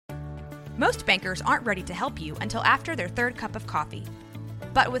Most bankers aren't ready to help you until after their third cup of coffee.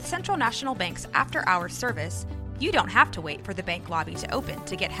 But with Central National Bank's after-hours service, you don't have to wait for the bank lobby to open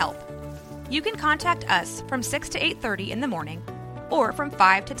to get help. You can contact us from 6 to 8:30 in the morning or from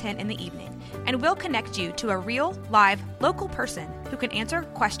 5 to 10 in the evening, and we'll connect you to a real, live, local person who can answer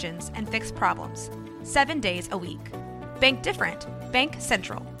questions and fix problems 7 days a week. Bank different. Bank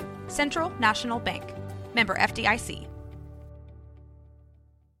Central. Central National Bank. Member FDIC.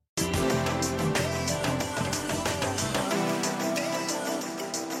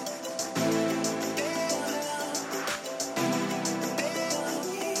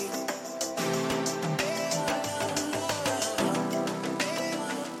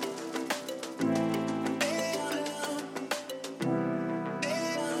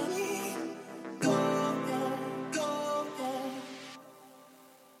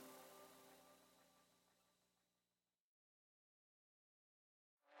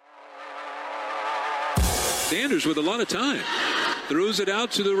 Sanders with a lot of time. Throws it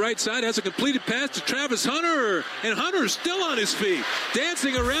out to the right side, has a completed pass to Travis Hunter, and Hunter's still on his feet,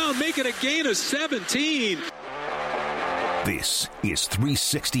 dancing around, making a gain of 17. This is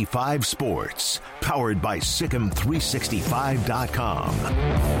 365 Sports, powered by SicEm365.com.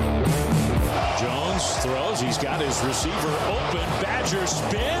 Jones throws, he's got his receiver open, Badger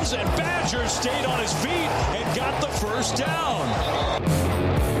spins, and Badger stayed on his feet and got the first down.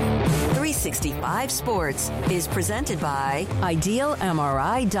 365 Sports is presented by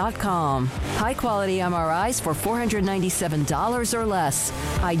IdealMRI.com. High-quality MRIs for $497 or less.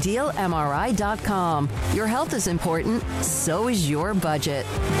 IdealMRI.com. Your health is important, so is your budget.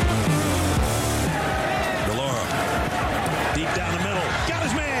 Delora, deep down the middle, got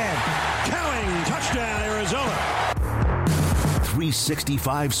his man. Cowing, touchdown, Arizona.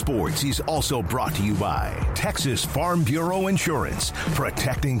 365 Sports is also brought to you by Texas Farm Bureau Insurance,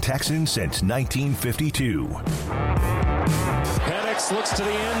 protecting Texans since 1952. Penix looks to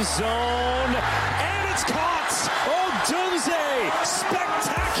the end zone, and it's caught. Odunze,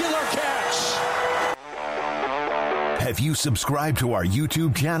 spectacular catch. Have you subscribed to our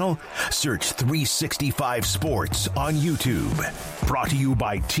YouTube channel? Search 365 Sports on YouTube. Brought to you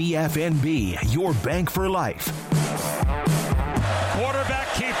by TFNB, your bank for life.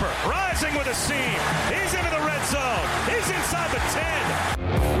 Quarterback keeper, rising with a seam. He's into the red zone. He's inside the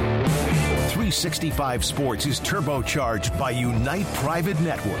 10. 365 Sports is turbocharged by Unite Private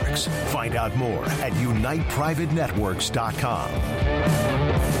Networks. Find out more at UnitePrivateNetworks.com.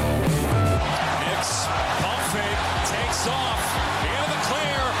 Nix, pump fake, takes off. Into the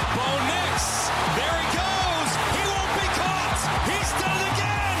clear. Bo Nix. There he goes. He won't be caught. He's done it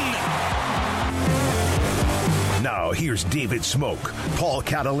again. Now here's David Smoke, Paul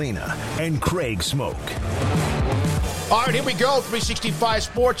Catalina, and Craig Smoke. All right, here we go. 365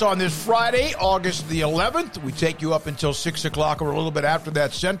 Sports on this Friday, August the 11th. We take you up until 6 o'clock or a little bit after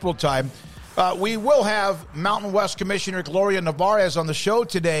that Central Time. We will have Mountain West Commissioner Gloria Nevarez on the show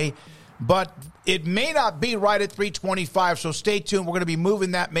today, but it may not be right at 325, so stay tuned. We're going to be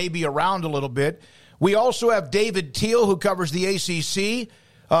moving that maybe around a little bit. We also have David Teal, who covers the ACC,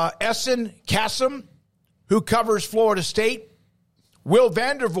 Essen Kassem, who covers Florida State, Will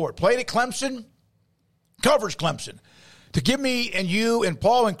Vandervoort, played at Clemson, covers Clemson, to give me and you and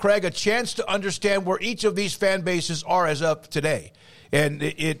Paul and Craig a chance to understand where each of these fan bases are as of today. And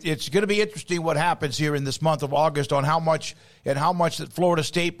it's going to be interesting what happens here in this month of August on how much that Florida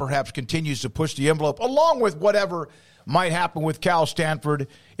State perhaps continues to push the envelope, along with whatever might happen with Cal, Stanford,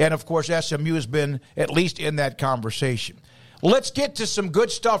 and, of course, SMU has been at least in that conversation. Let's get to some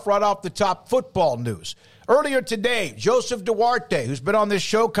good stuff right off the top, football news. Earlier today, Joseph Duarte, who's been on this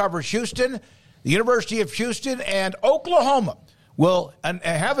show, covers Houston, the University of Houston, and Oklahoma will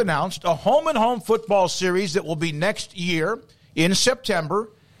have announced a home-and-home football series that will be next year in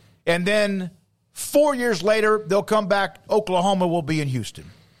September, and then 4 years later, they'll come back. Oklahoma will be in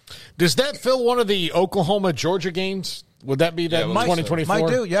Houston. Does that fill one of the Oklahoma-Georgia games? Would that be that 2024? Might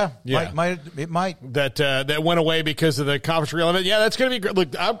do, yeah. It might. That went away because of the conference realignment. Yeah, that's going to be great.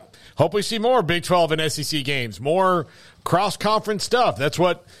 Look, I hope we see more Big 12 and SEC games, more cross-conference stuff. That's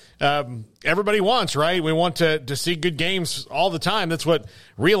what everybody wants, right? We want to see good games all the time. That's what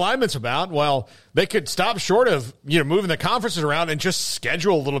realignment's about. Well, they could stop short of moving the conferences around and just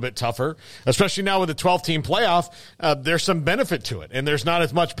schedule a little bit tougher, especially now with the 12-team playoff. There's some benefit to it, and there's not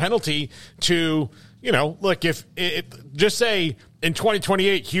as much penalty to look, if just say in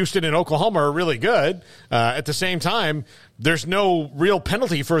 2028, Houston and Oklahoma are really good. At the same time, there's no real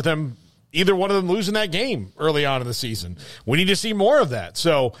penalty for them, either one of them losing that game early on in the season. We need to see more of that.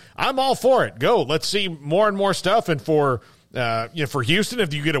 So I'm all for it. Go. Let's see more and more stuff. And for For Houston,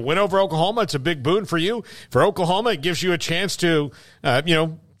 if you get a win over Oklahoma, it's a big boon for you. For Oklahoma, it gives you a chance to,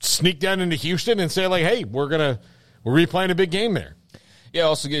 sneak down into Houston and say, like, hey, we're replaying a big game there. Yeah, it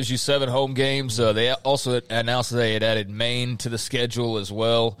also gives you 7 home games. They also announced that they had added Maine to the schedule as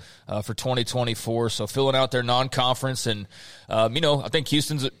well for 2024. So filling out their non-conference. And, I think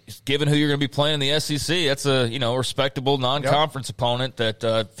Houston's, given who you're going to be playing in the SEC, that's a, respectable non-conference opponent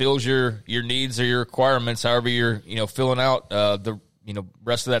that fills your needs or your requirements, however you're, filling out the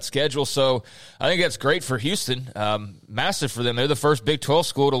rest of that schedule. So I think that's great for Houston. Massive for them. They're the first Big 12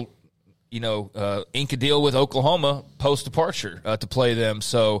 school to ink a deal with Oklahoma post-departure to play them.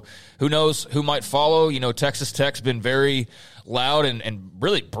 So who knows who might follow. Texas Tech's been very loud and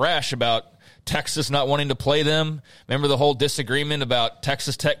really brash about Texas not wanting to play them. Remember the whole disagreement about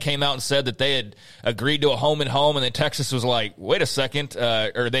Texas Tech came out and said that they had agreed to a home-and-home, and then Texas was like, wait a second,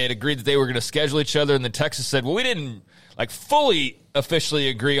 or they had agreed that they were going to schedule each other, and then Texas said, well, we didn't fully officially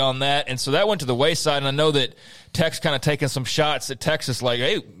agree on that. And so that went to the wayside. And I know that Tech's kind of taking some shots at Texas, like,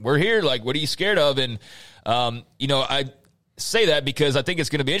 hey, we're here. Like, what are you scared of? And, I say that because I think it's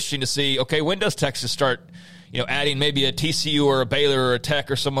going to be interesting to see, okay, when does Texas start, adding maybe a TCU or a Baylor or a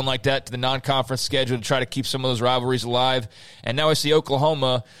Tech or someone like that to the non-conference schedule to try to keep some of those rivalries alive. And now I see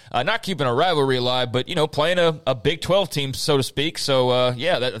Oklahoma not keeping a rivalry alive, but, playing a Big 12 team, so to speak. So,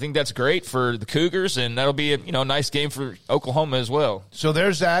 I think that's great for the Cougars, and that'll be a nice game for Oklahoma as well. So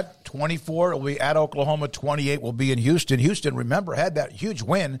there's that. 24 will be at Oklahoma. 28 will be in Houston. Houston, remember, had that huge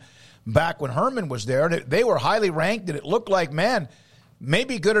win back when Herman was there. And they were highly ranked, and it looked like, man,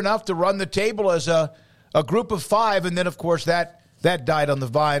 maybe good enough to run the table as a group of 5, and then, of course, that died on the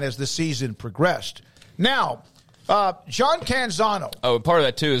vine as the season progressed. Now, John Canzano. Oh, and part of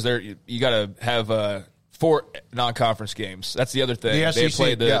that, too, is you got to have 4 non-conference games. That's the other thing. The SEC, they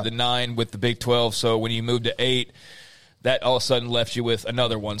played the 9 with the Big 12, so when you moved to 8, that all of a sudden left you with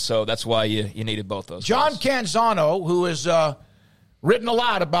another one, so that's why you needed both those. John Canzano, who has written a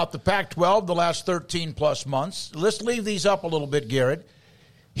lot about the Pac-12 the last 13-plus months. Let's leave these up a little bit, Garrett.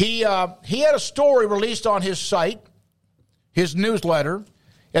 He had a story released on his site, his newsletter,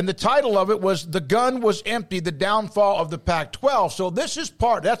 and the title of it was "The Gun Was Empty, the Downfall of the Pac-12." So this is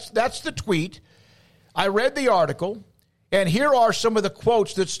that's the tweet. I read the article, and here are some of the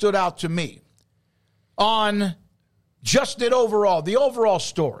quotes that stood out to me on just it overall, the overall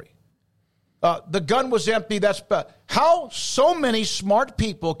story. The gun was empty. That's how so many smart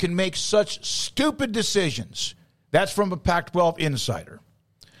people can make such stupid decisions. That's from a Pac-12 insider.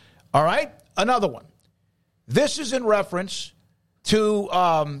 All right, another one. This is in reference to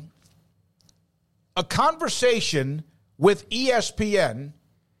a conversation with ESPN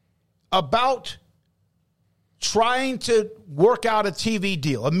about trying to work out a TV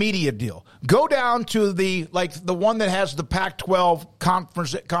deal, a media deal. Go down to the one that has the Pac-12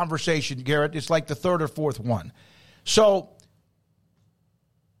 conversation, Garrett. It's like the 3rd or 4th one. So,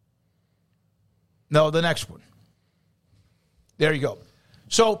 no, the next one. There you go.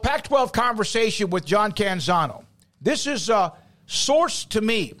 So, Pac-12 conversation with John Canzano. This is a source to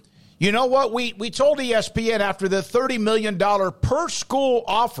me. You know what? We told ESPN after the $30 million per school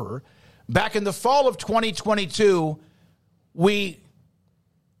offer back in the fall of 2022, we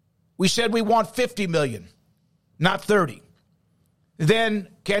said we want $50 million, not $30. Then,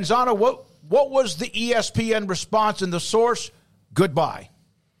 Canzano, what was the ESPN response and the source? Goodbye.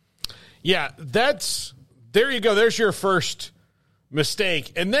 Yeah, there you go. There's your first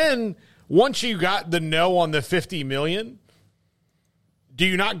mistake. And then once you got the no on the $50 million, do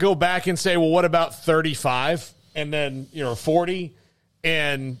you not go back and say, well, what about 35 and then 40?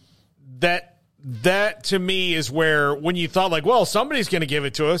 And that to me is where when you thought like, well, somebody's going to give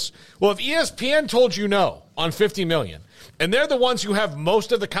it to us. Well, if ESPN told you no on $50 million, and they're the ones who have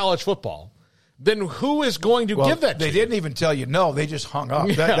most of the college football, then who is going to give that to you? They didn't even tell you no. They just hung up.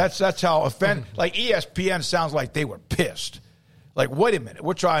 Yeah. That's how like ESPN sounds like they were pissed. Like, wait a minute,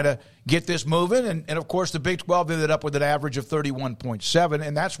 we're trying to get this moving. And of course, the Big 12 ended up with an average of 31.7,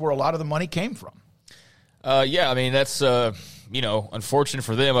 and that's where a lot of the money came from. Yeah, I mean, that's, unfortunate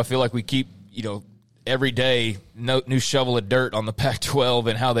for them. I feel like we keep, every day, new shovel of dirt on the Pac-12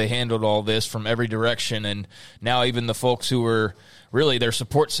 and how they handled all this from every direction. And now even the folks who were really their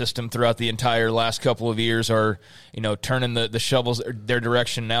support system throughout the entire last couple of years are, turning the shovels their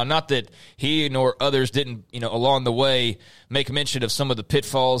direction now. Not that he nor others didn't, along the way make mention of some of the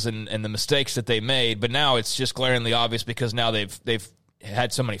pitfalls and the mistakes that they made, but now it's just glaringly obvious because now they've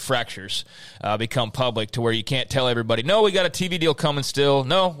had so many fractures become public to where you can't tell everybody, no, we got a TV deal coming still.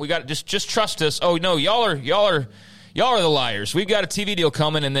 No, we got just trust us. Oh no, y'all are y'all are the liars. We've got a TV deal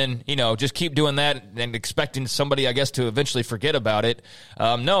coming, and then, just keep doing that and expecting somebody, I guess, to eventually forget about it.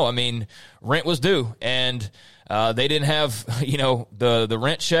 No, I mean, rent was due, and they didn't have, the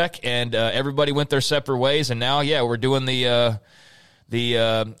rent check, and everybody went their separate ways, and now, we're doing the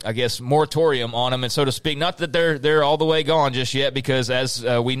I guess, moratorium on them, and so to speak. Not that they're all the way gone just yet, because as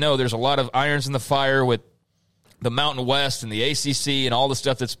we know, there's a lot of irons in the fire with the Mountain West and the ACC and all the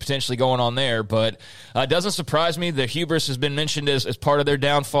stuff that's potentially going on there. But it doesn't surprise me. The hubris has been mentioned as part of their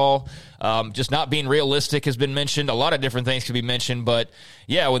downfall. Just not being realistic has been mentioned. A lot of different things could be mentioned. But,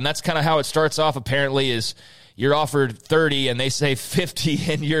 when that's kind of how it starts off, apparently, is you're offered 30 and they say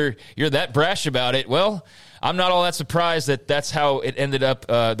 50 and you're that brash about it. Well, I'm not all that surprised that that's how it ended up,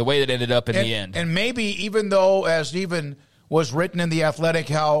 the way that it ended up in the end. And maybe even though, as even was written in The Athletic,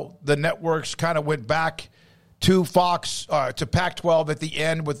 how the networks kind of went back to Fox, to Pac-12 at the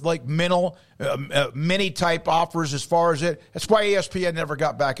end with like mini-type offers as far as it. That's why ESPN never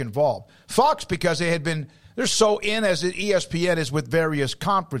got back involved. Fox, because they're so in as ESPN is with various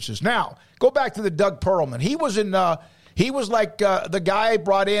conferences. Now, go back to the Doug Pearlman. He was like the guy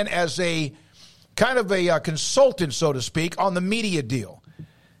brought in as a kind of a consultant, so to speak, on the media deal.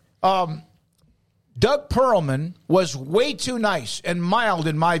 Doug Pearlman was way too nice and mild,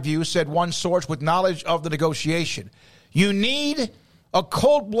 in my view, said one source with knowledge of the negotiation. You need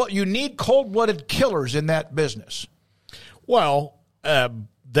cold-blooded killers in that business. Well,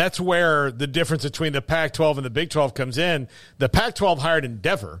 that's where the difference between the Pac-12 and the Big 12 comes in. The Pac-12 hired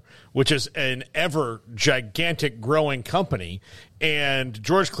Endeavor, which is an ever gigantic growing company, and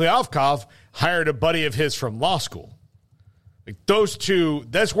George Kliavkoff hired a buddy of his from law school. Like those two,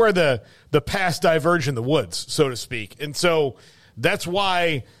 that's where the paths diverge in the woods, so to speak. And so that's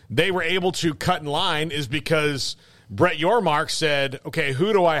why they were able to cut in line, is because Brett Yormark said, okay,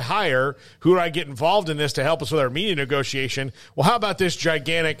 who do I hire? Who do I get involved in this to help us with our media negotiation? Well, how about this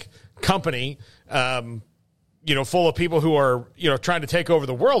gigantic company, full of people who are, trying to take over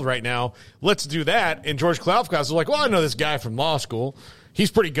the world right now? Let's do that. And George Kliavkoff was like, well, I know this guy from law school. He's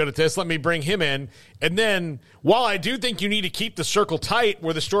pretty good at this. Let me bring him in. And then while I do think you need to keep the circle tight,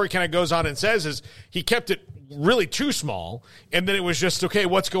 where the story kind of goes on and says is he kept it really too small. And then it was just, okay,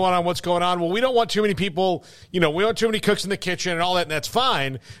 what's going on? Well, we don't want too many people, we want too many cooks in the kitchen and all that, and that's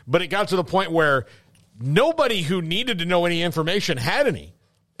fine. But it got to the point where nobody who needed to know any information had any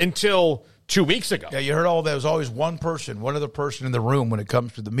until 2 weeks ago. Yeah, you heard all that. There's always one other person in the room when it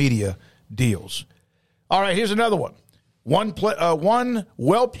comes to the media deals. All right, here's another one. One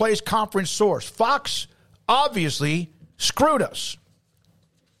well-placed conference source. Fox obviously screwed us.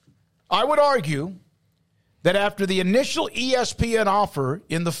 I would argue that after the initial ESPN offer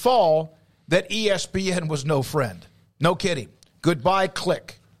in the fall, that ESPN was no friend. No kidding. Goodbye,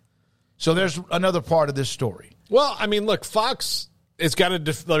 click. So there's another part of this story. Well, I mean, look, Fox has got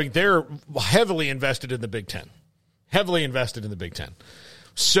they're heavily invested in the Big Ten.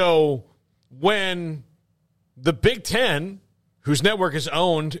 So when the Big Ten, whose network is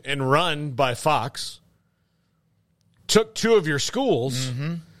owned and run by Fox, took two of your schools,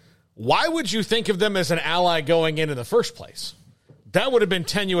 why would you think of them as an ally going in the first place? That would have been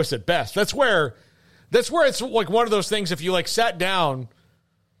tenuous at best. That's where it's like one of those things, if you like sat down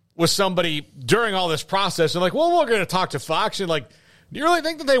with somebody during all this process and like, well, we're going to talk to Fox, and like, do you really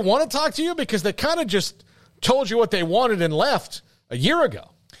think that they want to talk to you? Because they kind of just told you what they wanted and left a year ago.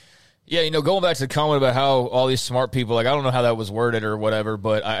 Yeah, going back to the comment about how all these smart people, like, I don't know how that was worded or whatever,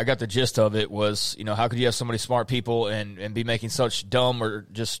 but I got the gist of it was, how could you have so many smart people and be making such dumb or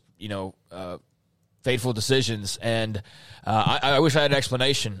just, fateful decisions? And I wish I had an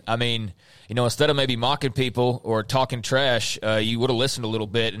explanation. I mean, instead of maybe mocking people or talking trash, you would have listened a little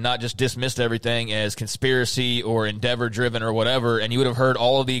bit and not just dismissed everything as conspiracy or Endeavor-driven or whatever, and you would have heard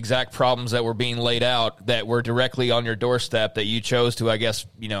all of the exact problems that were being laid out that were directly on your doorstep that you chose to, I guess,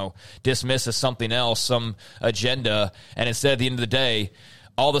 dismiss as something else, some agenda, and instead, at the end of the day,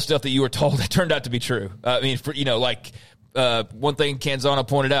 all the stuff that you were told that turned out to be true. I mean, one thing Canzano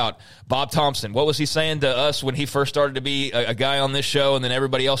pointed out, Bob Thompson, what was he saying to us when he first started to be a guy on this show, and then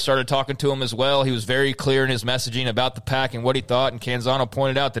everybody else started talking to him as well? He was very clear in his messaging about the Pac and what he thought, and Canzano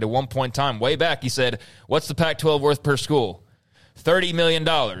pointed out that at one point in time, way back, he said, what's the Pac-12 worth per school? $30 million.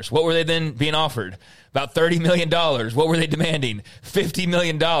 What were they then being offered? About $30 million. What were they demanding? $50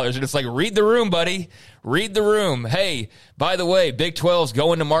 million. And it's like, read the room, buddy. Read the room. Hey, by the way, Big 12's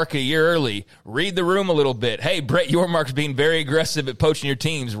going to market a year early. Read the room a little bit. Hey, Brett Yormark's being very aggressive at poaching your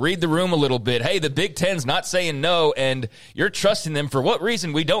teams. Read the room a little bit. Hey, the Big Ten's not saying no, and you're trusting them for what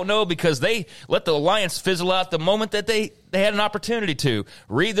reason? We don't know, because they let the alliance fizzle out the moment that they had an opportunity to.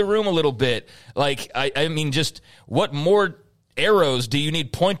 Read the room a little bit. Like, I mean, just what more arrows do you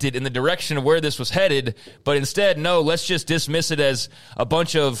need pointed in the direction of where this was headed? But instead, no, let's just dismiss it as a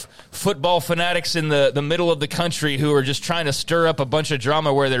bunch of football fanatics in the middle of the country who are just trying to stir up a bunch of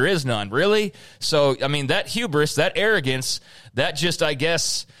drama where there is none. Really? So, I mean, that hubris, that arrogance, that just, I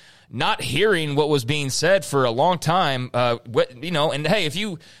guess, not hearing what was being said for a long time, and hey, if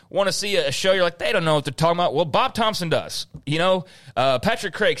you want to see a show, you're like, they don't know what they're talking about. Well, Bob Thompson does.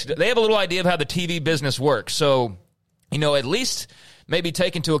 Patrick Crakes, they have a little idea of how the TV business works. So, at least maybe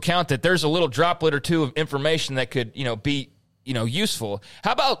take into account that there's a little droplet or two of information that could, be, useful.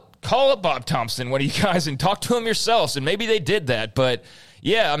 How about call up Bob Thompson, one of you guys, and talk to him yourselves? And maybe they did that, but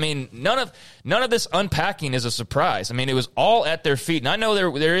yeah, I mean, none of this unpacking is a surprise. I mean, it was all at their feet. And I know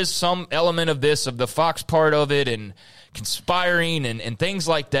there is some element of this, of the Fox part of it and conspiring and things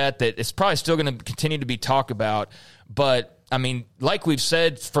like that it's probably still going to continue to be talked about. But I mean, like we've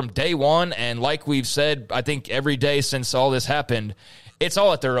said from day one, and like we've said, I think every day since all this happened, it's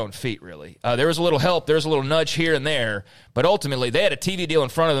all at their own feet, really. There was a little help, there was a little nudge here and there, but ultimately they had a TV deal in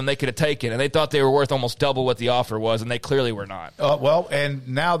front of them they could have taken, and they thought they were worth almost double what the offer was, and they clearly were not. And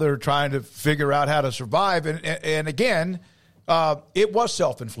now they're trying to figure out how to survive, and again, it was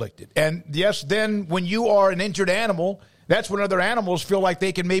self-inflicted. And yes, then when you are an injured animal, that's when other animals feel like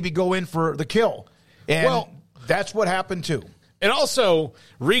they can maybe go in for the kill. And that's what happened too. It also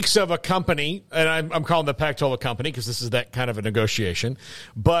reeks of a company, and I'm calling the Pac-12 a company because this is that kind of a negotiation,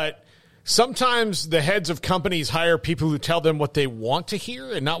 but sometimes the heads of companies hire people who tell them what they want to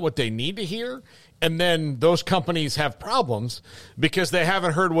hear and not what they need to hear, and then those companies have problems because they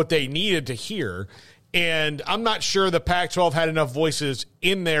haven't heard what they needed to hear. And I'm not sure the Pac-12 had enough voices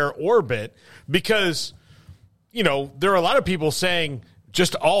in their orbit because, there are a lot of people saying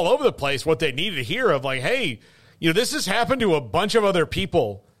just all over the place what they needed to hear of, like, hey, this has happened to a bunch of other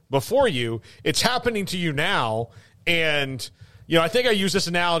people before you. It's happening to you now. And, I think I used this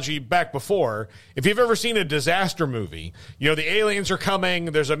analogy back before. If you've ever seen a disaster movie, the aliens are coming,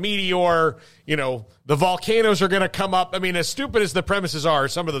 there's a meteor, the volcanoes are going to come up. I mean, as stupid as the premises are,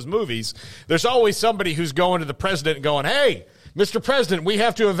 some of those movies, there's always somebody who's going to the president and going, hey, Mr. President, we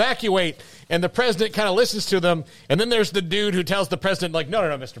have to evacuate. And the president kind of listens to them. And then there's the dude who tells the president, like, no,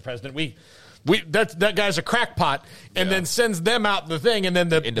 Mr. President, that guy's a crackpot, and then sends them out the thing, and then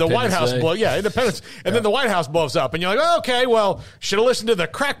the White House Independence, and then the White House blows up, and you're like, oh, okay, well, should have listened to the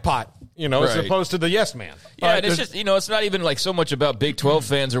crackpot, as opposed to the yes man. Yeah, and it's just, it's not even like so much about Big 12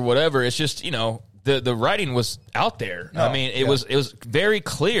 fans or whatever. It's just, the writing was out there. I mean, it was very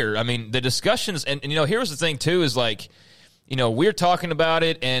clear. I mean, the discussions, and here's the thing too, is like, we're talking about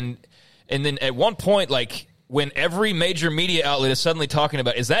it, and then at one point, like, when every major media outlet is suddenly talking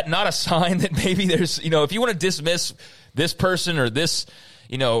about, is that not a sign that maybe there's, if you want to dismiss this person or this,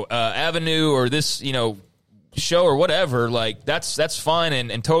 avenue or this, show or whatever, like that's fine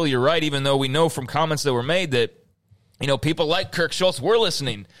and totally you're right, even though we know from comments that were made that, people like Kirk Schultz were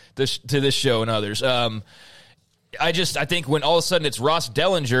listening to this show and others. I think when all of a sudden it's Ross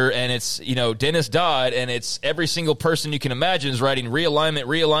Dellinger and it's, Dennis Dodd and it's every single person you can imagine is writing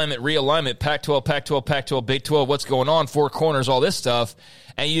realignment, Pac-12, Pac-12, Pac-12, Big 12, what's going on, four corners, all this stuff,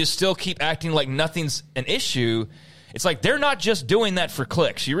 and you still keep acting like nothing's an issue. It's like they're not just doing that for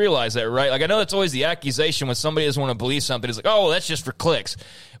clicks. You realize that, right? Like, I know that's always the accusation when somebody doesn't want to believe something. It's like, oh, that's just for clicks.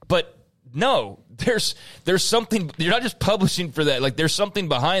 But no, there's something. You're not just publishing for that. Like, there's something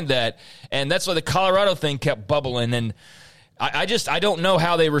behind that, and that's why the Colorado thing kept bubbling. And I don't know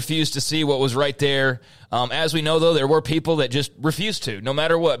how they refused to see what was right there. As we know, though, there were people that just refused to, no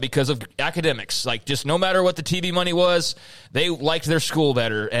matter what, because of academics. Like, just no matter what the TV money was, they liked their school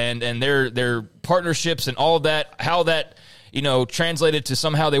better, and their partnerships and all of that. How that translated to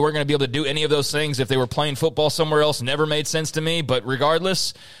somehow they weren't going to be able to do any of those things if they were playing football somewhere else never made sense to me. But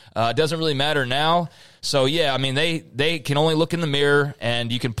regardless, it doesn't really matter now. So, yeah, I mean, they can only look in the mirror,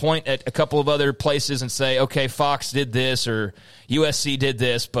 and you can point at a couple of other places and say, okay, Fox did this or USC did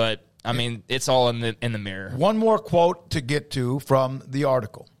this, but, I mean, it's all in the mirror. One more quote to get to from the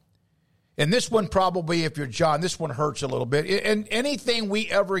article. And this one probably, if you're John, this one hurts a little bit. And anything we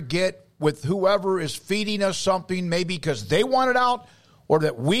ever get with whoever is feeding us something, maybe because they want it out or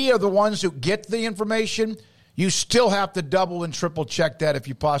that we are the ones who get the information, you still have to double and triple check that if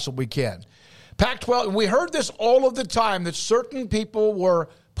you possibly can. Pac-12, and we heard this all of the time, that certain people were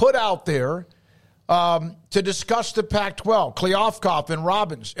put out there to discuss the Pac-12. Kliavkoff and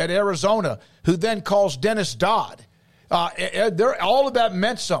Robbins at Arizona, who then calls Dennis Dodd. All of that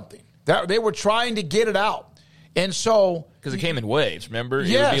meant something. They were trying to get it out. And so... Because it came in waves, remember? Yes,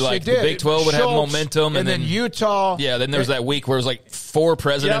 it would be like it did. The Big 12 would Schultz, have momentum. And then Utah. Yeah, then there was that week where it was like 4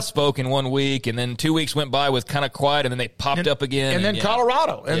 presidents spoke in 1 week, and then 2 weeks went by with kind of quiet, and then they popped up again. And then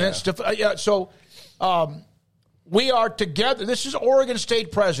Colorado. And then so we are together. This is Oregon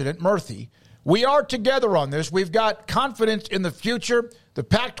State President Murthy. We are together on this. We've got confidence in the future, the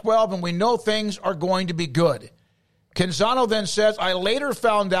Pac-12, and we know things are going to be good. Canzano then says, I later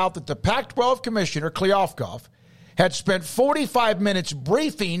found out that the Pac-12 commissioner, Kliavkoff, had spent 45 minutes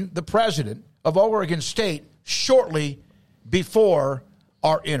briefing the president of Oregon State shortly before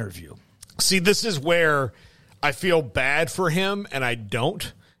our interview. See, this is where I feel bad for him, and I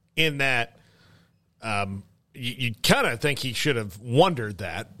don't, in that you kind of think he should have wondered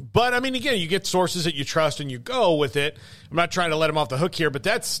that. But, I mean, again, you get sources that you trust and you go with it. I'm not trying to let him off the hook here, but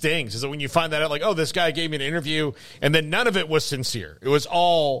that stings, is that when you find that out, like, oh, this guy gave me an interview, and then none of it was sincere. It was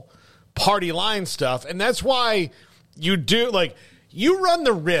all party line stuff, and that's why you run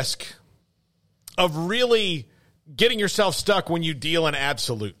the risk of really getting yourself stuck when you deal in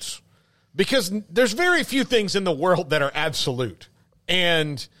absolutes, because there's very few things in the world that are absolute,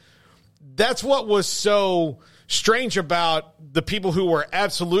 and that's what was so strange about the people who were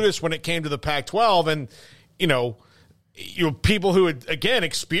absolutists when it came to the Pac-12, and people who had, again,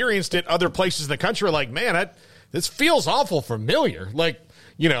 experienced it other places in the country are like, man, this feels awful familiar. Like,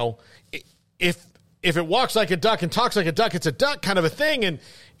 if it walks like a duck and talks like a duck, it's a duck kind of a thing. And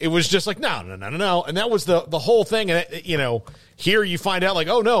it was just like, no. And that was the whole thing. And, here you find out like,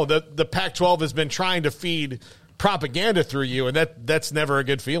 oh, no, the Pac-12 has been trying to feed propaganda through you, and that's never a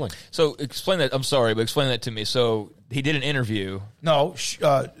good feeling. So explain that. I'm sorry, but explain that to me. So he did an interview. No,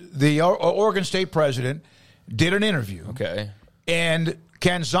 the Oregon State president did an interview. Okay. And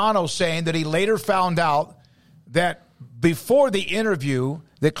Canzano saying that he later found out that before the interview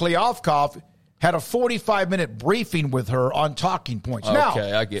that Kliavkoff had a 45-minute briefing with her on talking points.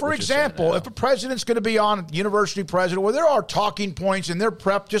 Okay, now, I get for what example, you're saying now. if a president's going to be on, university president, well, there are talking points and they're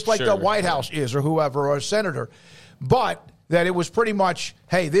prepped just like the White House is, or whoever, or a senator. But that it was pretty much,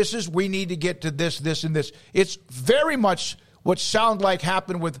 hey, we need to get to this, this, and this. It's very much what sounded like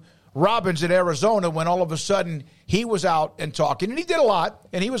happened with Robbins at Arizona when all of a sudden he was out and talking. And he did a lot,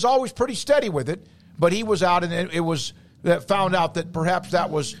 and he was always pretty steady with it. But he was out, and it was that found out that perhaps that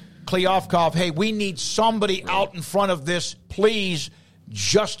was Kliavkoff, hey, we need somebody out in front of this, please,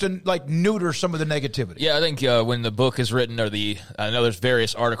 just to neuter some of the negativity. Yeah, I think when the book is written, I know there's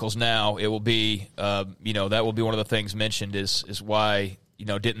various articles now, it will be, that will be one of the things mentioned is why,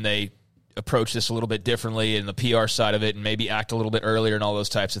 didn't they approach this a little bit differently in the PR side of it and maybe act a little bit earlier and all those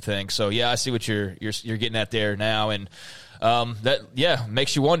types of things. So, yeah, I see what you're getting at there now. And that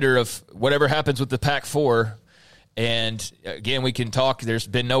makes you wonder of whatever happens with the Pac-4. And again, we can talk. There's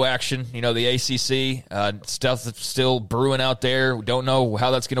been no action. The ACC stuff that's still brewing out there. We don't know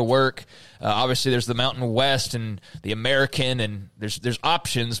how that's going to work. Obviously, there's the Mountain West and the American, and there's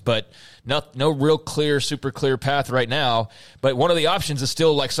options, but no real super clear path right now. But one of the options is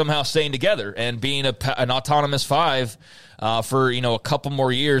still somehow staying together and being an autonomous 5 for a couple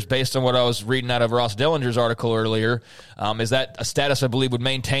more years, based on what I was reading out of Ross Dellinger's article earlier. Is that a status I believe would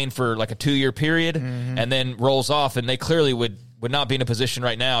maintain for a 2-year period, and then rolls off, and they clearly would not be in a position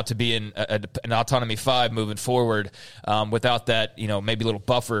right now to be in an autonomy 5 moving forward without that maybe a little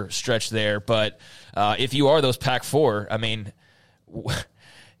buffer stretch there. But if you are those Pac-4, I mean,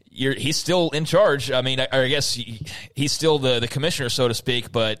 he's still in charge. I mean, I guess he's still the commissioner, so to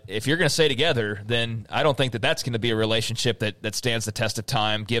speak. But if you're going to stay together, then I don't think that's going to be a relationship that stands the test of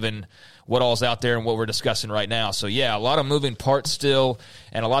time, given what all's out there and what we're discussing right now. So, yeah, a lot of moving parts still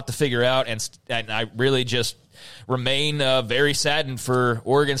and a lot to figure out. And I really just remain very saddened for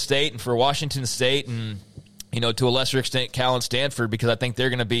Oregon State and for Washington State and, to a lesser extent, Cal and Stanford, because I think they're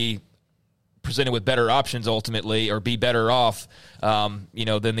going to be presented with better options ultimately, or be better off, than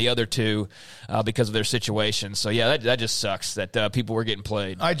the other two because of their situation. So, yeah, that just sucks that people were getting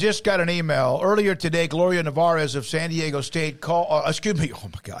played. I just got an email. Earlier today, Gloria Nevarez of San Diego State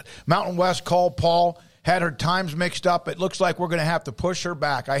Mountain West called Paul, had her times mixed up. It looks like we're going to have to push her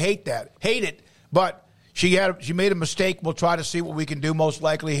back. I hate that. Hate it. But she made a mistake. We'll try to see what we can do. Most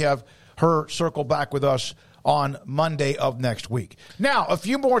likely have her circle back with us on Monday of next week. Now, a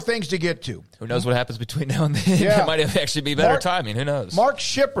few more things to get to. Who knows what happens between now and then? Yeah. It might actually be better timing. Who knows? Mark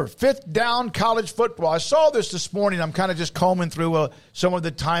Schipper, fifth down college football. I saw this morning. I'm kind of just combing through some of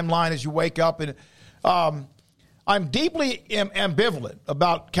the timeline as you wake up. And I'm deeply ambivalent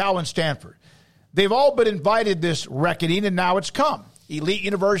about Cal and Stanford. They've all been invited this reckoning, and now it's come. Elite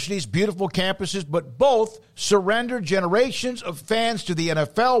universities, beautiful campuses, but both surrendered generations of fans to the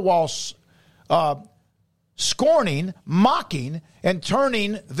NFL while scorning, mocking, and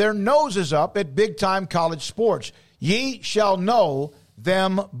turning their noses up at big-time college sports. Ye shall know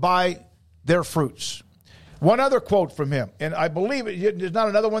them by their fruits. One other quote from him, and I believe there's not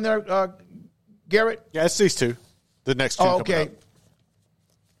another one there, Garrett? Yeah, it's these two. The next two. Okay.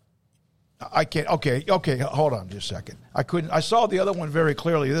 I can't. Okay. Hold on just a second. I couldn't. I saw the other one very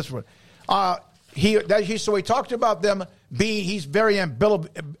clearly. This one. So he talked about them being. He's very ambivalent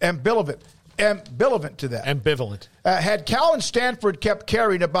to that. Ambivalent. Had Cal and Stanford kept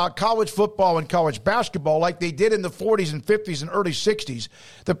caring about college football and college basketball like they did in the 40s and 50s and early 60s,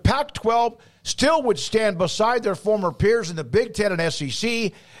 the Pac-12 still would stand beside their former peers in the Big Ten and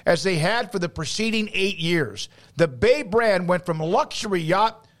SEC as they had for the preceding 8 years. The Bay brand went from luxury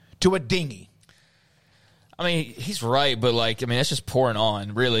yacht to a dinghy. I mean, he's right, but, that's just pouring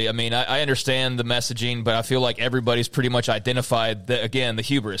on, really. I mean, I understand the messaging, but I feel like everybody's pretty much identified, the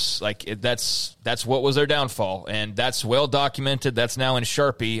hubris. That's what was their downfall, and that's well documented. That's now in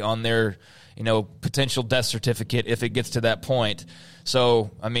Sharpie on their, potential death certificate if it gets to that point.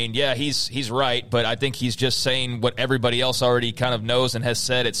 So, I mean, yeah, he's right, but I think he's just saying what everybody else already kind of knows and has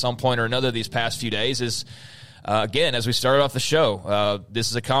said at some point or another these past few days is, again, as we started off the show, this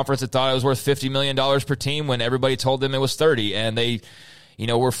is a conference that thought it was worth $50 million per team when everybody told them it was 30, and they,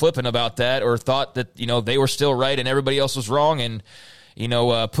 were flippant about that or thought that, they were still right and everybody else was wrong and,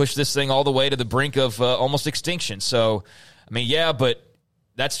 pushed this thing all the way to the brink of almost extinction. So, I mean, yeah, but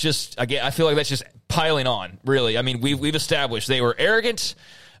that's just, again, I feel like that's just piling on, really. I mean, we've established they were arrogant.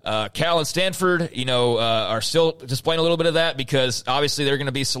 Cal and Stanford, are still displaying a little bit of that because obviously they're going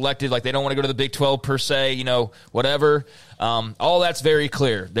to be selected. Like they don't want to go to the Big 12 per se, whatever. All that's very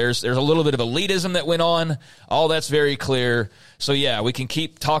clear. There's a little bit of elitism that went on. All that's very clear. So yeah, we can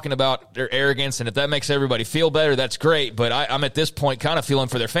keep talking about their arrogance, and if that makes everybody feel better, that's great. But I'm at this point kind of feeling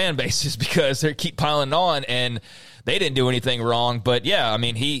for their fan bases because they keep piling on, and they didn't do anything wrong. But yeah, I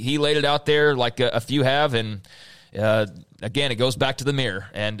mean, he laid it out there like a few have, and again, it goes back to the mirror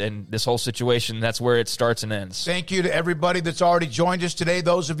and this whole situation. That's where it starts and ends. Thank you to everybody that's already joined us today.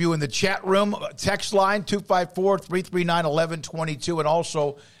 Those of you in the chat room, text line 254-339-1122, and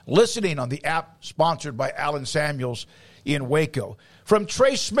also listening on the app sponsored by Alan Samuels in Waco. From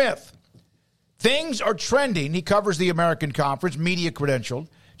Trey Smith, things are trending. He covers the American Conference, media credentialed,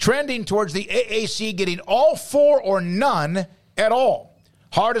 trending towards the AAC getting all four or none at all.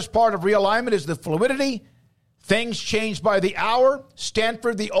 Hardest part of realignment is the fluidity. Things change by the hour.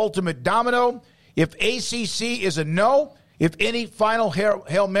 Stanford, the ultimate domino. If ACC is a no, if any final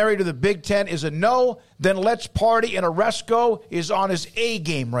Hail Mary to the Big Ten is a no, then let's party, and Oresco is on his A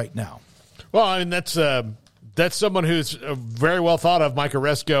game right now. Well, I mean, that's someone who's very well thought of, Mike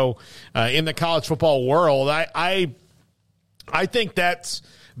Oresco, in the college football world. I think that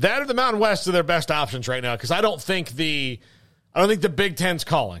or the Mountain West are their best options right now because I don't think the Big Ten's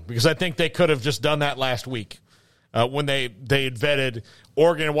calling because I think they could have just done that last week. When they had vetted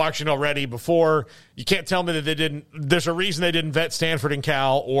Oregon and Washington already before. You can't tell me that they didn't. There's a reason they didn't vet Stanford and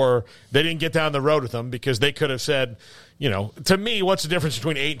Cal, or they didn't get down the road with them because they could have said, to me, what's the difference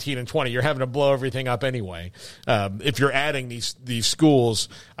between 18 and 20? You're having to blow everything up anyway. If you're adding these schools,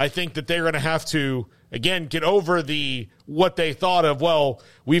 I think that they're going to have to, again, get over what they thought of, well,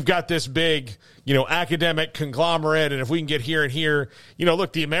 we've got this big, academic conglomerate, and if we can get here and here,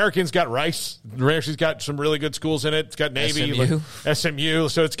 look, the Americans got Rice. The Americans got some really good schools in it. It's got Navy, SMU.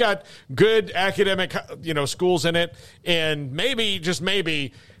 So it's got good academic, schools in it. And maybe, just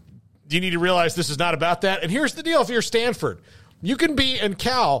maybe, you need to realize this is not about that. And here's the deal. If you're Stanford, you can be, and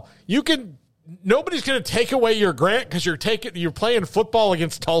Cal, nobody's going to take away your grant because you're playing football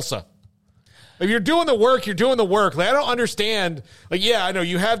against Tulsa. If you're doing the work, you're doing the work. I don't understand. I know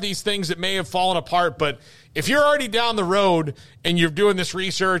you have these things that may have fallen apart, but if you're already down the road and you're doing this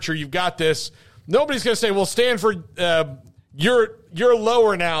research or you've got this, nobody's going to say, well, Stanford, you're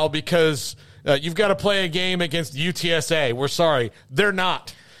lower now because you've got to play a game against UTSA. We're sorry. They're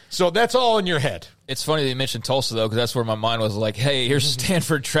not. So that's all in your head. It's funny that you mentioned Tulsa, though, because that's where my mind was like, hey, here's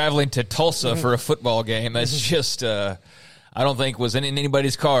Stanford traveling to Tulsa for a football game. That's just I don't think was in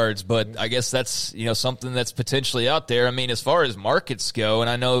anybody's cards, but I guess that's something that's potentially out there. I mean, as far as markets go, and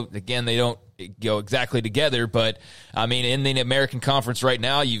I know, again, they don't go exactly together. But, I mean, in the American Conference right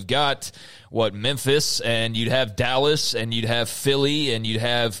now, you've got, Memphis, and you'd have Dallas, and you'd have Philly, and you'd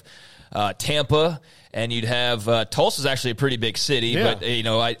have Tampa, and you'd have Tulsa's actually a pretty big city, but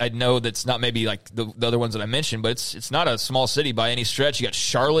I know that's not maybe like the other ones that I mentioned, but it's not a small city by any stretch. You got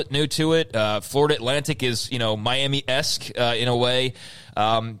Charlotte new to it. Florida Atlantic is Miami-esque in a way.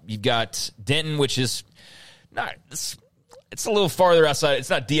 You've got Denton, which is not. It's a little farther outside. It's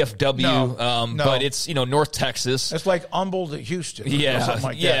not DFW, no. But it's North Texas. It's like Humboldt to Houston, or something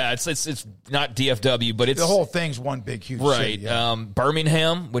like that. Yeah, it's not DFW, but it's the whole thing's one big huge right. city. Yeah.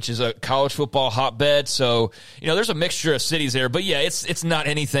 Birmingham, which is a college football hotbed, so there's a mixture of cities there. But yeah, it's not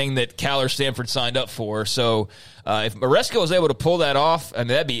anything that Cal or Stanford signed up for. So if Maresco was able to pull that off, and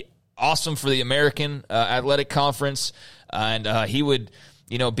that'd be awesome for the American Athletic Conference, and he would.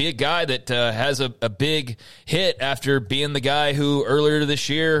 Be a guy that has a big hit after being the guy who earlier this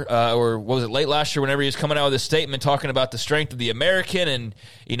year, or what was it, late last year, whenever he was coming out with a statement talking about the strength of the American and,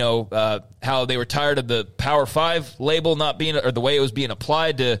 how they were tired of the Power 5 label not being, or the way it was being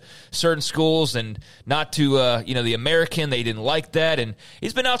applied to certain schools and not to, the American. They didn't like that. And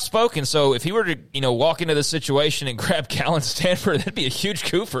he's been outspoken. So if he were to, walk into this situation and grab Cal and Stanford, that'd be a huge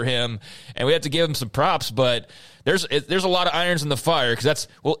coup for him. And we have to give him some props, but there's a lot of irons in the fire because that's,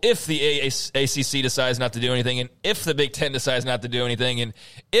 if the ACC decides not to do anything, and if the Big Ten decides not to do anything, and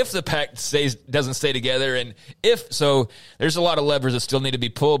if the Pac doesn't stay together, and there's a lot of levers that still need to be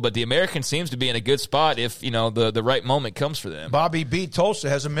pulled, but the American seems to be in a good spot if, the right moment comes for them. Bobby B. Tulsa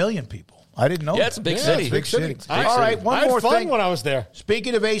has 1 million people. I didn't know that. It's a big city. It's a big city. All right, one more thing. When I was there.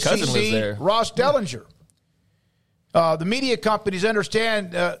 Speaking of ACC, Ross Dellinger. The media companies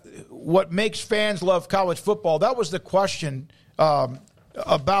understand what makes fans love college football. That was the question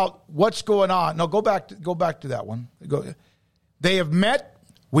about what's going on. No, go back to that one. They have met.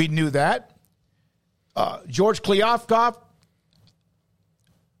 We knew that. George Kliavkoff,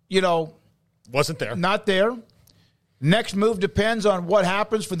 wasn't there. Not there. Next move depends on what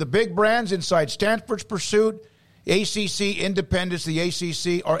happens for the big brands inside Stanford's pursuit. ACC independence, the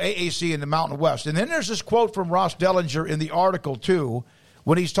ACC, or AAC in the Mountain West. And then there's this quote from Ross Dellinger in the article, too,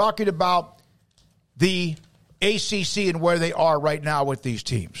 when he's talking about the ACC and where they are right now with these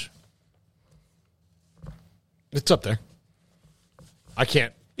teams. It's up there. I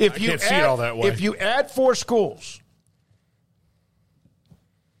can't see it all that way. If you add 4 schools,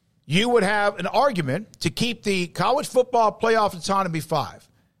 you would have an argument to keep the college football playoff autonomy 5.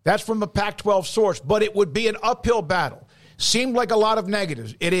 That's from a Pac-12 source, but it would be an uphill battle. Seemed like a lot of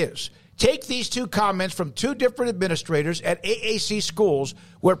negatives. It is. Take these 2 comments from 2 different administrators at AAC schools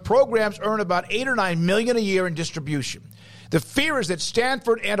where programs earn about $8 or $9 million a year in distribution. The fear is that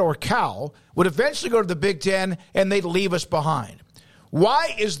Stanford and or Cal would eventually go to the Big Ten and they'd leave us behind.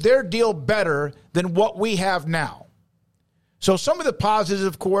 Why is their deal better than what we have now? So some of the positives,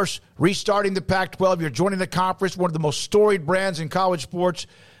 of course, restarting the Pac-12. You're joining the conference, one of the most storied brands in college sports.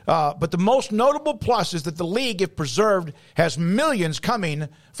 But the most notable plus is that the league, if preserved, has millions coming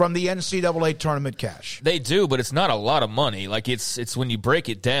from the NCAA tournament cash. They do, but it's not a lot of money. Like it's when you break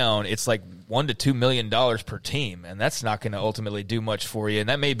it down, it's like $1 to $2 million per team, and that's not going to ultimately do much for you. And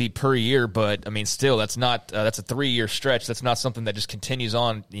that may be per year, but I mean, still, that's not that's a 3-year stretch. That's not something that just continues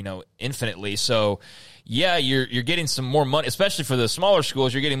on, infinitely. So. Yeah, you're getting some more money, especially for the smaller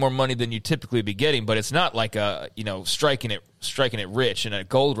schools. You're getting more money than you typically be getting, but it's not like striking it rich and a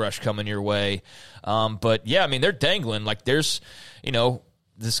gold rush coming your way. But yeah, I mean they're dangling like there's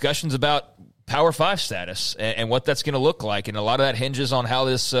discussions about Power 5 status and what that's going to look like, and a lot of that hinges on how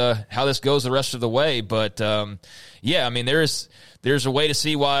this goes the rest of the way. But yeah, I mean there's a way to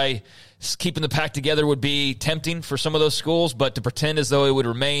see why keeping the pack together would be tempting for some of those schools, but to pretend as though it would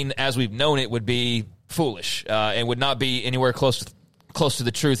remain as we've known it would be foolish and would not be anywhere close to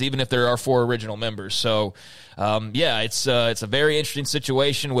the truth, even if there are 4 original members. So, yeah, it's a very interesting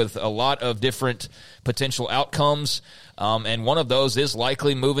situation with a lot of different potential outcomes, and one of those is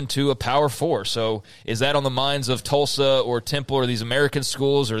likely moving to a Power 4. So is that on the minds of Tulsa or Temple or these American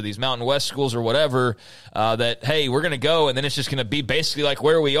schools or these Mountain West schools or whatever, that, hey, we're going to go, and then it's just going to be basically like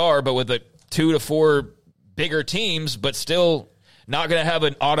where we are, but with 2 to 4 bigger teams, but still not going to have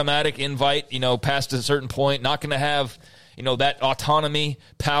an automatic invite, past a certain point, not going to have, that autonomy,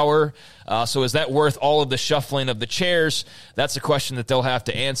 power. So is that worth all of the shuffling of the chairs? That's a question that they'll have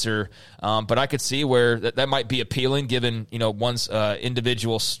to answer. But I could see where that might be appealing given, one's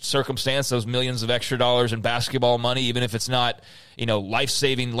individual circumstance, those millions of extra dollars in basketball money, even if it's not,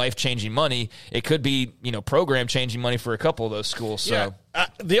 life-saving, life-changing money. It could be, program-changing money for a couple of those schools. So yeah.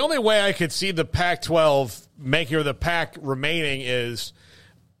 The only way I could see the Pac-12 making or the Pac remaining is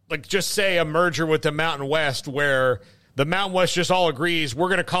like just say a merger with the Mountain West where the Mountain West just all agrees we're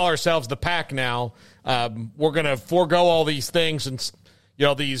going to call ourselves the Pac now. We're going to forego all these things and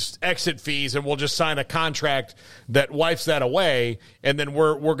these exit fees, and we'll just sign a contract that wipes that away, and then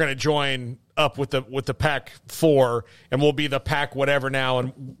we're going to join up with the Pac-4, and we'll be the Pac whatever now,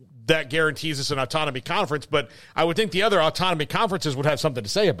 and that guarantees us an autonomy conference. But I would think the other autonomy conferences would have something to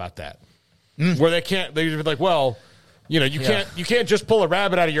say about that, where they'd be like, well, you can't just pull a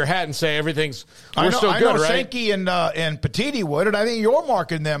rabbit out of your hat and say everything's still good, right? Sankey and Petiti would, and I think you're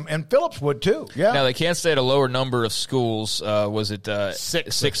marking them, and Phillips would too. Yeah. Now they can't stay at a lower number of schools. Was it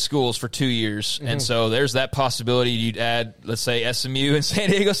six schools for 2 years? Mm-hmm. And so there's that possibility. You'd add, let's say, SMU and San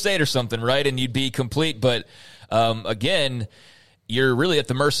Diego State or something, right? And you'd be complete. But again, you're really at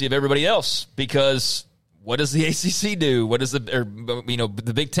the mercy of everybody else, because what does the ACC do? What does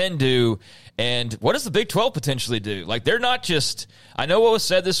the Big Ten do? And what does the Big 12 potentially do? Like, they're not just – I know what was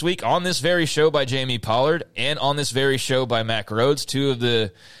said this week on this very show by Jamie Pollard and on this very show by Mack Rhodes, two of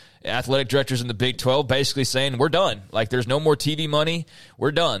the athletic directors in the Big 12, basically saying we're done. Like, there's no more TV money.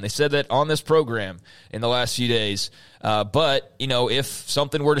 We're done. They said that on this program in the last few days. But, if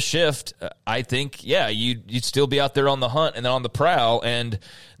something were to shift, I think, you'd still be out there on the hunt and on the prowl, and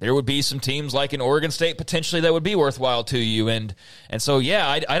there would be some teams like in Oregon State potentially that would be worthwhile to you. And so,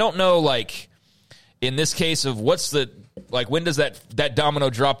 I don't know, like, in this case of when does that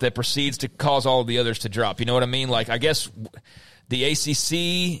domino drop that proceeds to cause all of the others to drop? You know what I mean? Like, I guess the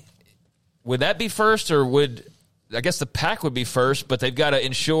ACC, would that be first, or I guess the Pac would be first, but they've got to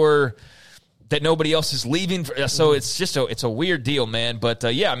ensure that nobody else is leaving. So it's just it's a weird deal, man. But,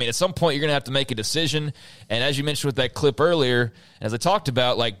 at some point you're going to have to make a decision. And as you mentioned with that clip earlier, as I talked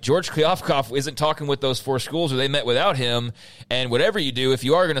about, like, George Kliavkoff isn't talking with those four schools, or they met without him. And whatever you do, if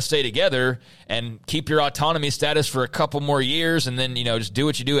you are going to stay together and keep your autonomy status for a couple more years and then, just do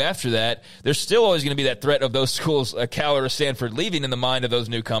what you do after that, there's still always going to be that threat of those schools, Cal or Stanford, leaving in the mind of those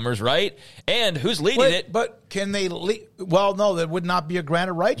newcomers, right? And who's leading it? But can they leave? Well, no, that would not be a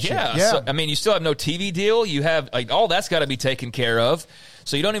granted right. Yeah. So, you still have no TV deal. You have, all that's got to be taken care of.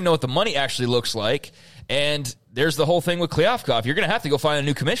 So you don't even know what the money actually looks like. And there's the whole thing with Kliavkoff. You're going to have to go find a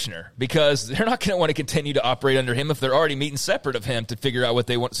new commissioner, because they're not going to want to continue to operate under him if they're already meeting separate of him to figure out what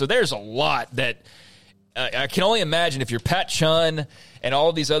they want. So there's a lot that I can only imagine if you're Pat Chun and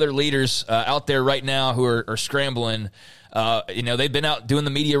all these other leaders out there right now who are scrambling. They've been out doing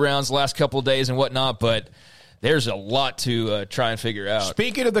the media rounds the last couple of days and whatnot, but there's a lot to try and figure out.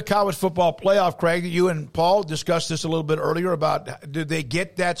 Speaking of the college football playoff, Craig, you and Paul discussed this a little bit earlier about did they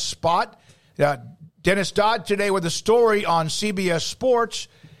get that spot? Dennis Dodd today with a story on CBS Sports,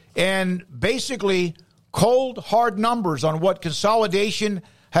 and basically cold, hard numbers on what consolidation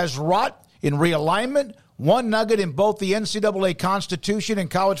has wrought in realignment. One nugget in both the NCAA Constitution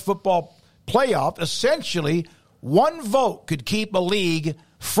and college football playoff. Essentially, one vote could keep a league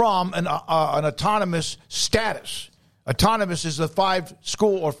from an autonomous status. Autonomous is the 5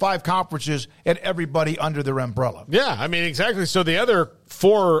 school or 5 conferences and everybody under their umbrella. Yeah, exactly. So the other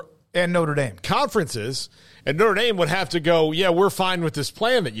 4 and Notre Dame conferences, and Notre Dame would have to go, we're fine with this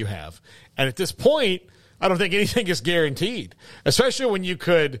plan that you have. And at this point, I don't think anything is guaranteed, especially when you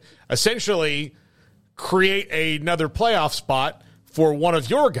could essentially create another playoff spot for one of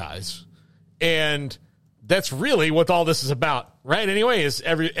your guys. And that's really what all this is about, right? Anyway, is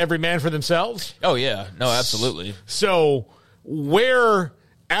every man for themselves? Oh, yeah. No, absolutely. So where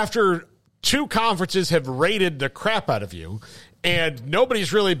after 2 conferences have raided the crap out of you, and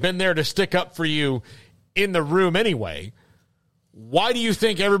nobody's really been there to stick up for you in the room anyway, why do you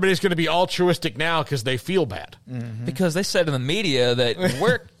think everybody's going to be altruistic now because they feel bad? Mm-hmm. Because they said in the media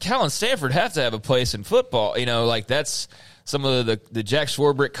that Cal and Stanford have to have a place in football. That's some of the Jack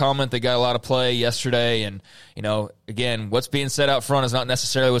Swarbrick comment that got a lot of play yesterday. And, again, what's being said out front is not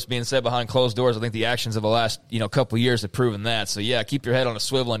necessarily what's being said behind closed doors. I think the actions of the last, couple of years have proven that. So, keep your head on a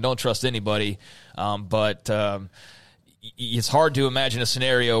swivel and don't trust anybody. It's hard to imagine a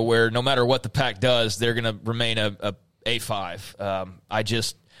scenario where no matter what the Pac does, they're going to remain a A5.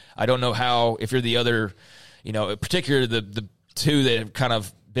 I don't know how, if you're the other, particularly the 2 that have kind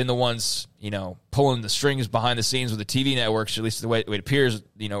of been the ones, pulling the strings behind the scenes with the TV networks, at least the way it appears,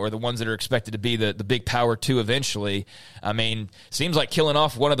 or the ones that are expected to be the big power 2 eventually. Seems like killing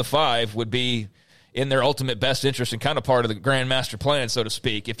off one of the 5 would be in their ultimate best interest and kind of part of the grand master plan, so to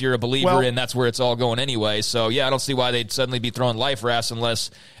speak, if you're a believer in that's where it's all going anyway. So, I don't see why they'd suddenly be throwing life rafts unless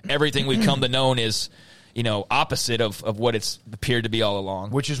everything we've come to know is opposite of what it's appeared to be all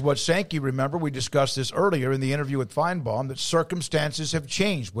along. Which is what Sankey, remember, we discussed this earlier in the interview with Feinbaum, that circumstances have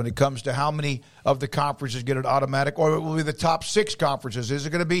changed when it comes to how many of the conferences get an automatic, or it will be the top 6 conferences. Is it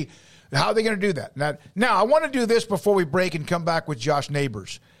going to be, how are they going to do that? Now, I want to do this before we break and come back with Josh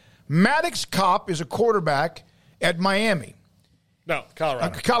Neighbors. Maddox Kopp is a quarterback at Miami. No,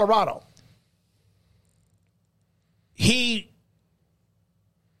 Colorado. Colorado. He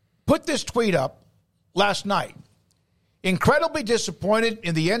put this tweet up last night. Incredibly disappointed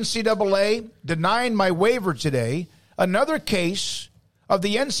in the NCAA denying my waiver today. Another case of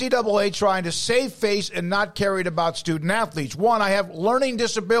the NCAA trying to save face and not care about student athletes. 1, I have learning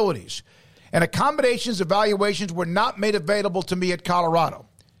disabilities, and accommodations evaluations were not made available to me at Colorado.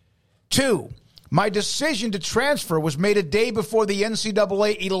 2, my decision to transfer was made a day before the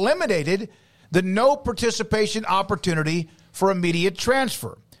NCAA eliminated the no participation opportunity for immediate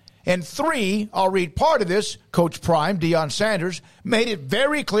transfer. And 3, I'll read part of this, Coach Prime, Deion Sanders, made it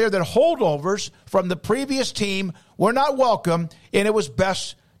very clear that holdovers from the previous team were not welcome and it was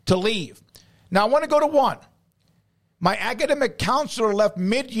best to leave. Now, I want to go to 1. My academic counselor left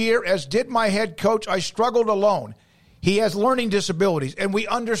mid-year, as did my head coach. I struggled alone. He has learning disabilities, and we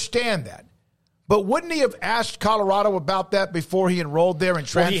understand that. But wouldn't he have asked Colorado about that before he enrolled there and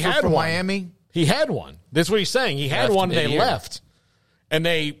transferred from Miami? He had one. That's what he's saying. He had one, they left. And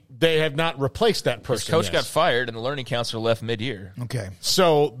they have not replaced that person. His coach got fired, and the learning counselor left mid-year. Okay.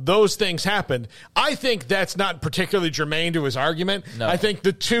 So those things happened. I think that's not particularly germane to his argument. No. I think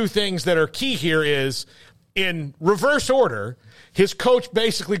the 2 things that are key here is, in reverse order, his coach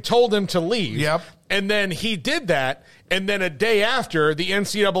basically told him to leave. Yep. And then he did that, and then a day after, the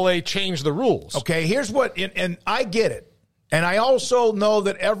NCAA changed the rules. Okay, here's what, and I get it. And I also know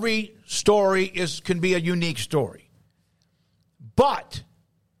that every story can be a unique story. But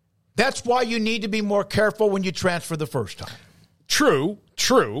that's why you need to be more careful when you transfer the first time. True,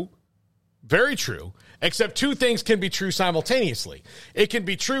 very true. Except 2 things can be true simultaneously. It can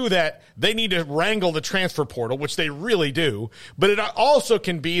be true that they need to wrangle the transfer portal, which they really do, but it also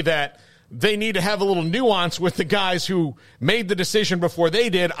can be that they need to have a little nuance with the guys who made the decision before they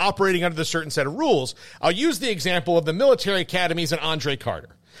did, operating under the certain set of rules. I'll use the example of the military academies and Andre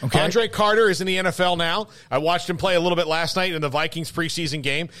Carter. Okay. Andre Carter is in the NFL now. I watched him play a little bit last night in the Vikings preseason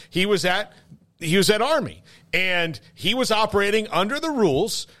game. He was at Army, and he was operating under the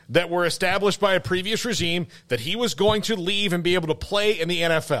rules that were established by a previous regime that he was going to leave and be able to play in the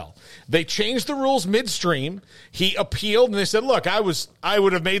NFL. They changed the rules midstream. He appealed, and they said, look, I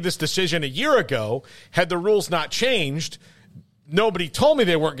would have made this decision a year ago had the rules not changed. Nobody told me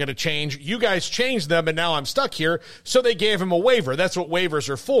they weren't going to change. You guys changed them, and now I'm stuck here. So they gave him a waiver. That's what waivers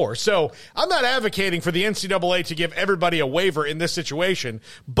are for. So I'm not advocating for the NCAA to give everybody a waiver in this situation.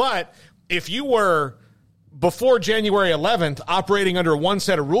 But if you were, before January 11th, operating under one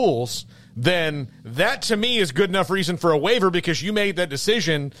set of rules, then that to me is good enough reason for a waiver because you made that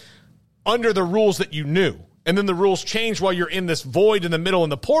decision under the rules that you knew. And then the rules change while you're in this void in the middle in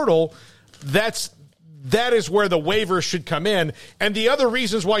the portal. That is where the waiver should come in. And the other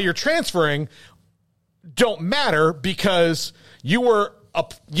reasons why you're transferring don't matter because you were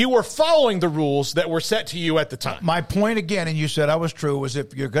following the rules that were set to you at the time. My point again, and you said I was true, was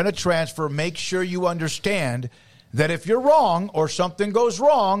if you're going to transfer, make sure you understand that if you're wrong or something goes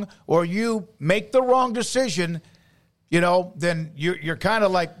wrong or you make the wrong decision, then you're kind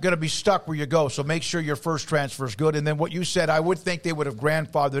of like going to be stuck where you go. So make sure your first transfer is good. And then what you said, I would think they would have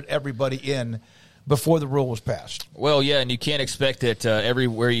grandfathered everybody in before the rule was passed. Well, yeah, and you can't expect that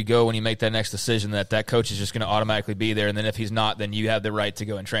everywhere you go when you make that next decision that coach is just going to automatically be there, and then if he's not, then you have the right to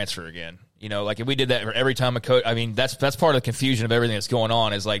go and transfer again. Like if we did that for every time a coach, I mean, that's part of the confusion of everything that's going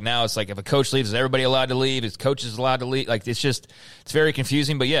on is like now it's like if a coach leaves, is everybody allowed to leave? Is coaches allowed to leave? Like it's very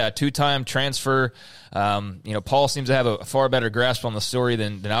confusing. But yeah, 2-time transfer. Paul seems to have a far better grasp on the story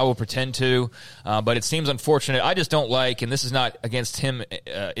than I will pretend to. But it seems unfortunate. I just don't like, and this is not against him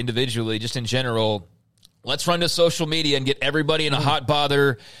individually, just in general. Let's run to social media and get everybody in a hot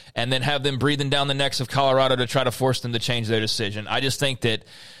bother and then have them breathing down the necks of Colorado to try to force them to change their decision. I just think that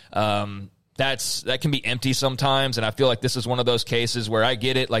that can be empty sometimes, and I feel like this is one of those cases where I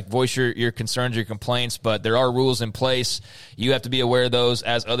get it, like voice your concerns, your complaints, but there are rules in place. You have to be aware of those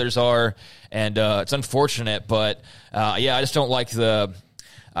as others are, and it's unfortunate, but I just don't like the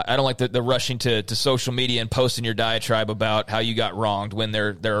rushing to social media and posting your diatribe about how you got wronged when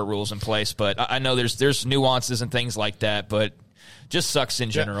there are rules in place. But I know there's nuances and things like that, but just sucks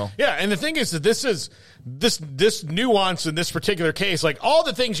in general. Yeah, and the thing is that this nuance in this particular case, like all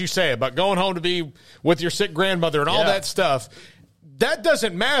the things you say about going home to be with your sick grandmother and all that stuff, that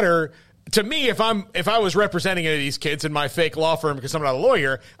doesn't matter to me, if I was representing any of these kids in my fake law firm because I'm not a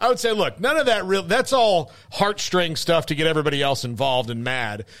lawyer, I would say, look, none of that that's all heartstring stuff to get everybody else involved and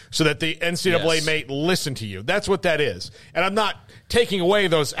mad so that the NCAA may listen to you. That's what that is. And I'm not taking away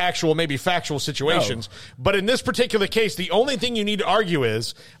those actual, maybe factual situations. No. But in this particular case, the only thing you need to argue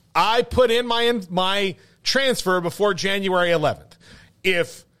is I put in my transfer before January 11th.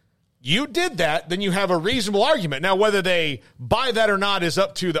 If you did that, then you have a reasonable argument. Now, whether they buy that or not is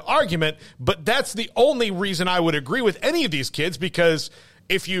up to the argument, but that's the only reason I would agree with any of these kids, because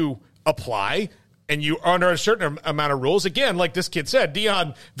if you apply and you are under a certain amount of rules, again, like this kid said,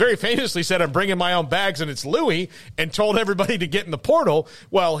 Dion very famously said, I'm bringing my own bags and it's Louis, and told everybody to get in the portal.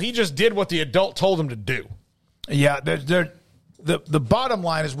 Well, he just did what the adult told him to do. Yeah, The bottom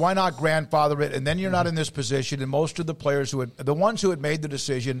line is, why not grandfather it, and then you're not in this position. And most of the players the ones who had made the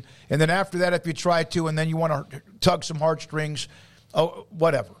decision, and then after that, if you try to, and then you want to tug some heartstrings,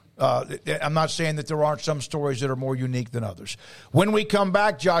 whatever. I'm not saying that there aren't some stories that are more unique than others. When we come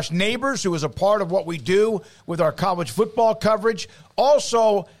back, Josh Neighbors, who is a part of what we do with our college football coverage,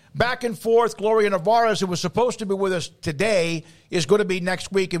 also back and forth. Gloria Navarez, who was supposed to be with us today, is going to be next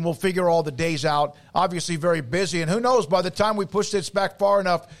week, and we'll figure all the days out. Obviously very busy, and who knows, by the time we push this back far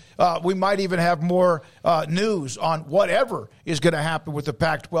enough, we might even have more news on whatever is going to happen with the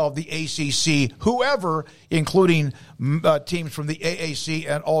Pac-12, the ACC, whoever, including teams from the AAC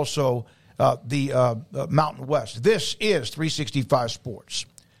and also the Mountain West. This is 365 Sports.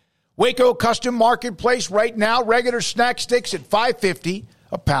 Waco Custom Marketplace right now, regular snack sticks at $5.50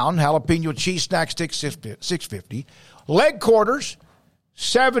 a pound, jalapeno cheese snack sticks $6.50. Leg quarters,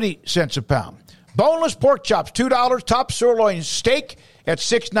 70 cents a pound. Boneless pork chops, $2. Top sirloin steak at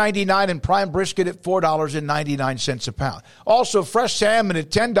 $6.99, and prime brisket at $4.99 a pound. Also, fresh salmon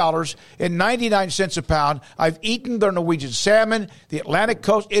at $10.99 a pound. I've eaten their Norwegian salmon, the Atlantic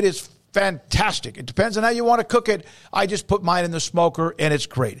coast. It is fantastic. It depends on how you want to cook it. I just put mine in the smoker, and it's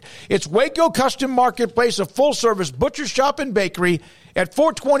great. It's Waco Custom Marketplace, a full-service butcher shop and bakery at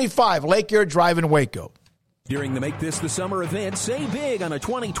 425 Lake Air Drive in Waco. During the Make This the Summer event, save big on a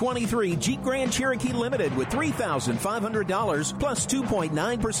 2023 Jeep Grand Cherokee Limited with $3,500 plus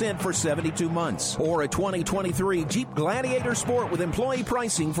 2.9% for 72 months. Or a 2023 Jeep Gladiator Sport with employee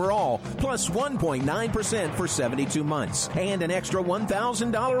pricing for all plus 1.9% for 72 months. And an extra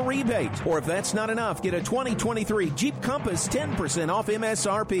 $1,000 rebate. Or if that's not enough, get a 2023 Jeep Compass 10% off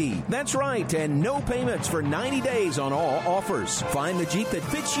MSRP. That's right, and no payments for 90 days on all offers. Find the Jeep that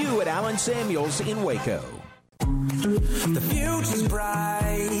fits you at Allen Samuels in Waco. The future's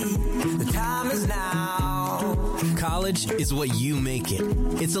bright, the time is now. College is what you make it.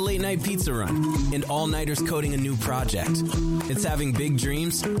 It's a late night pizza run and all-nighters coding a new project. It's having big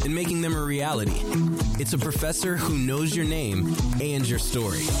dreams and making them a reality. It's a professor who knows your name and your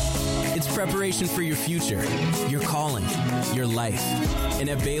story. It's preparation for your future, your calling, your life. And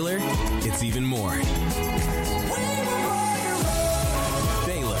at Baylor, it's even more.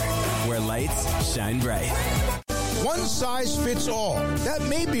 Baylor, where lights shine bright. One size fits all. That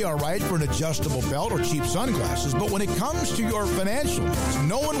may be all right for an adjustable belt or cheap sunglasses, but when it comes to your financial needs,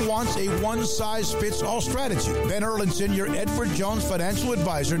 no one wants a one-size-fits-all strategy. Ben Erlinson, your Edward Jones financial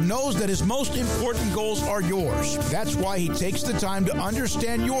advisor, knows that his most important goals are yours. That's why he takes the time to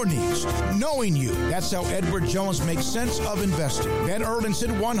understand your needs, knowing you. That's how Edward Jones makes sense of investing. Ben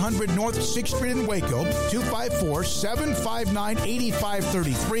Erlinson, 100 North 6th Street in Waco,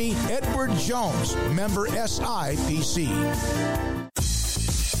 254-759-8533. Edward Jones, member SIPC.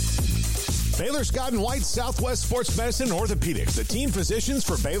 Baylor Scott & White Southwest Sports Medicine and Orthopedics, the team physicians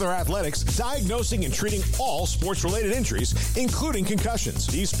for Baylor Athletics, diagnosing and treating all sports-related injuries, including concussions.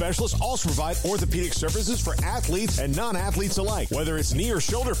 These specialists also provide orthopedic services for athletes and non-athletes alike, whether it's knee or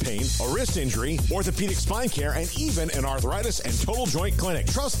shoulder pain, a wrist injury, orthopedic spine care, and even an arthritis and total joint clinic.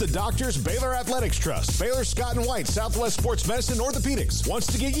 Trust the doctors Baylor Athletics trust. Baylor Scott & White Southwest Sports Medicine and Orthopedics wants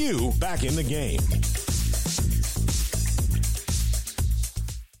to get you back in the game.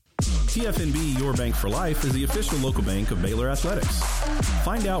 TFNB Your Bank for Life is the official local bank of Baylor Athletics.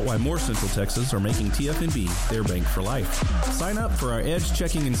 Find out why more Central Texas are making TFNB their bank for life. Sign up for our Edge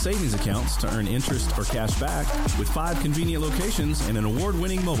checking and savings accounts to earn interest or cash back. With 5 convenient locations and an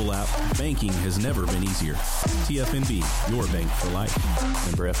award-winning mobile app, banking has never been easier. TFNB Your Bank for Life.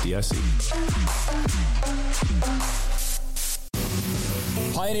 Member FDIC.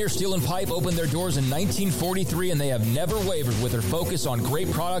 Pioneer Steel and Pipe opened their doors in 1943, and they have never wavered with their focus on great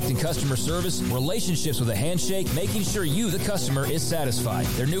product and customer service, relationships with a handshake, making sure you, the customer, is satisfied.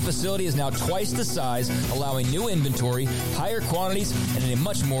 Their new facility is now twice the size, allowing new inventory, higher quantities, and in a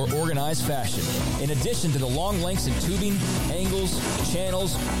much more organized fashion. In addition to the long lengths in tubing, angles,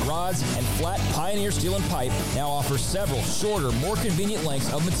 channels, rods, and flat, Pioneer Steel and Pipe now offers several shorter, more convenient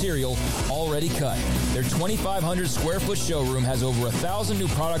lengths of material already cut. Their 2,500 square foot showroom has over 1,000 new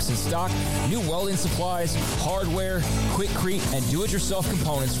products in stock, new welding supplies, hardware, quickcrete, and do-it-yourself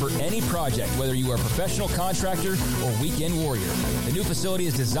components for any project, whether you are a professional contractor or weekend warrior. The new facility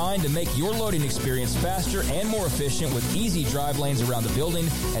is designed to make your loading experience faster and more efficient with easy drive lanes around the building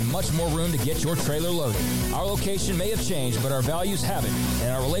and much more room to get your trailer loaded. Our location may have changed, but our values haven't,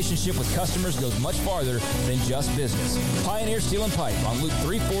 and our relationship with customers goes much farther than just business. Pioneer Steel and Pipe on Loop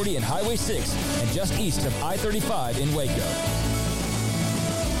 340 and Highway 6 and just east of I-35 in Waco.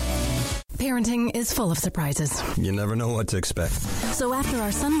 Parenting is full of surprises. You never know what to expect. So after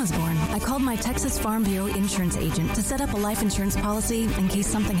our son was born, I called my Texas Farm Bureau insurance agent to set up a life insurance policy in case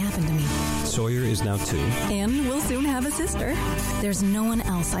something happened to me. Sawyer is now 2. And we'll soon have a sister. There's no one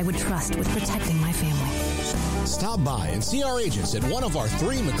else I would trust with protecting my family. Stop by and see our agents at one of our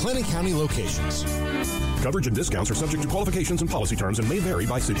 3 McLennan County locations. Coverage and discounts are subject to qualifications and policy terms and may vary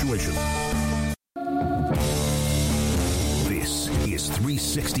by situation. This is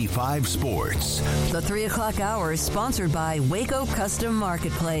 365 Sports. The 3 o'clock hour is sponsored by Waco Custom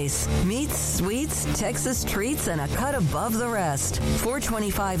Marketplace. Meats, sweets, Texas treats, and a cut above the rest.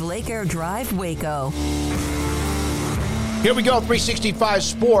 425 Lake Air Drive, Waco. Here we go, 365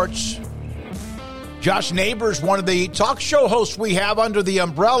 Sports. Josh Neighbors, one of the talk show hosts we have under the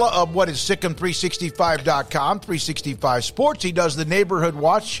umbrella of what is SicEm365.com, 365 Sports. He does the Neighborhood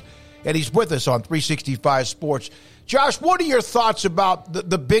Watch, and he's with us on 365 Sports. Josh, what are your thoughts about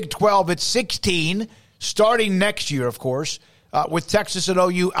the Big 12 at 16, starting next year, of course, with Texas and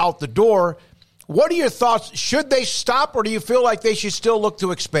OU out the door? What are your thoughts? Should they stop, or do you feel like they should still look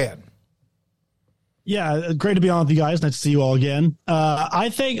to expand? Yeah, great to be on with you guys. Nice to see you all again. I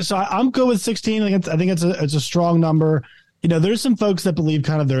think so. I'm good with 16. I think it's a strong number. You know, there's some folks that believe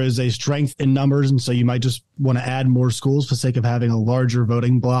kind of there is a strength in numbers, and so you might just want to add more schools for the sake of having a larger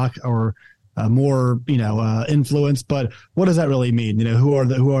voting block or more, influence. But what does that really mean? You know, who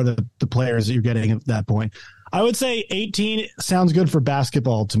are the players that you're getting at that point? I would say 18 sounds good for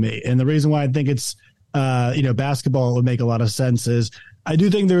basketball to me, and the reason why I think it's basketball would make a lot of sense is I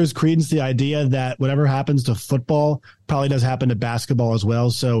do think there is credence to the idea that whatever happens to football probably does happen to basketball as well.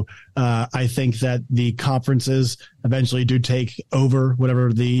 So I think that the conferences eventually do take over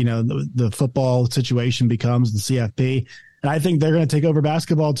whatever the football situation becomes, the CFP. And I think they're going to take over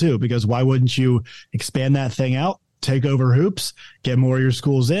basketball too, because why wouldn't you expand that thing out, take over hoops, get more of your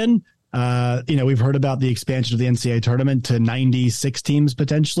schools in? We've heard about the expansion of the NCAA tournament to 96 teams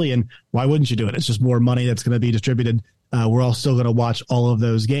potentially. And why wouldn't you do it? It's just more money that's going to be distributed. We're all still going to watch all of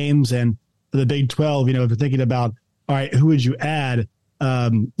those games. And for the Big 12, if you're thinking about, all right, who would you add?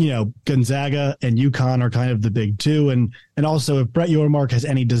 Gonzaga and UConn are kind of the big two. And also if Brett Yormark has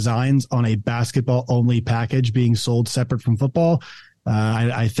any designs on a basketball only package being sold separate from football,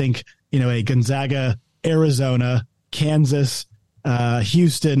 I think, a Gonzaga, Arizona, Kansas,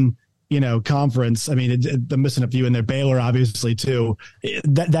 Houston, conference. I mean, I'm missing a few in there. Baylor, obviously, too.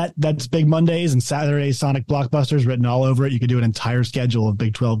 That's Big Mondays and Saturday Sonic blockbusters written all over it. You could do an entire schedule of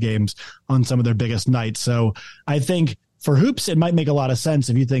Big 12 games on some of their biggest nights. So I think for hoops, it might make a lot of sense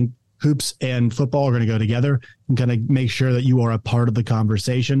if you think hoops and football are going to go together and kind of make sure that you are a part of the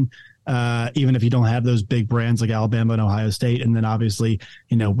conversation, even if you don't have those big brands like Alabama and Ohio State. And then obviously,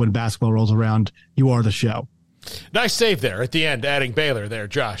 when basketball rolls around, you are the show. Nice save there at the end, adding Baylor there,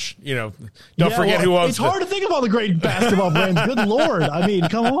 Josh. Don't forget who owns. It's hard to think of all the great basketball brands. Good Lord, I mean,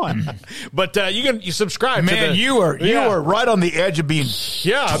 come on. But you subscribe. Man, you are right on the edge of being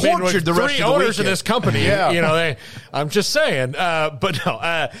tortured the rest of the owners of weekend. this company. Yeah. I'm just saying. But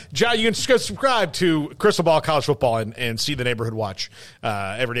no, John, you can subscribe to Crystal Ball College Football and see the Neighborhood Watch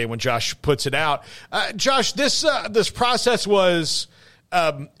every day when Josh puts it out. Josh, this process was.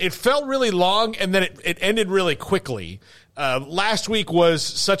 It felt really long, and then it ended really quickly. Last week was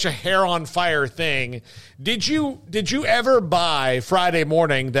such a hair on fire thing. Did you ever buy Friday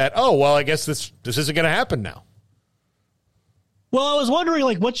morning that, I guess this isn't going to happen now? Well, I was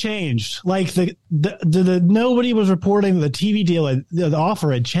wondering, what changed? Nobody was reporting the TV deal, the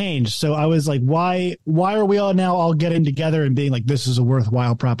offer had changed. So I was like, why are we all now all getting together and being like, this is a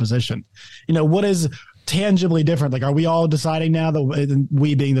worthwhile proposition? What is tangibly different? Are we all deciding now that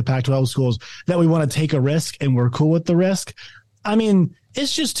we being the Pac-12 schools that we want to take a risk and we're cool with the risk? I mean,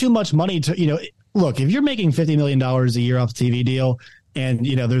 it's just too much money to, look, if you're making $50 million a year off the TV deal and,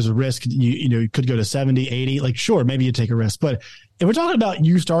 there's a risk, you could go to 70, 80, like, sure, maybe you take a risk. But if we're talking about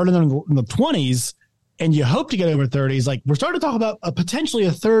you starting in the 20s and you hope to get over 30s, like we're starting to talk about potentially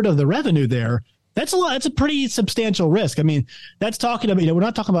a third of the revenue there. That's a lot. That's a pretty substantial risk. I mean, that's talking about, we're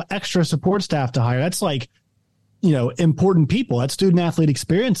not talking about extra support staff to hire. That's like, important people. That's student athlete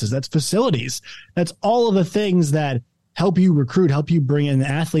experiences. That's facilities. That's all of the things that help you recruit, help you bring in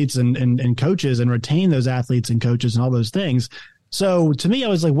athletes and coaches and retain those athletes and coaches and all those things. So to me, I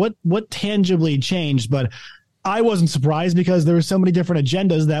was like, what tangibly changed? But I wasn't surprised because there were so many different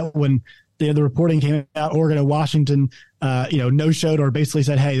agendas that when the reporting came out, Oregon and Washington, no-showed or basically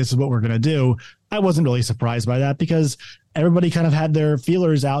said, hey, this is what we're going to do. I wasn't really surprised by that because everybody kind of had their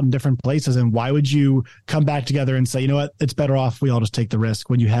feelers out in different places. And why would you come back together and say, you know what, it's better off we all just take the risk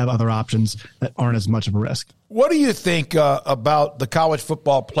when you have other options that aren't as much of a risk? What do you think about the college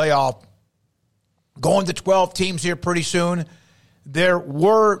football playoff going to 12 teams here pretty soon? There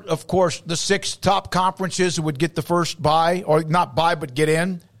were, of course, the 6 top conferences who would get the first bye, or not bye, but get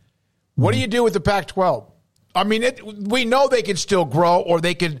in. What do you do with the Pac-12? I mean, we know they can still grow, or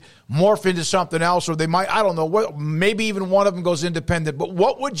they can morph into something else, or they might, I don't know, maybe even one of them goes independent. But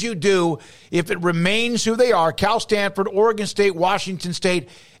what would you do if it remains who they are, Cal, Stanford, Oregon State, Washington State,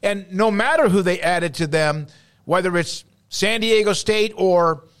 and no matter who they added to them, whether it's San Diego State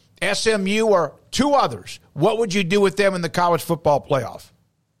or SMU or 2 others, what would you do with them in the college football playoff?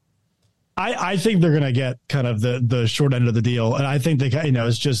 I think they're going to get kind of the short end of the deal. And I think they,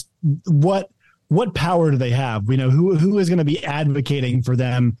 it's just what power do they have? Who is going to be advocating for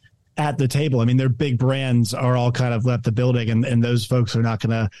them at the table? I mean, their big brands are all kind of left the building, and those folks are not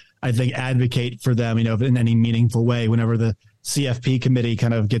going to, I think, advocate for them, in any meaningful way whenever the CFP committee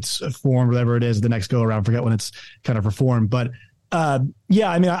kind of gets formed, whatever it is, the next go around, forget when it's kind of reformed. But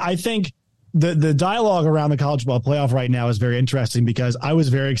I think the dialogue around the college football playoff right now is very interesting because I was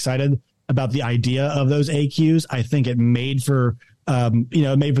very excited about the idea of those AQs. I think it made for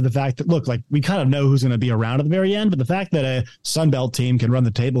the fact that, look, like we kind of know who's going to be around at the very end, but the fact that a Sunbelt team can run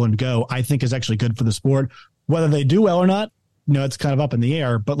the table and go, I think is actually good for the sport. Whether they do well or not, it's kind of up in the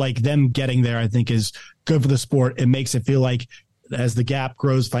air, but like them getting there, I think is good for the sport. It makes it feel like as the gap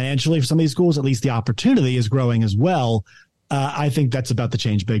grows financially for some of these schools, at least the opportunity is growing as well. I think that's about to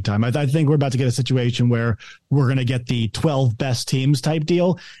change big time. I think we're about to get a situation where we're going to get the 12 best teams type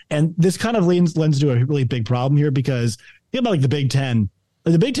deal. And this kind of lends to a really big problem here because think about like the Big Ten.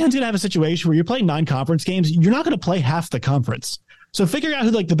 The Big Ten's going to have a situation where you're playing 9 conference games. You're not going to play half the conference. So figuring out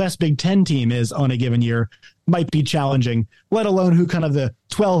who like the best Big Ten team is on a given year might be challenging, let alone who kind of the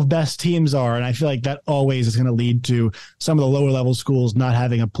 12 best teams are. And I feel like that always is going to lead to some of the lower level schools not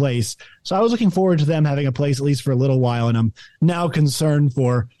having a place. So I was looking forward to them having a place at least for a little while. And I'm now concerned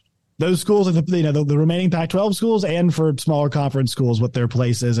for those schools, the remaining Pac-12 schools, and for smaller conference schools, what their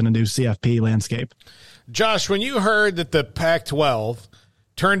place is in a new CFP landscape. Josh, when you heard that the Pac-12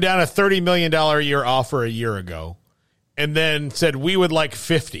 turned down a $30 million a year offer a year ago and then said we would like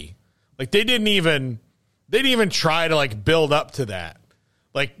 50, like they didn't even try to like build up to that.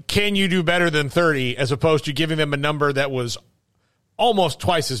 Like, can you do better than 30 as opposed to giving them a number that was almost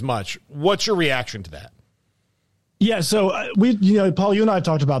twice as much? What's your reaction to that? Yeah, so Paul, you and I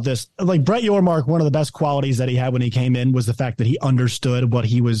talked about this. Like Brett Yormark, one of the best qualities that he had when he came in was the fact that he understood what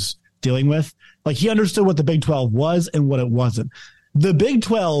he was dealing with. Like he understood what the Big 12 was and what it wasn't. The Big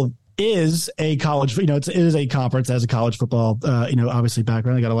 12 is a college, it is a conference as a college football, obviously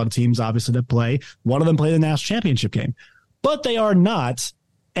background. They got a lot of teams obviously that play. One of them play the national championship game, but they are not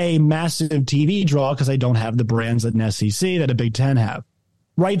a massive TV draw because they don't have the brands that an SEC, that a Big 10 have.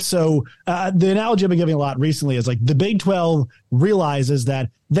 Right. So the analogy I've been giving a lot recently is like the Big 12 realizes that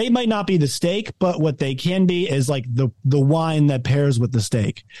they might not be the steak, but what they can be is like the wine that pairs with the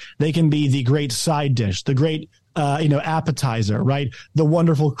steak. They can be the great side dish, the great appetizer, right? The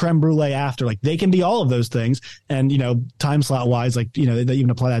wonderful creme brulee after. Like they can be all of those things. And, time slot wise, like, they even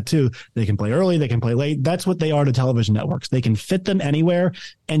apply that too. They can play early, they can play late. That's what they are to television networks. They can fit them anywhere.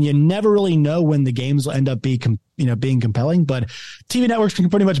 And you never really know when the games will end up being compelling. But TV networks can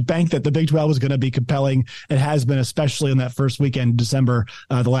pretty much bank that the Big 12 is going to be compelling. It has been, especially in that first weekend in December,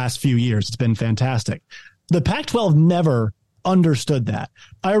 the last few years. It's been fantastic. The Pac-12 never understood that.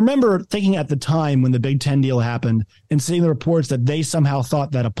 I remember thinking at the time when the Big Ten deal happened and seeing the reports that they somehow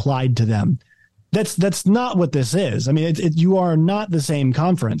thought that applied to them. That's not what this is. I mean, you are not the same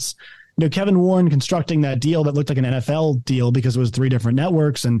conference. Kevin Warren constructing that deal that looked like an NFL deal because it was 3 different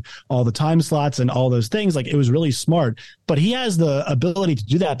networks and all the time slots and all those things, like it was really smart. But he has the ability to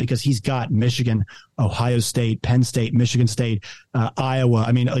do that because he's got Michigan, Ohio State, Penn State, Michigan State, Iowa.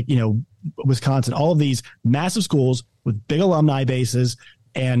 I mean, Wisconsin, all of these massive schools with big alumni bases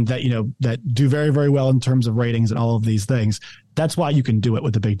and that, that do very, very well in terms of ratings and all of these things. That's why you can do it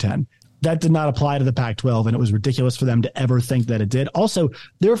with the Big Ten. That did not apply to the Pac-12, and it was ridiculous for them to ever think that it did. Also,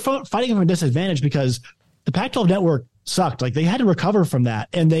 they were fighting from a disadvantage because the Pac-12 network sucked. Like, they had to recover from that,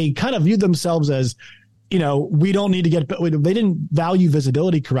 and they kind of viewed themselves as, we don't need to get – they didn't value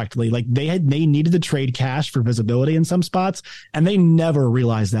visibility correctly. Like, they needed to trade cash for visibility in some spots, and they never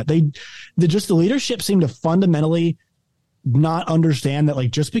realized that. The leadership seemed to fundamentally – not understand that, like,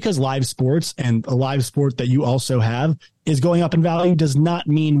 just because live sports and a live sport that you also have is going up in value does not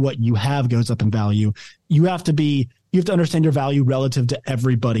mean what you have goes up in value. You have to understand your value relative to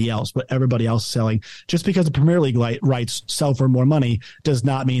everybody else, what everybody else is selling. Just because the Premier League rights sell for more money does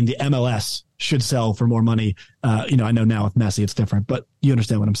not mean the MLS should sell for more money. I know now with Messi it's different, but you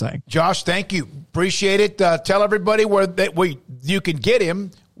understand what I'm saying. Josh, thank you. Appreciate it. Tell everybody where you can get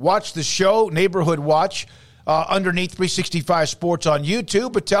him. Watch the show, Neighborhood Watch. Underneath 365 Sports on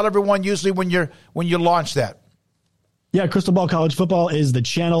YouTube, but tell everyone usually when you launch that. Yeah, Crystal Ball College Football is the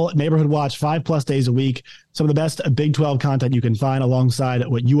channel. Neighborhood Watch 5+ days a week. Some of the best Big 12 content you can find alongside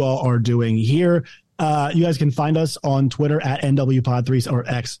what you all are doing here. You guys can find us on Twitter at NWPod3 or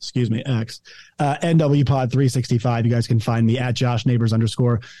X, NWPod365. You guys can find me at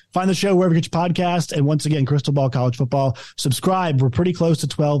 @JoshNeighbors_. Find the show wherever you get your podcast. And once again, Crystal Ball College Football. Subscribe. We're pretty close to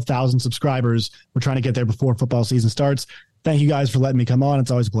 12,000 subscribers. We're trying to get there before football season starts. Thank you guys for letting me come on. It's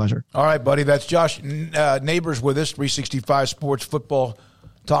always a pleasure. All right, buddy. That's Josh Neighbors with us, 365 Sports football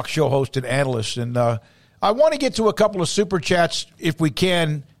talk show host and analyst. And I want to get to a couple of super chats if we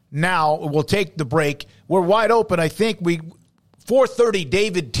can. Now we'll take the break. We're wide open. I think 4:30.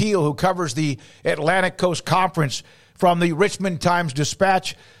 David Teal, who covers the Atlantic Coast Conference from the Richmond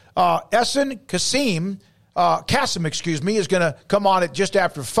Times-Dispatch. Essen Kasim, is going to come on at just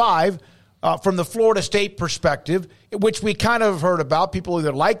after 5 from the Florida State perspective, which we kind of heard about. People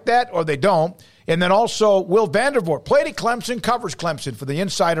either like that or they don't. And then also Will Vandervoort, played at Clemson, covers Clemson for the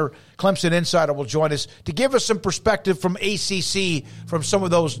Insider. Clemson Insider will join us to give us some perspective from ACC, from some of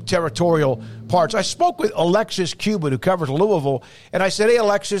those territorial parts. I spoke with Alexis Cuban, who covers Louisville, and I said, hey,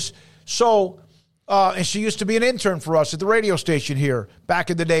 Alexis, and she used to be an intern for us at the radio station here back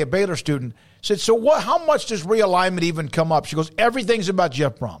in the day, a Baylor student. I said, how much does realignment even come up? She goes, everything's about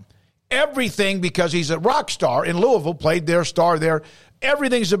Jeff Brom. Everything, because he's a rock star in Louisville, played there, star there.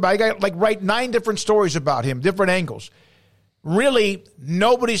 Everything's about, I got write 9 different stories about him, different angles. Really,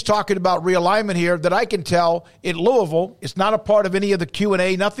 nobody's talking about realignment here that I can tell in Louisville. It's not a part of any of the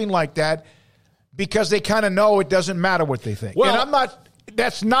Q&A, nothing like that, because they kind of know it doesn't matter what they think. Well, and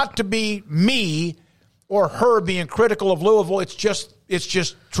that's not to be me or her being critical of Louisville. It's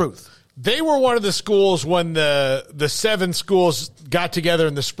just truth. They were one of the schools when the 7 schools got together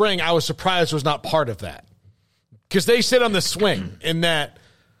in the spring. I was surprised was not part of that. Because they sit on the swing in that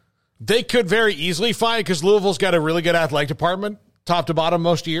they could very easily find, because Louisville's got a really good athletic department, top to bottom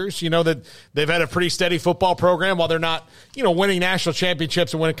most years. That they've had a pretty steady football program while they're not, winning national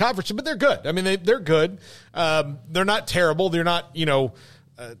championships and winning conferences, but they're good. I mean, they're good. They're not terrible. They're not,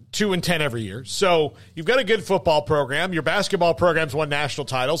 2-10 every year. So you've got a good football program. Your basketball program's won national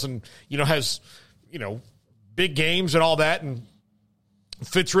titles and, has, big games and all that and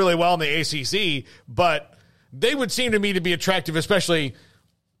fits really well in the ACC, but they would seem to me to be attractive, especially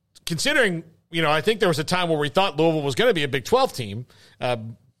considering, I think there was a time where we thought Louisville was going to be a Big 12 team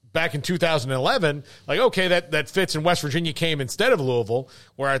back in 2011. Like, okay, that fits, and West Virginia came instead of Louisville,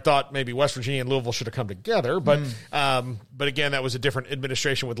 where I thought maybe West Virginia and Louisville should have come together. But again, that was a different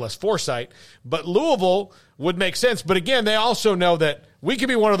administration with less foresight. But Louisville would make sense. But again, they also know that we could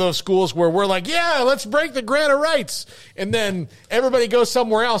be one of those schools where we're like, yeah, let's break the grant of rights. And then everybody goes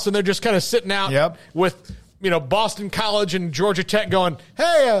somewhere else, and they're just kind of sitting out with – Boston College and Georgia Tech going,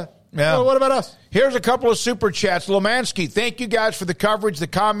 hey, what about us? Here's a couple of super chats. Lomansky, thank you guys for the coverage, the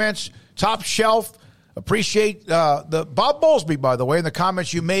comments. Top shelf. Appreciate the Bob Bowlesby, by the way, and the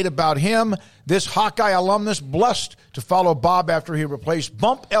comments you made about him. This Hawkeye alumnus, blessed to follow Bob after he replaced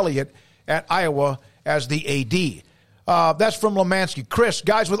Bump Elliott at Iowa as the AD. That's from Lomansky. Chris,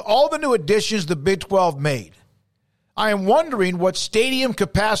 guys, with all the new additions the Big 12 made, I am wondering what stadium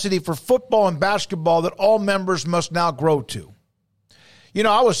capacity for football and basketball that all members must now grow to.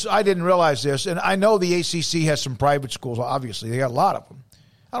 I didn't realize this, and I know the ACC has some private schools. Obviously, they got a lot of them.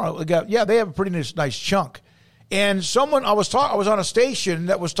 I don't know. They have a pretty nice chunk. And I was on a station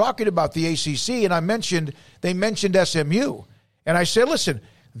that was talking about the ACC, and they mentioned SMU. And I said, listen,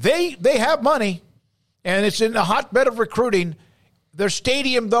 they have money, and it's in a hotbed of recruiting. Their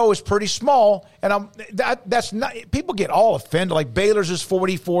stadium, though, is pretty small, and that's not. People get all offended. Like Baylor's is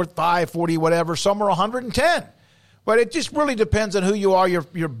 44.5, 40, whatever. Some are 110, but it just really depends on who you are,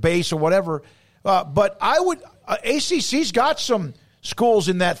 your base or whatever. But I would ACC's got some schools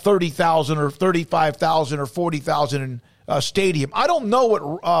in that 30,000 or 35,000 or 40,000 stadium. I don't know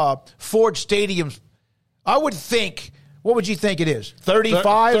what Ford Stadium's. I would think. What would you think it is?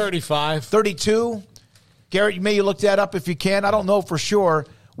 35, 35, 32. Garrett, you may look that up if you can. I don't know for sure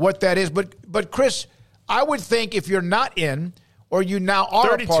what that is. But Chris, I would think if you're not in or you now are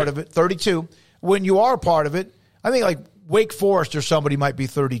 32. A part of it, 32, when you are a part of it, I think like Wake Forest or somebody might be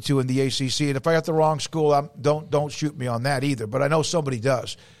 32 in the ACC. And if I got the wrong school, don't shoot me on that either. But I know somebody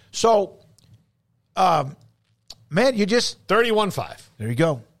does. So, man, you just 31.5. There you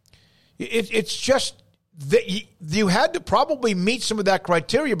go. It's just. You had to probably meet some of that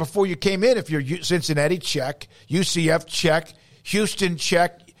criteria before you came in. If you're Cincinnati, check. UCF, check. Houston,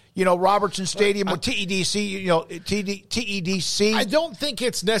 check. Robertson Stadium or TEDC, TEDC. I don't think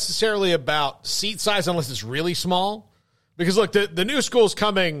it's necessarily about seat size unless it's really small. Because, look, the new schools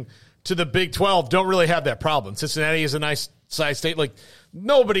coming to the Big 12 don't really have that problem. Cincinnati is a nice size state. Like,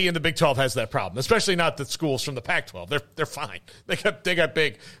 nobody in the Big 12 has that problem, especially not the schools from the Pac-12. They're fine. They got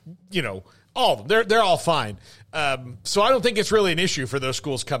big, all of them. They're all fine. So I don't think it's really an issue for those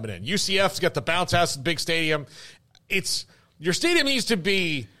schools coming in. UCF's got the bounce house, big stadium. Your stadium needs to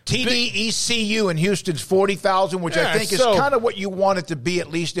be TDECU in Houston's 40,000, which I think is kind of what you want it to be, at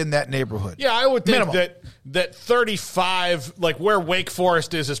least in that neighborhood. Yeah, I would think that 35, like where Wake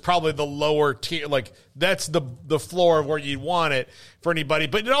Forest is probably the lower tier. Like that's the floor of where you want it for anybody.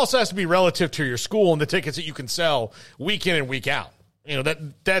 But it also has to be relative to your school and the tickets that you can sell week in and week out.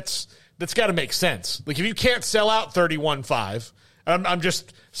 That's got to make sense. Like if you can't sell out 31.5, I'm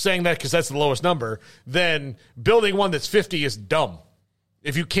just saying that because that's the lowest number, then building one that's 50 is dumb.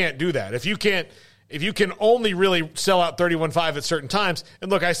 If you can't do that. If you can only really sell out 31.5 at certain times,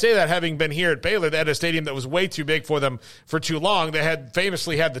 and look, I say that having been here at Baylor, they had a stadium that was way too big for them for too long. They had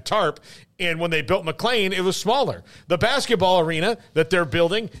famously had the tarp, and when they built McLean, it was smaller. The basketball arena that they're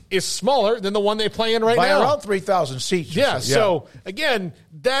building is smaller than the one they play in right now. By around 3,000 seats. Yeah, so again,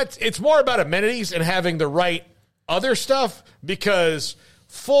 it's more about amenities and having the right other stuff, because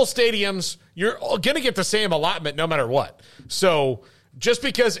full stadiums, you're going to get the same allotment no matter what. So just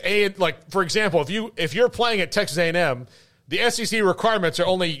because for example, if you're playing at Texas A&M, the SEC requirements are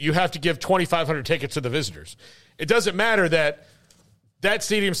only you have to give 2,500 tickets to the visitors. It doesn't matter that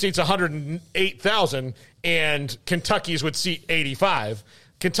stadium seats 108,000 and Kentucky's would seat 85.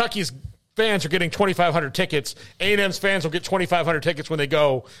 Kentucky's fans are getting 2,500 tickets. A&M's fans will get 2,500 tickets when they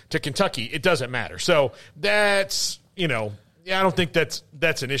go to Kentucky. It doesn't matter. So that's, I don't think that's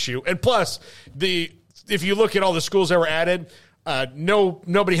an issue. And plus, if you look at all the schools that were added,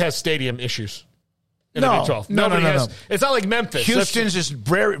 nobody has stadium issues in the Big 12. Nobody has. It's not like Memphis. Houston's is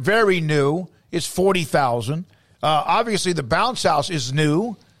very, very new. It's 40,000. Obviously, the bounce house is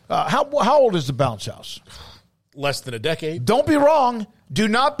new. How old is the bounce house? Less than a decade. Don't be wrong. Do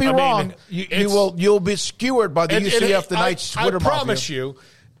not be wrong. You'll be skewered by the UCF the Knights Twitter mafia. I promise you,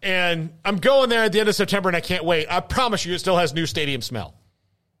 and I'm going there at the end of September, and I can't wait. I promise you, it still has new stadium smell.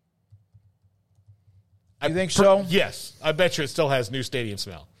 You think so? Yes. I bet you it still has new stadium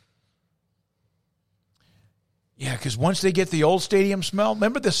smell. Yeah, because once they get the old stadium smell,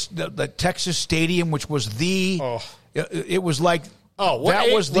 remember the Texas Stadium, which was it was like,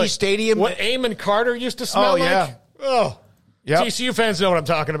 the stadium. What Amon Carter used to smell like? Yeah. Oh, yeah. TCU fans know what I'm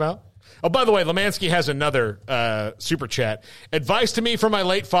talking about. Oh, by the way, Lemansky has another super chat. Advice to me from my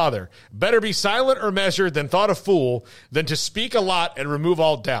late father. Better be silent or measured than thought a fool than to speak a lot and remove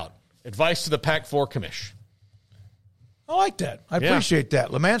all doubt. Advice to the Pac-4 commish. I like that. I appreciate that.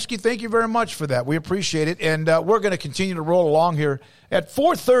 Lemansky, thank you very much for that. We appreciate it. And we're going to continue to roll along here. At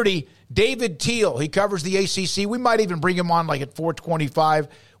 4:30, David Teal. He covers the ACC. We might even bring him on like at 4:25.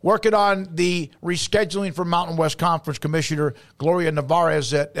 Working on the rescheduling for Mountain West Conference Commissioner Gloria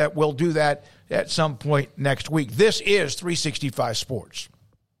Navarez. That we'll do that at some point next week. This is 365 Sports.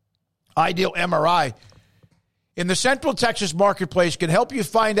 Ideal MRI in the Central Texas marketplace can help you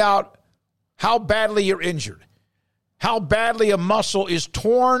find out how badly you're injured, how badly a muscle is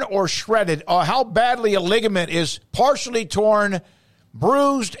torn or shredded, or how badly a ligament is partially torn,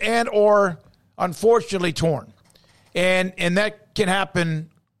 bruised, and or unfortunately torn. And that can happen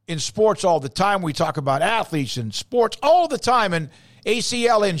in sports all the time. We talk about athletes and sports all the time, and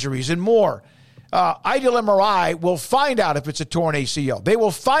ACL injuries and more. Ideal MRI will find out if it's a torn ACL. They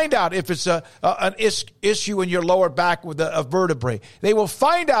will find out if it's an issue in your lower back with a vertebrae. They will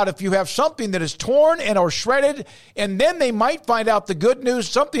find out if you have something that is torn and or shredded, and then they might find out the good news,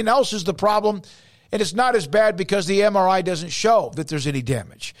 something else is the problem, and it's not as bad because the MRI doesn't show that there's any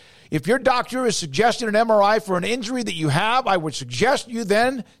damage. If your doctor is suggesting an MRI for an injury that you have, I would suggest you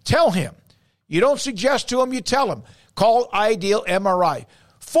then tell him. You don't suggest to him, you tell him. Call Ideal MRI.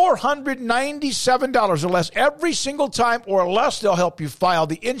 $497 or less every single time or less. They'll help you file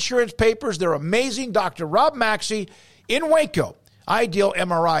the insurance papers. They're amazing. Dr. Rob Maxey in Waco,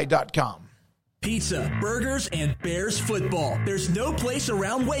 idealmri.com. Pizza, burgers, and Bears football. There's no place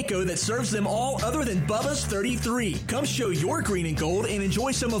around Waco that serves them all other than Bubba's 33. Come show your green and gold and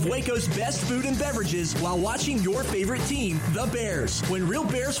enjoy some of Waco's best food and beverages while watching your favorite team, the Bears. When real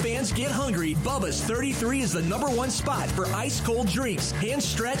Bears fans get hungry, Bubba's 33 is the #1 spot for ice-cold drinks,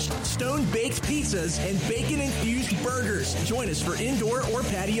 hand-stretched, stone-baked pizzas, and bacon-infused burgers. Join us for indoor or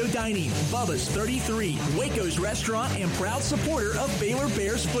patio dining. Bubba's 33, Waco's restaurant and proud supporter of Baylor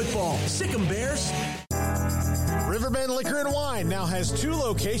Bears football. Sick 'em, Bears. Riverbend Liquor and Wine now has 2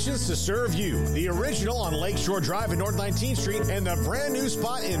 locations to serve you. The original on Lakeshore Drive at North 19th Street and the brand new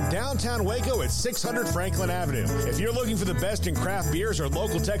spot in downtown Waco at 600 Franklin Avenue. If you're looking for the best in craft beers or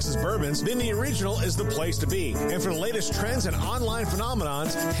local Texas bourbons, then the original is the place to be. And for the latest trends and online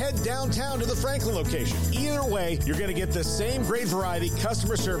phenomenons, head downtown to the Franklin location. Either way, you're going to get the same great variety,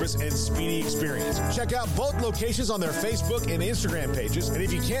 customer service, and speedy experience. Check out both locations on their Facebook and Instagram pages. And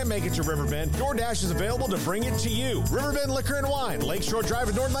if you can't make it to Riverbend, DoorDash is available to bring it to you. Riverbend Liquor and Wine, Lakeshore Drive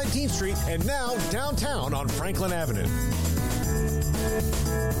at North 19th Street, and now downtown on Franklin Avenue.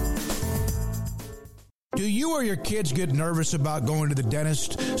 Do you or your kids get nervous about going to the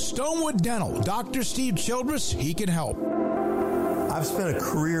dentist? Stonewood Dental, Dr. Steve Childress, he can help. I've spent a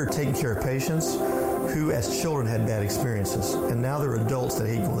career taking care of patients who as children had bad experiences, and now they're adults that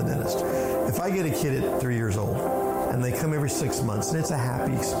hate going to the dentist. If I get a kid at 3 years old, and they come every 6 months, and it's a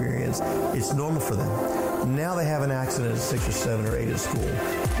happy experience, it's normal for them. Now they have an accident at 6 or 7 or 8 at school.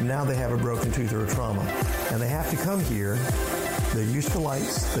 Now they have a broken tooth or a trauma, and they have to come here. They're used to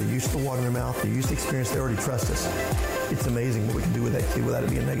lights, they're used to water in their mouth, they're used to experience, they already trust us. It's amazing what we can do with that kid without it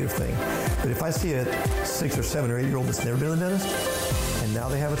being a negative thing. But if I see a 6 or 7 or 8 year old that's never been to the dentist, and now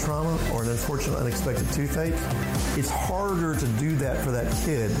they have a trauma or an unfortunate unexpected toothache, it's harder to do that for that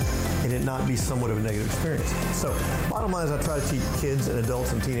kid and it not be somewhat of a negative experience. So bottom line is I try to teach kids and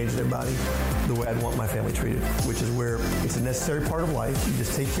adults and teenagers and everybody the way I'd want my family treated, which is where it's a necessary part of life. You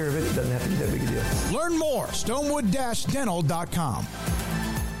just take care of it. It doesn't have to be that big a deal. Learn more, stonewood-dental.com.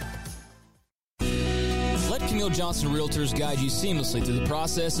 Let Camille Johnson Realtors guide you seamlessly through the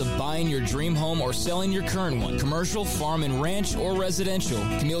process of buying your dream home or selling your current one. Commercial, farm and ranch, or residential,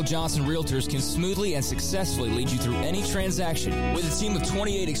 Camille Johnson Realtors can smoothly and successfully lead you through any transaction. With a team of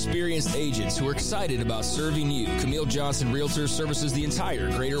 28 experienced agents who are excited about serving you, Camille Johnson Realtors services the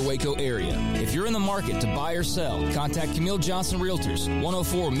entire greater Waco area. If you're in the market to buy or sell, contact Camille Johnson Realtors,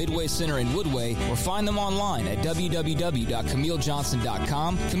 104 Midway Center in Woodway, or find them online at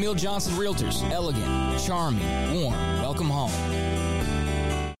www.camillejohnson.com. Camille Johnson Realtors, elegant, charming, warm. Welcome home.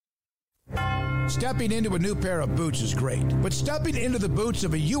 Stepping into a new pair of boots is great, but stepping into the boots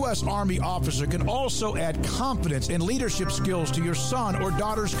of a U.S. Army officer can also add confidence and leadership skills to your son or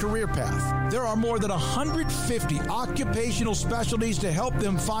daughter's career path. There are more than 150 occupational specialties to help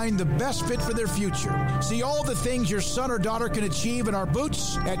them find the best fit for their future. See all the things your son or daughter can achieve in our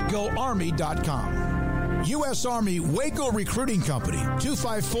boots at GoArmy.com. U.S. Army Waco Recruiting Company,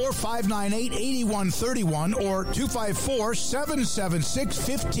 254-598-8131 or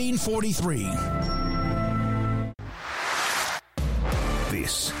 254-776-1543.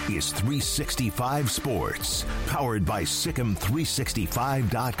 This is 365 Sports, powered by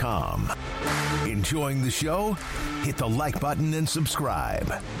Sikkim365.com. Enjoying the show? Hit the like button and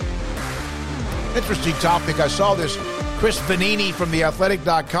subscribe. Interesting topic. I saw this. Chris Vanini from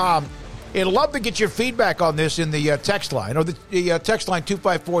theathletic.com. I'd love to get your feedback on this in the text line, or the text line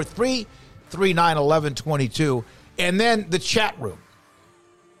 254-339-1122, and then the chat room.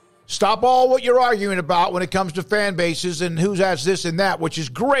 Stop all what you're arguing about when it comes to fan bases and who has this and that, which is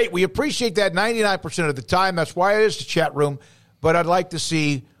great. We appreciate that 99% of the time. That's why it is the chat room. But I'd like to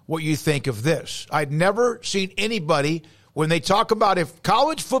see what you think of this. I'd never seen anybody, when they talk about if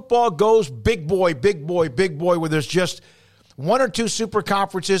college football goes big boy, where there's just one or two super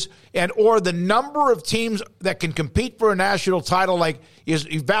conferences and or the number of teams that can compete for a national title like is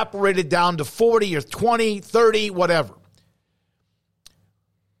evaporated down to 40 or 20, 30, whatever.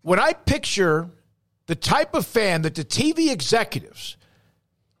 When I picture the type of fan that the TV executives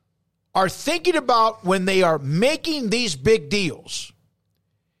are thinking about when they are making these big deals.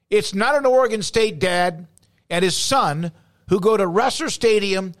 It's not an Oregon State dad and his son who go to Resser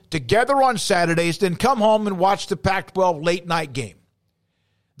Stadium together on Saturdays, then come home and watch the Pac-12 late night game.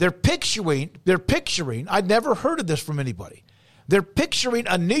 They're picturing, I'd never heard of this from anybody. They're picturing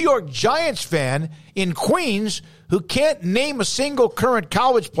a New York Giants fan in Queens who can't name a single current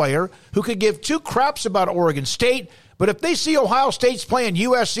college player, who could give two craps about Oregon State, but if they see Ohio State's playing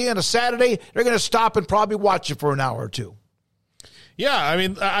USC on a Saturday, they're going to stop and probably watch it for an hour or two. Yeah, I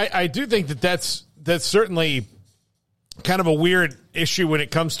mean, I do think that's certainly kind of a weird issue when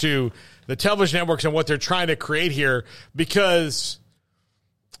it comes to the television networks and what they're trying to create here, because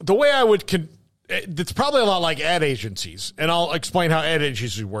the way I would it's probably a lot like ad agencies, and I'll explain how ad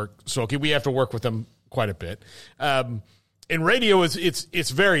agencies work. So, okay, we have to work with them quite a bit. In radio, it's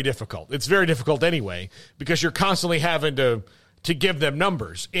very difficult. It's very difficult anyway, because you're constantly having to give them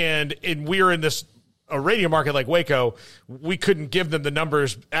numbers. And we're in a radio market like Waco, we couldn't give them the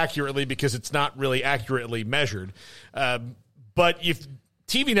numbers accurately because it's not really accurately measured. But if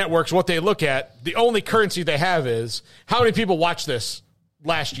TV networks, what they look at, the only currency they have is how many people watched this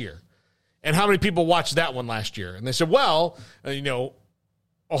last year and how many people watched that one last year. And they said, well,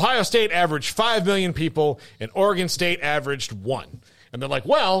 Ohio State averaged 5 million people and Oregon State averaged 1. And they're like,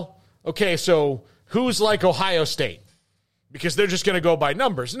 well, okay, so who's like Ohio State? Because they're just going to go by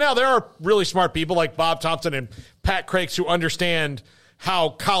numbers. Now, there are really smart people like Bob Thompson and Pat Crakes who understand how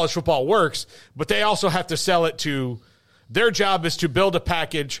college football works, but they also have to sell it to – their job is to build a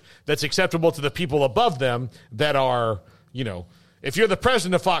package that's acceptable to the people above them that are, if you're the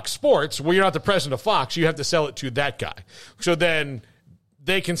president of Fox Sports, well, you're not the president of Fox. You have to sell it to that guy. So then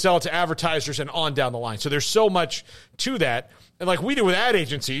they can sell it to advertisers and on down the line. So there's so much to that. And like we do with ad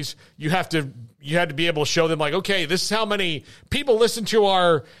agencies, you had to be able to show them, like, okay, this is how many people listen to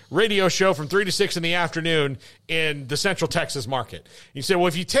our radio show from 3 to 6 in the afternoon in the Central Texas market. You say, well,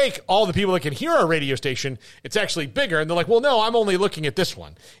 if you take all the people that can hear our radio station, it's actually bigger. And they're like, well, no, I'm only looking at this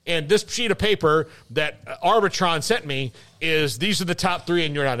one. And this sheet of paper that Arbitron sent me is these are the top 3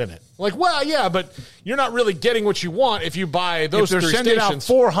 and you're not in it. Like, well, yeah, but you're not really getting what you want if you buy those 3 stations. If they're sending out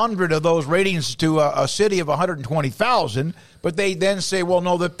 400 of those ratings to a city of 120,000, but they then say, well,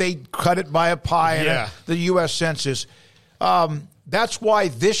 no, that they cut it by a pie in the U.S. Census. That's why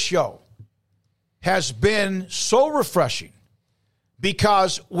this show has been so refreshing,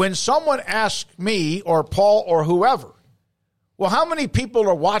 because when someone asks me or Paul or whoever, well, how many people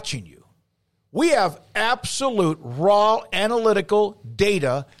are watching you? We have absolute raw analytical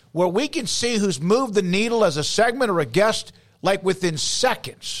data where we can see who's moved the needle as a segment or a guest like within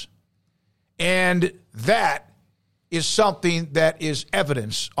seconds. And that is something that is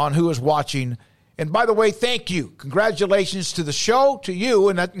evidence on who is watching. And by the way, thank you. Congratulations to the show, to you,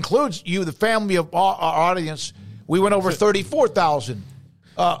 and that includes you, the family of our audience. We went over 34,000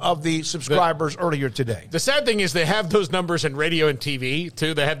 of the subscribers earlier today. The sad thing is they have those numbers in radio and TV,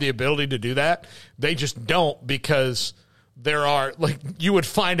 too. They have the ability to do that. They just don't, because there are, like, you would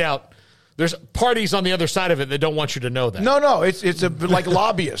find out there's parties on the other side of it that don't want you to know that. No, it's like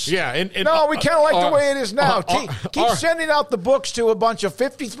lobbyists. Yeah. No, we kind of like the way it is now. Keep sending out the books to a bunch of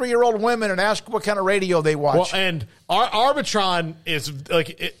 53-year-old women and ask what kind of radio they watch. Well, and Arbitron is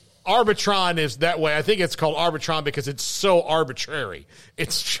like Arbitron is that way. I think it's called Arbitron because it's so arbitrary.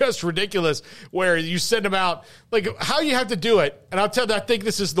 It's just ridiculous where you send them out, like how you have to do it. And I'll tell you, I think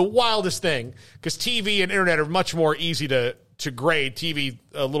this is the wildest thing, because TV and internet are much more easy to grade. TV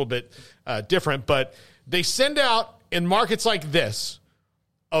a little bit different, but they send out in markets like this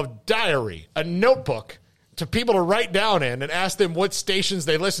a diary, a notebook to people to write down in and ask them what stations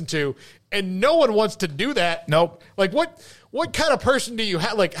they listen to. And no one wants to do that. Nope. Like what kind of person do you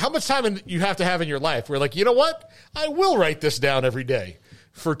have? Like how much time you have to have in your life where like, you know what? I will write this down every day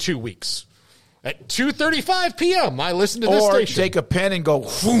for 2 weeks. At 2:35 p.m., I listen to this station. Or take a pen and go,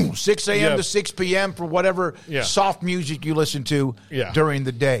 6 a.m. to 6 p.m. for whatever soft music you listen to during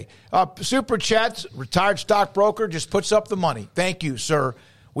the day. Super Chats, retired stockbroker, just puts up the money. Thank you, sir.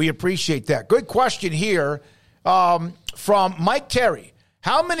 We appreciate that. Good question here from Mike Terry.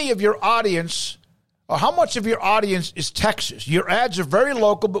 How many of your audience, or how much of your audience is Texas? Your ads are very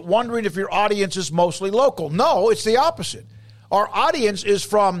local, but wondering if your audience is mostly local. No, it's the opposite. Our audience is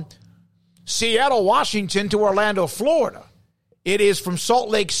from Seattle, Washington to Orlando, Florida. It is from Salt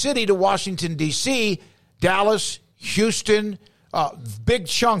Lake City to Washington, D.C., Dallas, Houston, big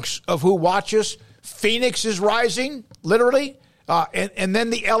chunks of who watch us. Phoenix is rising, literally. And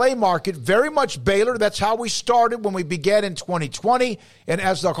then the L.A. market, very much Baylor. That's how we started when we began in 2020. And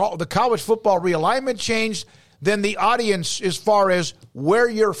as the college football realignment changed, then the audience as far as where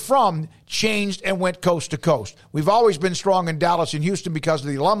you're from changed and went coast to coast. We've always been strong in Dallas and Houston because of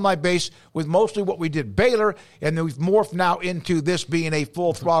the alumni base with mostly what we did Baylor, and then we've morphed now into this being a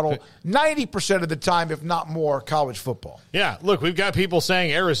full throttle 90% of the time, if not more, college football. Yeah, look, we've got people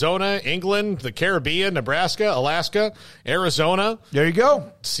saying Arizona, England, the Caribbean, Nebraska, Alaska, Arizona. There you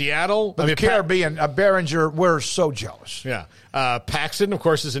go. Seattle. But the Caribbean, Behringer, we're so jealous. Yeah. Paxton, of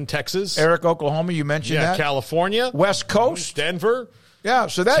course, is in Texas. Eric, Oklahoma, you mentioned that. California. West Coast. Denver. Yeah,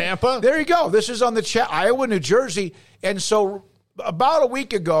 so that Tampa. There you go. This is on the chat. Iowa, New Jersey. And so about a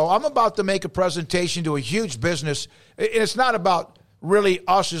week ago, I'm about to make a presentation to a huge business. And it's not about really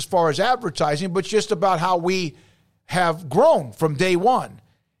us as far as advertising, but just about how we have grown from day one.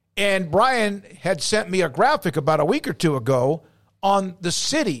 And Brian had sent me a graphic about a week or two ago on the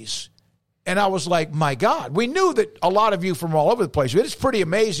cities. And I was like, my God, we knew that a lot of you from all over the place. It's pretty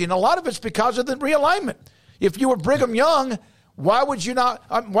amazing. A lot of it's because of the realignment. If you were Brigham Young, why would you not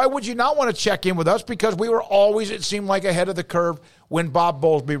want to check in with us? Because we were always, it seemed like, ahead of the curve when Bob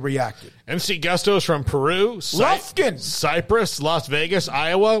Bowlesby reacted. MC Gusto's from Peru. Lufkin. Cyprus, Las Vegas,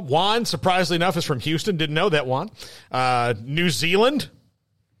 Iowa. Juan, surprisingly enough, is from Houston. Didn't know that, Juan. New Zealand.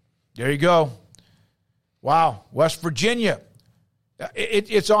 There you go. Wow. West Virginia.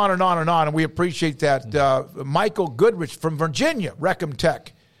 It's on and on and on, and we appreciate that. Michael Goodrich from Virginia, Reckham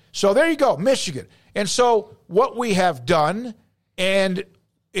Tech. So there you go, Michigan. And so what we have done, and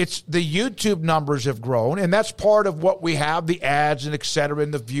it's the YouTube numbers have grown, and that's part of what we have, the ads and et cetera,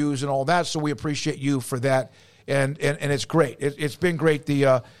 and the views and all that. So we appreciate you for that, and it's great. It's been great.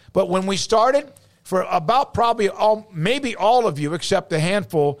 But when we started, for about probably maybe all of you except a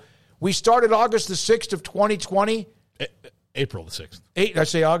handful, we started August the 6th of 2020. April the 6th. Did I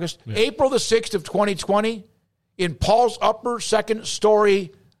say August? Yeah. April the 6th of 2020 in Paul's upper second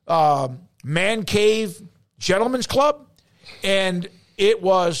story man cave gentleman's club. And it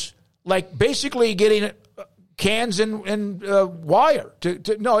was like basically getting cans and wire.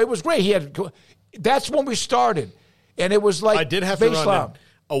 No, it was great. That's when we started. And it was like I did have to run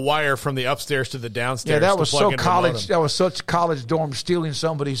a wire from the upstairs to the downstairs. Yeah, that was so college. That was such college dorm stealing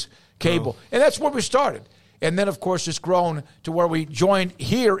somebody's cable. Oh. And that's where we started. And then, of course, it's grown to where we joined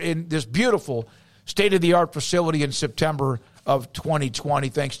here in this beautiful state-of-the-art facility in September of 2020,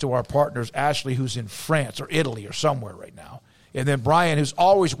 thanks to our partners, Ashley, who's in France or Italy or somewhere right now, and then Brian, who's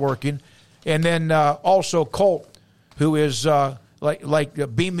always working, and then also Colt, who is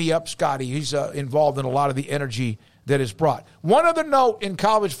like Beam Me Up Scotty. He's involved in a lot of the energy that is brought. One other note in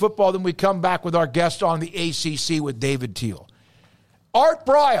college football, then we come back with our guest on the ACC with David Teal. Art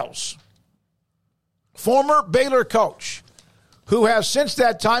Briles, former Baylor coach, who has since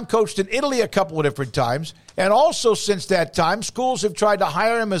that time coached in Italy a couple of different times, and also since that time, schools have tried to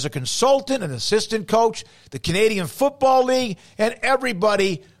hire him as a consultant, an assistant coach, the Canadian Football League, and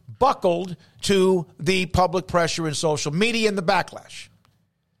everybody buckled to the public pressure and social media and the backlash.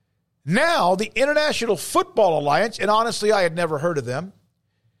 Now, the International Football Alliance, and honestly, I had never heard of them,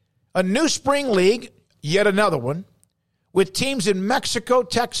 a new spring league, yet another one, with teams in Mexico,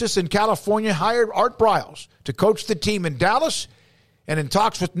 Texas, and California, hired Art Briles to coach the team in Dallas, and in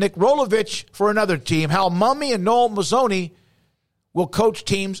talks with Nick Rolovich for another team. Hal Mumme and Noel Mazzoni will coach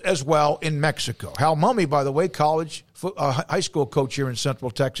teams as well in Mexico. Hal Mumme, by the way, high school coach here in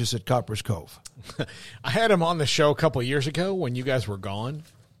Central Texas at Copper's Cove. I had him on the show a couple of years ago when you guys were gone,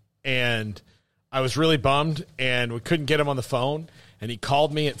 and I was really bummed, and we couldn't get him on the phone, and he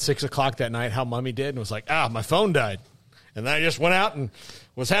called me at 6 o'clock that night, Hal Mumme did, and was like, my phone died. And then I just went out and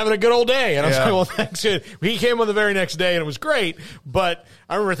was having a good old day. And I was like, well, thanks. He came on the very next day, and it was great. But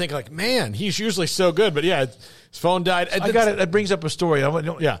I remember thinking, like, man, he's usually so good. But, yeah, his phone died. I got it. That brings up a story.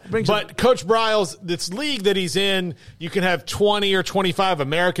 But Coach Briles, this league that he's in, you can have 20 or 25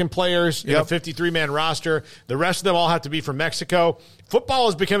 American players in a 53-man roster. The rest of them all have to be from Mexico. Football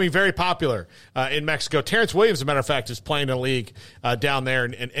is becoming very popular in Mexico. Terrence Williams, as a matter of fact, is playing in a league down there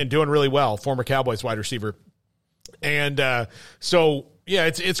and doing really well, former Cowboys wide receiver. And so, yeah,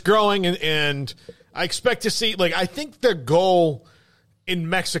 it's growing, and I expect to see, I think the goal in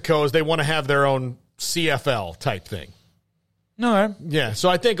Mexico is they want to have their own CFL type thing. No. Yeah, so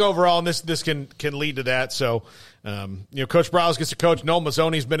I think overall, and this can lead to that. So, Coach Briles gets to coach. Noel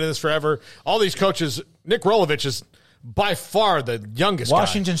Mazzoni's been in this forever. All these coaches, Nick Rolovich is by far the youngest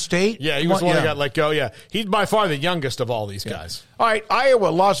Washington guy. State? Yeah, he was the one that got let go. Yeah, he's by far the youngest of all these guys. All right, Iowa,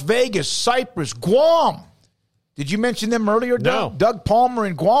 Las Vegas, Cyprus, Guam. Did you mention them earlier, Doug? No. Doug Palmer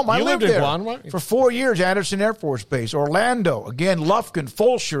in Guam. I lived there Guam, for 4 years, Anderson Air Force Base. Orlando, again, Lufkin,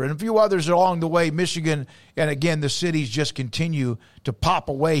 Fulshear, and a few others along the way, Michigan. And again, the cities just continue to pop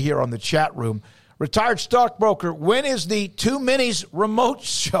away here on the chat room. Retired stockbroker, when is the Two Minis remote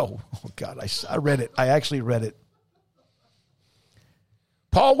show? Oh, God, I read it. I actually read it.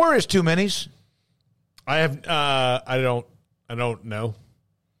 Paul, where is Two Minis? I don't know.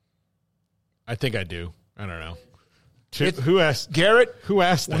 I think I do. I don't know. Who asked? Garrett? Who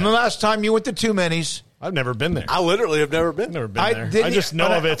asked that? When the last time you went to Two Minis? I've never been there. I literally have never been there. I just know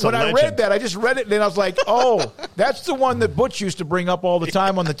of it. When I read that, I just read it, and then I was like, oh, that's the one that Butch used to bring up all the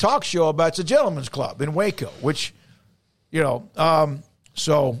time on the talk show about. It's a gentleman's club in Waco, which,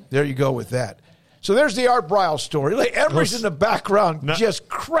 so there you go with that. So there's the Art Briles story. Like, everybody's in the background just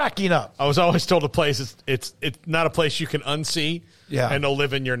cracking up. I was always told a place, it's not a place you can unsee, and it'll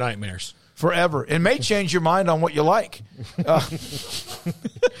live in your nightmares. Forever. It may change your mind on what you like.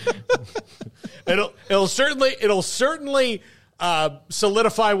 It'll certainly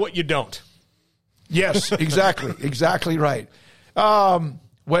solidify what you don't. Yes, exactly. Exactly right.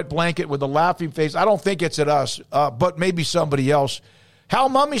 Wet blanket with a laughing face. I don't think it's at us, but maybe somebody else. Hal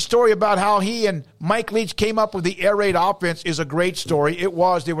Mummy's story about how he and Mike Leach came up with the air raid offense is a great story. It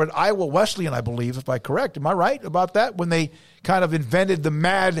was. They were at Iowa Wesleyan, I believe, if I'm correct. Am I right about that? When they kind of invented the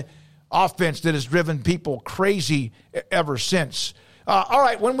mad offense that has driven people crazy ever since. All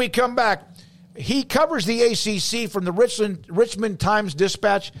right, when we come back, he covers the ACC from the Richmond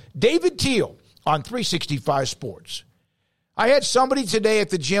Times-Dispatch, David Teal on 365 Sports. I had somebody today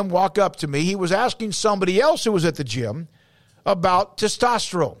at the gym walk up to me. He was asking somebody else who was at the gym about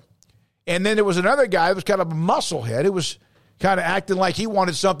testosterone. And then there was another guy who was kind of a musclehead who was kind of acting like he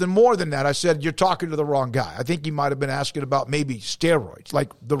wanted something more than that. I said, you're talking to the wrong guy. I think he might have been asking about maybe steroids,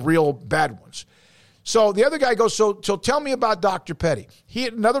 like the real bad ones. So the other guy goes, so tell me about Dr. Petty.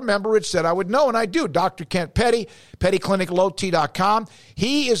 Another member had said I would know, and I do. Dr. Kent Petty, pettycliniclowt.com.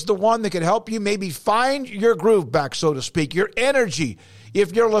 He is the one that can help you maybe find your groove back, so to speak, your energy.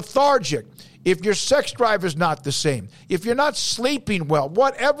 If you're lethargic, if your sex drive is not the same, if you're not sleeping well,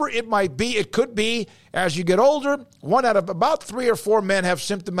 whatever it might be, it could be as you get older, 1 out of about 3 or 4 men have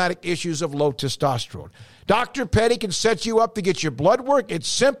symptomatic issues of low testosterone. Dr. Petty can set you up to get your blood work. It's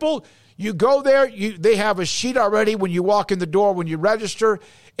simple. You go there, they have a sheet already when you walk in the door, when you register,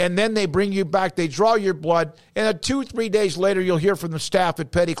 and then they bring you back. They draw your blood, and 2-3 days later, you'll hear from the staff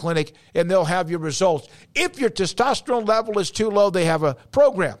at Petty Clinic, and they'll have your results. If your testosterone level is too low, they have a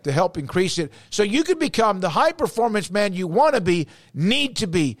program to help increase it so you can become the high-performance man you want to be, need to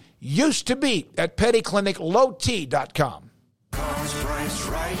be, used to be at pettycliniclowt.com. Cars priced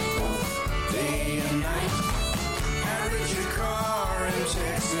right, day and night. Average your car in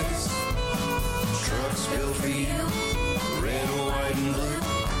Texas. Trucks built for you, red, white, and blue.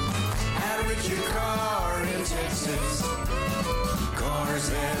 Average your car in Texas. Cars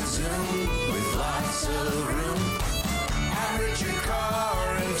that zoom with lots of room. Average your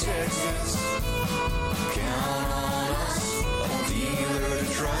car in Texas. Count on us, a dealer to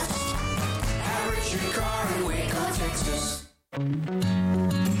trust. Average your car in Waco, Texas.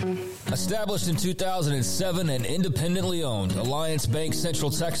 Established in 2007 and independently owned, Alliance Bank Central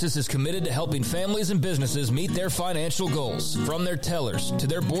Texas is committed to helping families and businesses meet their financial goals. From their tellers to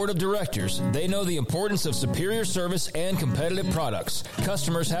their board of directors, they know the importance of superior service and competitive products.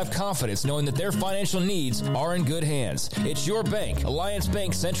 Customers have confidence knowing that their financial needs are in good hands. It's your bank, Alliance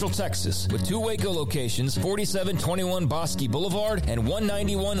Bank Central Texas, with 2 Waco locations, 4721 Bosque Boulevard and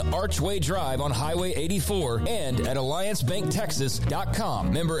 191 Archway Drive on Highway 84, and at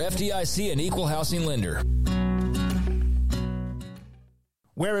AllianceBankTexas.com. Member FDIC and equal housing lender.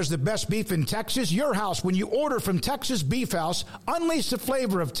 Where is the best beef in Texas? Your house. When you order from Texas Beef House, unleash the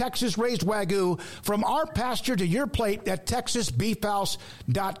flavor of Texas-raised Wagyu from our pasture to your plate at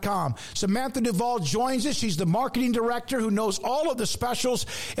TexasBeefHouse.com. Samantha Duvall joins us. She's the marketing director who knows all of the specials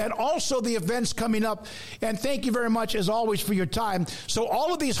and also the events coming up. And thank you very much, as always, for your time. So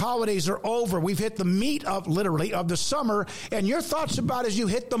all of these holidays are over. We've hit the meat of, literally, of the summer. And your thoughts about as you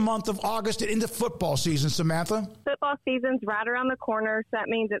hit the month of August and into football season, Samantha? Football season's right around the corner, so that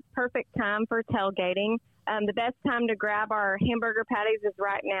means it's perfect time for tailgating. The best time to grab our hamburger patties is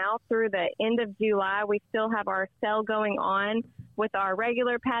right now through the end of July. We still have our sale going on with our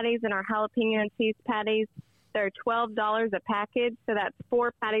regular patties and our jalapeno and cheese patties. They're $12 a package, so that's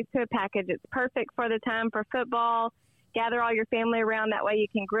 4 patties to a package. It's perfect for the time for football. Gather all your family around. That way you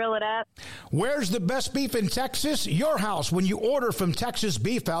can grill it up. Where's the best beef in Texas? Your house. When you order from Texas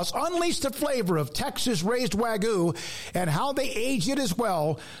Beef House, unleash the flavor of Texas-raised Wagyu and how they age it as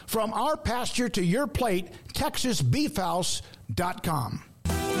well. From our pasture to your plate, TexasBeefHouse.com.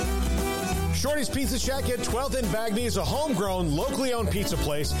 Shorty's Pizza Shack at 12th and Bagby is a homegrown, locally owned pizza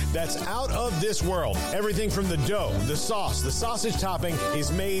place that's out of this world. Everything from the dough, the sauce, the sausage topping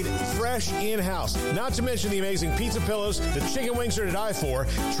is made fresh in-house. Not to mention the amazing pizza pillows, the chicken wings are to die for.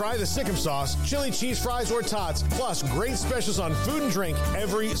 Try the Sikkim sauce, chili cheese fries or tots, plus great specials on food and drink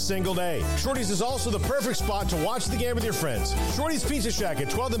every single day. Shorty's is also the perfect spot to watch the game with your friends. Shorty's Pizza Shack at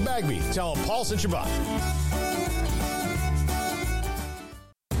 12th and Bagby. Tell them Paul sent you by.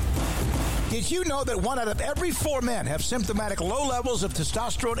 Did you know that 1 out of every 4 men have symptomatic low levels of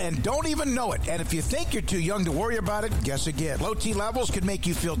testosterone and don't even know it? And if you think you're too young to worry about it, guess again. Low T levels can make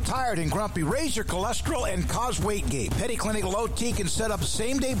you feel tired and grumpy, raise your cholesterol, and cause weight gain. Petty Clinic Low T can set up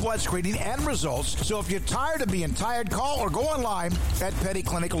same-day blood screening and results. So if you're tired of being tired, call or go online at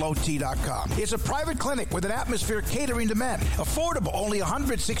pettycliniclowt.com. It's a private clinic with an atmosphere catering to men. Affordable, only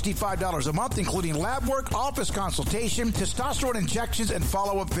 $165 a month, including lab work, office consultation, testosterone injections, and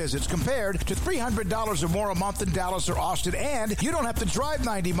follow-up visits, compared to $300 or more a month in Dallas or Austin, and you don't have to drive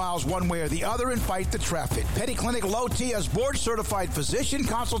 90 miles one way or the other and fight the traffic. Petty Clinic Low T has board-certified physician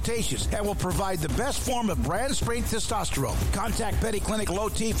consultations and will provide the best form of brand-strength testosterone. Contact Petty Clinic Low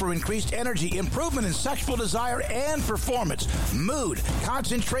T for increased energy, improvement in sexual desire and performance, mood,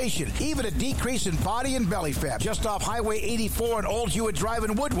 concentration, even a decrease in body and belly fat. Just off Highway 84 and Old Hewitt Drive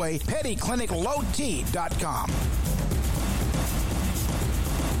in Woodway, pettycliniclowt.com.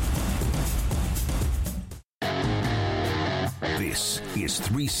 This is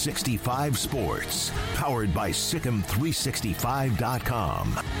 365 Sports, powered by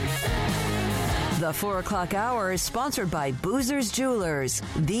Sikkim365.com. The 4 o'clock hour is sponsored by Boozer's Jewelers,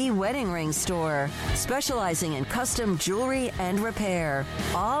 the wedding ring store, specializing in custom jewelry and repair,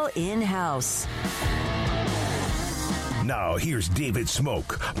 all in-house. Now here's David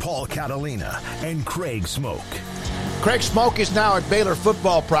Smoke, Paul Catalina, and Craig Smoke. Craig Smoke is now at Baylor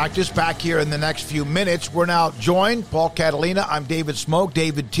football practice, back here in the next few minutes. We're now joined, Paul Catalina, I'm David Smoke,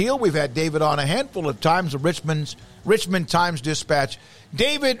 David Teal. We've had David on a handful of times, the Richmond Times-Dispatch.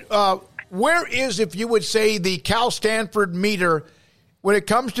 David, where is, if you would say, the Cal-Stanford meter when it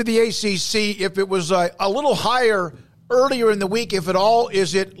comes to the ACC? If it was a little higher earlier in the week, if at all,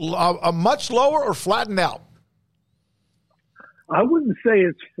 is it a much lower or flattened out? I wouldn't say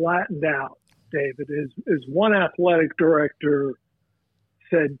it's flattened out, David. As one athletic director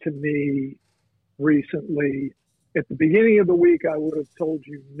said to me recently, at the beginning of the week, I would have told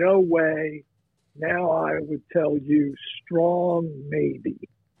you no way. Now I would tell you strong maybe.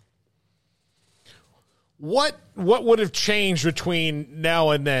 What would have changed between now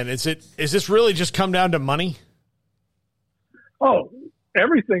and then? Is this really just come down to money? Oh,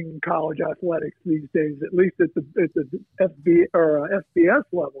 everything in college athletics these days, at least at the FBS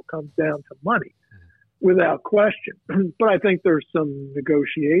level, comes down to money, without question. But I think there's some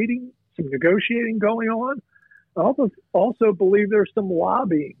negotiating going on. I also believe there's some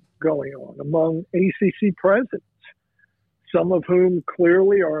lobbying going on among ACC presidents, some of whom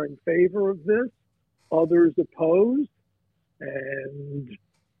clearly are in favor of this, others opposed, and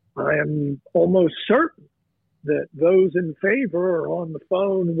I am almost certain that those in favor are on the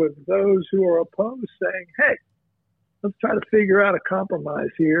phone with those who are opposed saying, hey, let's try to figure out a compromise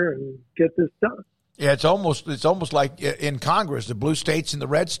here and get this done. Yeah, it's almost like in Congress, the blue states and the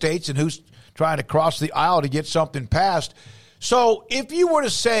red states, and who's trying to cross the aisle to get something passed. So if you were to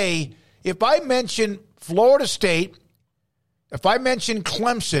say, if I mention Florida State, if I mention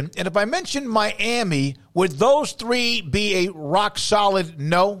Clemson, and if I mention Miami, would those three be a rock-solid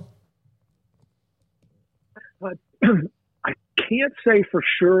no? I can't say for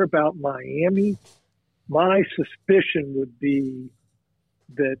sure about Miami. My suspicion would be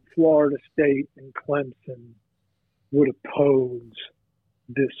that Florida State and Clemson would oppose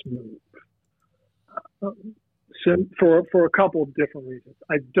this move. So for a couple of different reasons.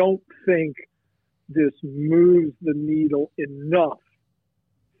 I don't think this moves the needle enough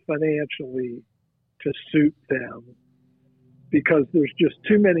financially to suit them, because there's just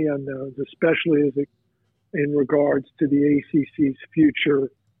too many unknowns, especially in regards to the ACC's future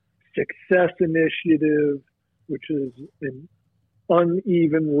success initiative, which is an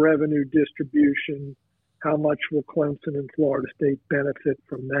uneven revenue distribution. How much will Clemson and Florida State benefit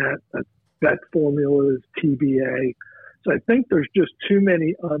from that? That formula is TBA. So I think there's just too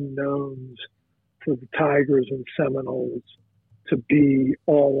many unknowns for the Tigers and Seminoles to be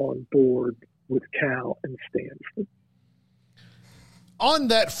all on board with Cal and Stanford. On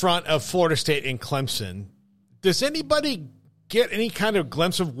that front of Florida State and Clemson, does anybody get any kind of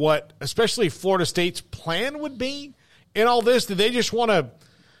glimpse of what, especially Florida State's plan would be in all this? Do they just want to,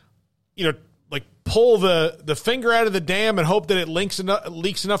 pull the finger out of the dam and hope that it leaks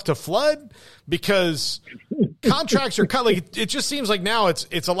enough to flood? Because contracts are cut. Like, it just seems like now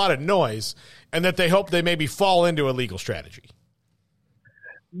it's a lot of noise, and that they hope they maybe fall into a legal strategy.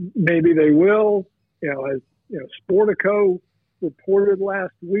 Maybe they will. As Sportico reported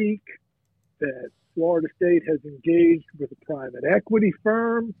last week that Florida State has engaged with a private equity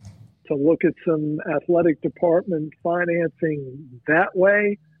firm to look at some athletic department financing that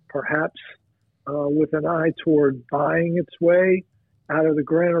way, perhaps with an eye toward buying its way out of the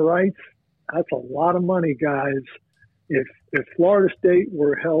grant of rights. That's a lot of money, guys. If Florida State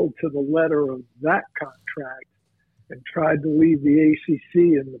were held to the letter of that contract and tried to leave the ACC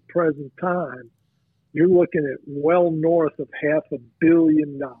in the present time, you're looking at well north of $500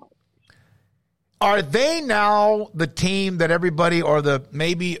 million. Are they now the team that everybody, or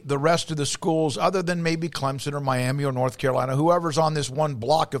maybe the rest of the schools, other than maybe Clemson or Miami or North Carolina, whoever's on this one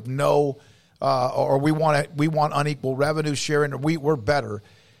block of no, or we want unequal revenue sharing, or we're better?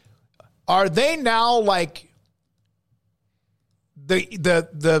 Are they now like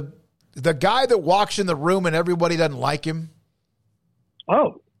the guy that walks in the room and everybody doesn't like him?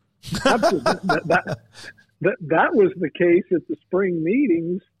 Oh, absolutely. that was the case at the spring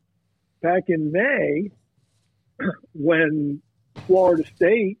meetings back in May, when Florida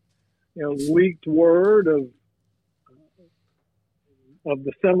State, leaked word of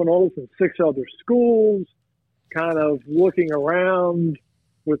the Seminoles and 6 other schools kind of looking around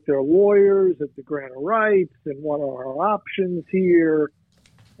with their lawyers at the grant of rights and what are our options here.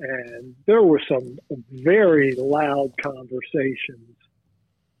 And there were some very loud conversations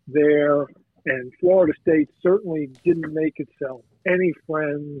there. And Florida State certainly didn't make itself any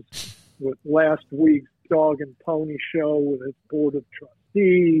friends with last week's dog and pony show with its board of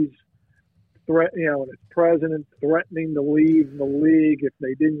trustees, and its president threatening to leave the league if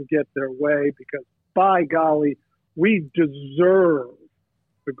they didn't get their way, because by golly, we deserve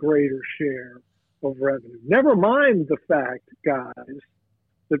a greater share of revenue. Never mind the fact, guys,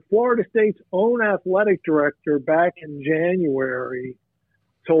 that Florida State's own athletic director back in January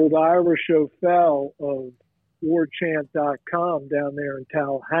told Ira Schoffel of WarChant.com down there in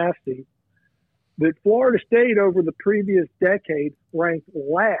Tallahassee that Florida State over the previous decade ranked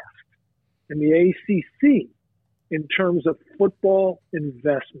last in the ACC in terms of football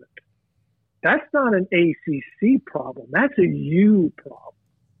investment. That's not an ACC problem. That's a U problem.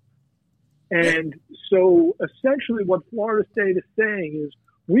 And so essentially what Florida State is saying is,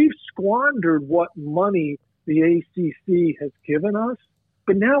 we've squandered what money the ACC has given us,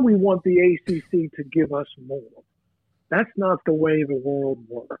 but now we want the ACC to give us more. That's not the way the world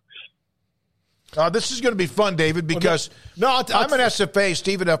works. This is going to be fun, David, because I'm an SFA,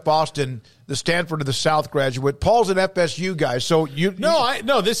 Stephen F. Austin, the Stanford of the South graduate. Paul's an FSU guy, so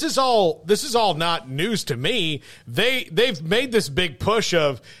this is all not news to me. They've made this big push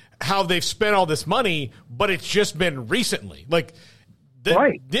of how they've spent all this money, but it's just been recently.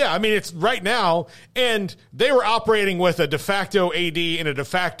 Right. Yeah, I mean, it's right now, and they were operating with a de facto AD and a de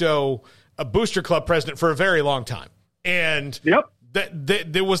facto booster club president for a very long time. And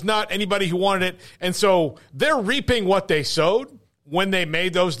there was not anybody who wanted it. And so they're reaping what they sowed when they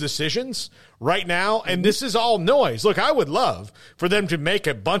made those decisions right now. And this is all noise. Look, I would love for them to make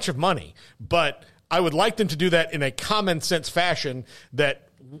a bunch of money, but I would like them to do that in a common sense fashion that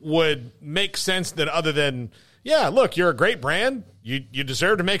would make sense, that other than, yeah, look, you're a great brand. You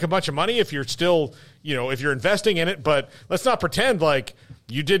deserve to make a bunch of money if you're still, if you're investing in it. But let's not pretend like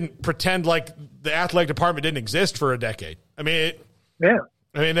you didn't pretend like the athletic department didn't exist for a decade. I mean,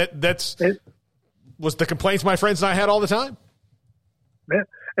 that's was the complaints my friends and I had all the time. Yeah.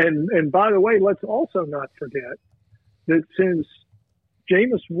 And by the way, let's also not forget that since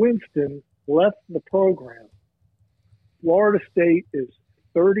Jameis Winston left the program, Florida State is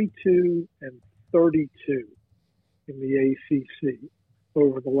 32-32 in the ACC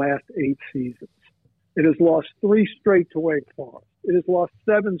over the last 8 seasons. It has lost 3 straight to Wake Forest. It has lost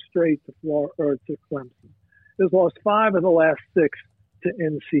 7 straight to Clemson. It has lost 5 of the last 6 to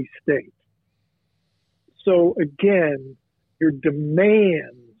NC State. So again, your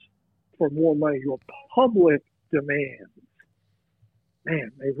demands for more money, your public demands,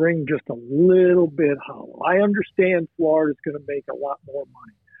 man, they ring just a little bit hollow. I understand Florida's going to make a lot more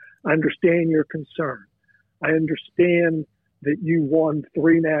money. I understand your concern. I understand that you won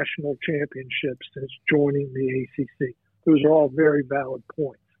 3 national championships since joining the ACC. Those are all very valid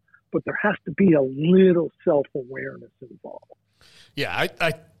points. But there has to be a little self-awareness involved. Yeah,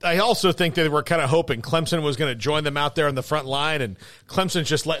 I also think that we're kind of hoping Clemson was going to join them out there on the front line, and Clemson's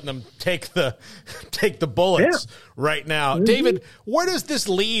just letting them take the bullets right now. Mm-hmm. David, where does this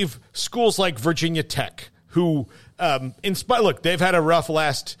leave schools like Virginia Tech, who, look, they've had a rough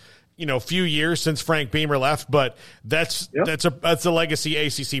last few years since Frank Beamer left, but that's a legacy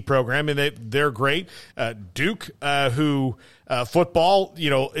ACC program, and they're great. Duke, who football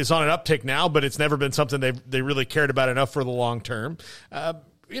is on an uptick now, but it's never been something they really cared about enough for the long term.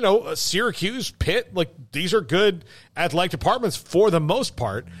 Syracuse, Pitt, these are good athletic departments for the most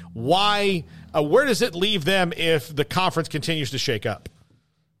part. Why? Where does it leave them if the conference continues to shake up?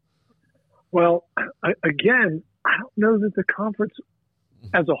 Well, again, I don't know that the conference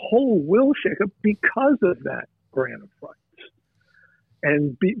as a whole will shake up because of that grant of rights.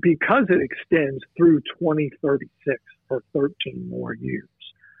 And because it extends through 2036 for 13 more years.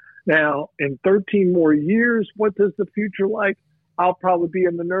 Now, in 13 more years, what does the future like? I'll probably be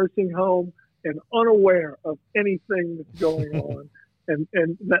in the nursing home and unaware of anything that's going on, and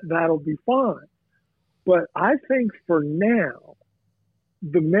that'll be fine. But I think for now,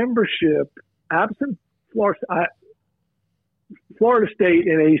 the membership, absent Florida State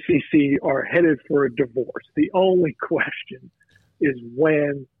and ACC are headed for a divorce. The only question is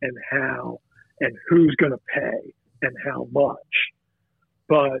when and how and who's going to pay and how much.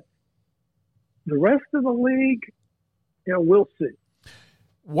 But the rest of the league, we'll see.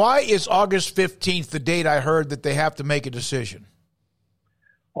 Why is August 15th the date I heard that they have to make a decision?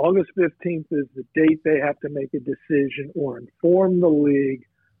 August 15th is the date they have to make a decision or inform the league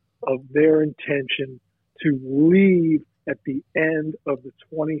of their intention to leave at the end of the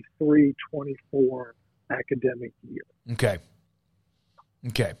 23-24 academic year. Okay.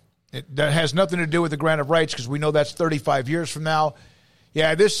 That has nothing to do with the grant of rights because we know that's 35 years from now.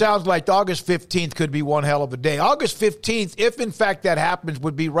 Yeah, this sounds like August 15th could be one hell of a day. August 15th, if in fact that happens,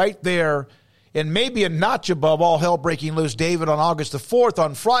 would be right there and maybe a notch above all hell breaking loose, David, on August the 4th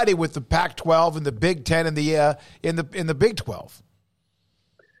on Friday with the Pac-12 and the Big Ten and the in the Big 12.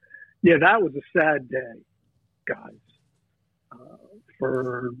 Yeah, that was a sad day, guys.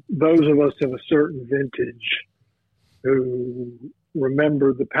 For those of us of a certain vintage who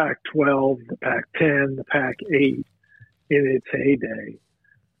remember the Pac-12, the Pac-10, the Pac-8 in its heyday,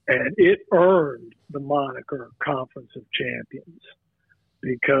 and it earned the moniker Conference of Champions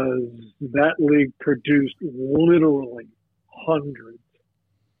because that league produced literally hundreds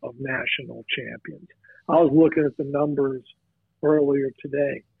of national champions. I was looking at the numbers earlier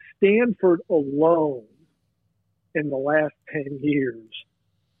today. Stanford alone in the last 10 years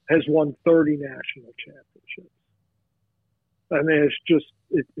has won 30 national championships. I mean,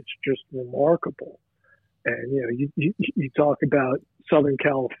 it's just remarkable. And, you talk about Southern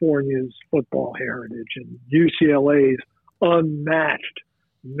California's football heritage and UCLA's unmatched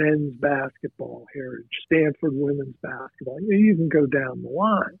men's basketball heritage, Stanford women's basketball. You can go down the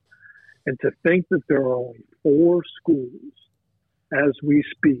line. And to think that there are only 4 schools as we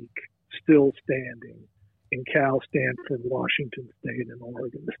speak still standing in Cal, Stanford, Washington State, and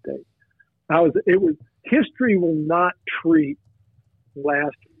Oregon State. History will not treat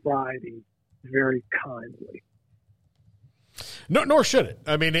last Friday very kindly. No, nor should it.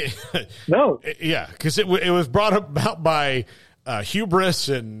 I mean, no. Yeah, because it was brought about by hubris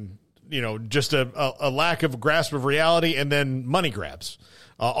and just a lack of grasp of reality, and then money grabs.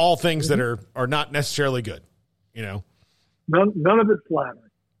 All things that are not necessarily good. None of it's flattering.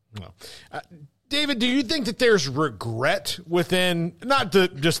 Well, David, do you think that there's regret within not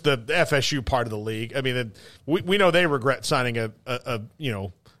just the FSU part of the league? I mean, we know they regret signing a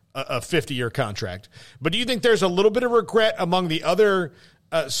 50-year contract, but do you think there's a little bit of regret among the other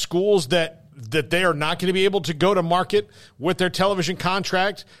schools that they are not going to be able to go to market with their television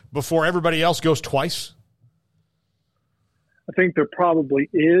contract before everybody else goes twice? I think there probably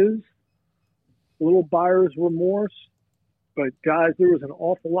is a little buyer's remorse. But, guys, there was an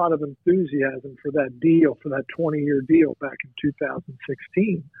awful lot of enthusiasm for that deal, for that 20-year deal back in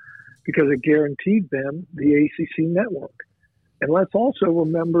 2016, because it guaranteed them the ACC network. And let's also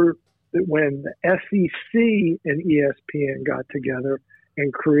remember that when the SEC and ESPN got together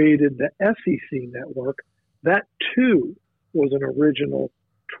and created the SEC network, that, too, was an original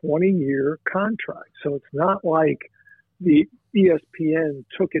 20-year contract. So it's not like the ESPN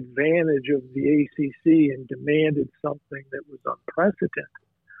took advantage of the ACC and demanded something that was unprecedented.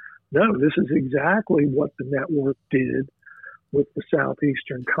 No, this is exactly what the network did with the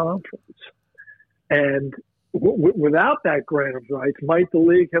Southeastern Conference. And without that grant of rights, might the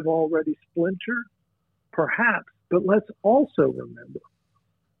league have already splintered? Perhaps. But let's also remember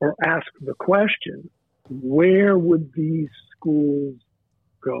or ask the question, where would these schools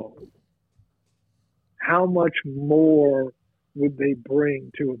go? How much more would they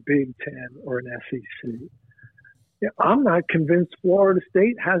bring to a Big Ten or an SEC? Yeah, I'm not convinced Florida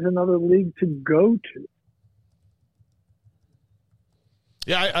State has another league to go to.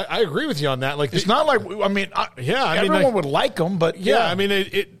 Yeah, I agree with you on that. Like, it's not like, I mean, everyone would like them, but yeah, I mean,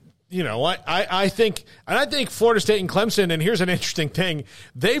 I think Florida State and Clemson, and here's an interesting thing,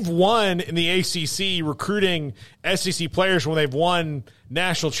 they've won in the ACC recruiting SEC players when they've won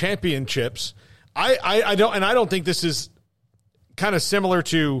national championships. I don't think this is kind of similar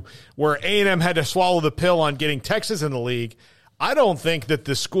to where A&M had to swallow the pill on getting Texas in the league. I don't think that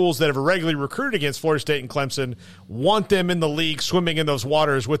the schools that have regularly recruited against Florida State and Clemson want them in the league swimming in those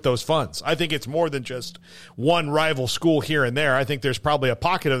waters with those funds. I think it's more than just one rival school here and there. I think there's probably a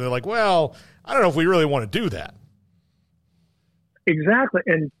pocket of they're like, well, I don't know if we really want to do that. Exactly.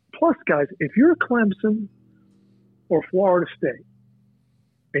 And plus, guys, if you're Clemson or Florida State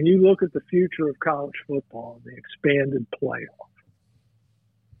and you look at the future of college football and the expanded playoff,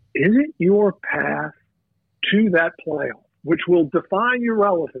 isn't your path to that playoff, which will define your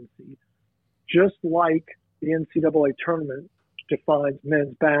relevancy, just like the NCAA tournament defines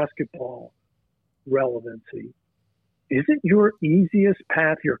men's basketball relevancy, isn't your easiest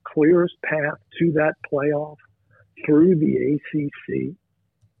path, your clearest path to that playoff through the ACC?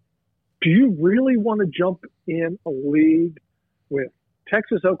 Do you really want to jump in a league with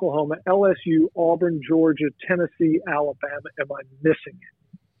Texas, Oklahoma, LSU, Auburn, Georgia, Tennessee, Alabama? Am I missing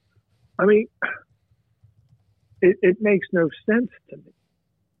it? I mean, it makes no sense to me.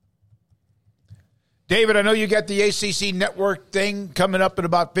 David, I know you got the ACC network thing coming up in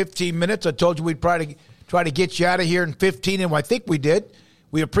about 15 minutes. I told you we'd try to get you out of here in 15, and I think we did.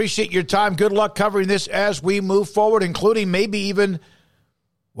 We appreciate your time. Good luck covering this as we move forward, including maybe even,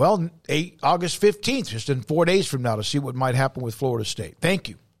 August 15th, just in 4 days from now, to see what might happen with Florida State. Thank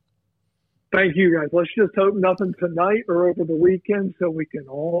you. Thank you, guys. Let's just hope nothing tonight or over the weekend so we can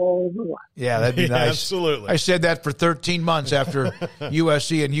all relax. Yeah, that'd be nice. Absolutely. I said that for 13 months after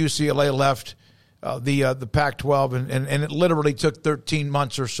USC and UCLA left the Pac-12, and it literally took 13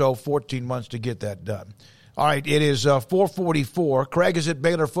 months or so, 14 months to get that done. All right, it is 4:44. Craig is at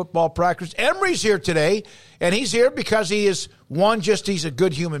Baylor football practice. Emory's here today, and he's here because he is, one, he's a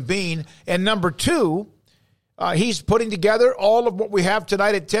good human being, and number two, he's putting together all of what we have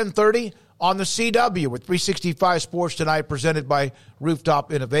tonight at 10:30 on the CW with 365 Sports Tonight, presented by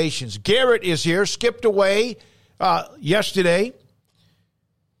Rooftop Innovations. Garrett is here, skipped away yesterday.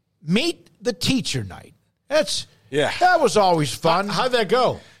 Meet the Teacher Night. That was always fun. How'd that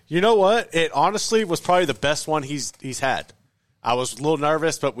go? You know what? It honestly was probably the best one he's had. I was a little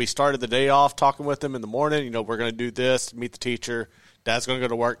nervous, but we started the day off talking with him in the morning. We're going to do this, meet the teacher. Dad's going to go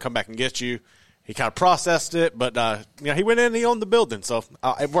to work, come back and get you. He kind of processed it, but he went in and he owned the building, so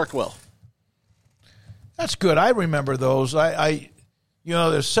it worked well. That's good. I remember those.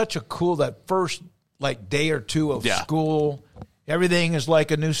 There's such a cool, that first day or two of school. Everything is like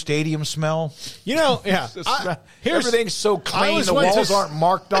a new stadium smell. Everything's so clean. The walls aren't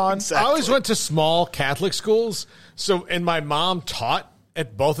marked on. Exactly. I always went to small Catholic schools, and my mom taught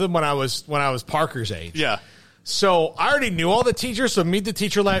at both of them when I was Parker's age. Yeah. So I already knew all the teachers, so Meet the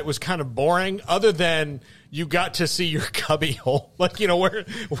Teacher Night was kind of boring, other than you got to see your cubby hole. Where can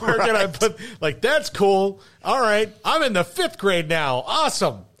I put, that's cool. All right, I'm in the 5th grade now.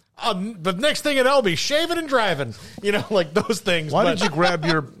 Awesome. The next thing I'll be shaving and driving. Those things. Why did you grab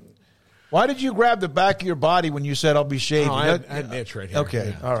the back of your body when you said I'll be shaving? I had an itch right here. Okay,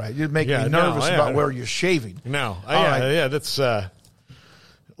 yeah. All right. You'd make me nervous about where you're shaving. No. That's...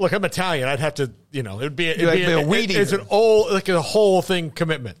 Look, I'm Italian. I'd have to, it'd be a weed eater. It's an old, a whole thing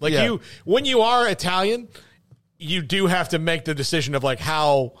commitment. When you are Italian, you do have to make the decision of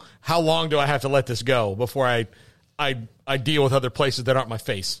how long do I have to let this go before I deal with other places that aren't my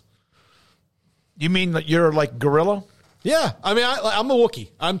face. You mean that you're like gorilla? Yeah. I mean, I'm a Wookiee.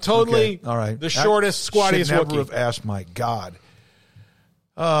 I'm totally all right. The shortest, squattiest Wookiee. Wookiee. Have asked, my God.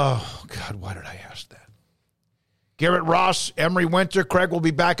 Oh, God, why did I ask that? Garrett Ross, Emory Winter. Craig will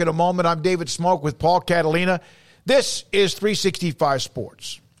be back in a moment. I'm David Smoke with Paul Catalina. This is 365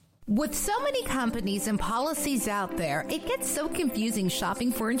 Sports. With so many companies and policies out there, it gets so confusing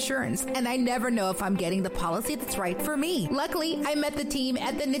shopping for insurance, and I never know if I'm getting the policy that's right for me. Luckily, I met the team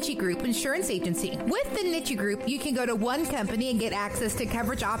at the Nitsche Group Insurance Agency. With the Nitsche Group, you can go to one company and get access to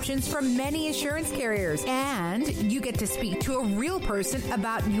coverage options from many insurance carriers, and you get to speak to a real person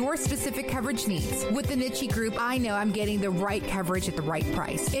about your specific coverage needs. With the Nitsche Group, I know I'm getting the right coverage at the right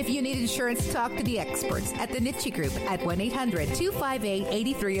price. If you need insurance, talk to the experts at the Nitsche Group at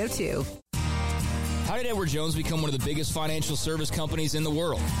 1-800-258-8302. How did Edward Jones become one of the biggest financial service companies in the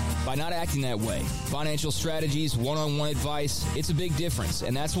world? By not acting that way. Financial strategies, one-on-one advice, it's a big difference.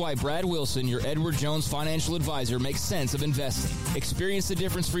 And that's why Brad Wilson, your Edward Jones financial advisor, makes sense of investing. Experience the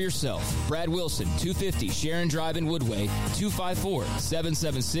difference for yourself. Brad Wilson, 250 Sharon Drive in Woodway,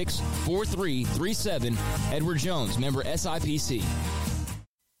 254-776-4337. Edward Jones, member SIPC.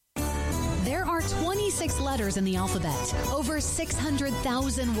 There are 26 letters in the alphabet, over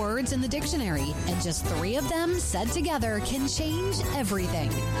 600,000 words in the dictionary, and just 3 of them said together can change everything.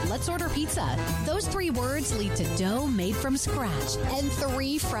 Let's order pizza. Those 3 words lead to dough made from scratch and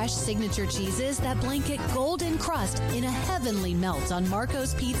 3 fresh signature cheeses that blanket golden crust in a heavenly melt on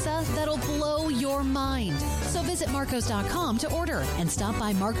Marco's Pizza that'll blow your mind. So visit Marcos.com to order and stop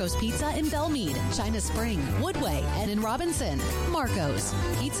by Marco's Pizza in Belmead, China Spring, Woodway, and in Robinson. Marco's.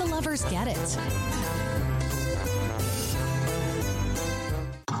 Pizza lovers get it.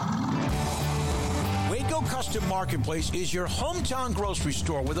 Waco Custom Marketplace is your hometown grocery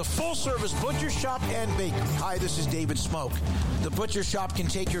store with a full-service butcher shop and bakery. Hi, this is David Smoke. The butcher shop can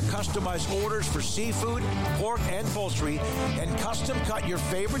take your customized orders for seafood, pork, and poultry and custom cut your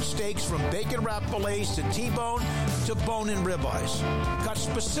favorite steaks from bacon wrap fillets to T-bone to bone-in ribeyes. Cut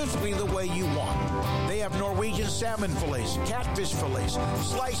specifically the way you want. They have Norwegian salmon fillets, catfish fillets,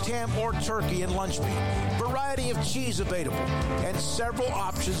 sliced ham or turkey and lunch meat, variety of cheese available, and several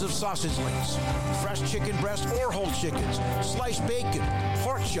options of sausage links. Fresh chicken breast or whole chickens, sliced bacon,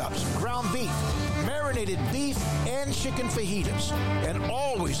 pork chops, ground beef, marinated beef, and chicken fajitas, and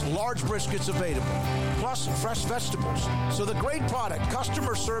always large briskets available, plus fresh vegetables. So the great product,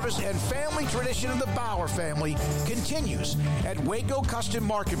 customer service, and family tradition of the Bauer family continues at Waco Custom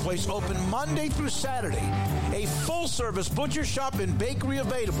Marketplace, open Monday through Saturday. A full-service butcher shop and bakery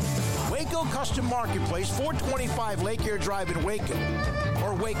available. Waco Custom Marketplace, 425 Lake Air Drive in Waco,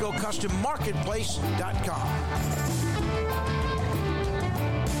 or WacoCustomMarketplace.com.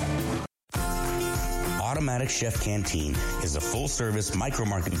 Automatic Chef Canteen is a full-service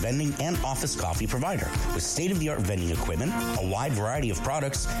micro-market vending and office coffee provider with state-of-the-art vending equipment, a wide variety of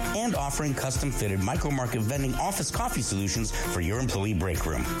products, and offering custom-fitted micro-market vending office coffee solutions for your employee break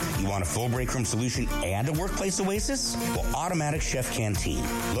room. You want a full break room solution and a workplace oasis? Well, Automatic Chef Canteen,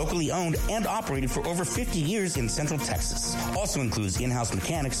 locally owned and operated for over 50 years in Central Texas, also includes in-house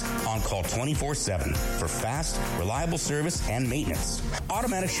mechanics on call 24/7 for fast, reliable service and maintenance.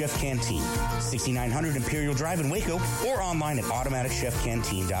 Automatic Chef Canteen, 6900 Imperial Drive in Waco, or online at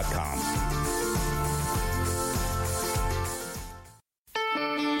automaticchefcanteen.com.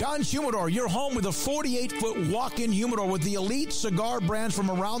 Don's Humidor, your home with a 48-foot walk-in humidor with the elite cigar brands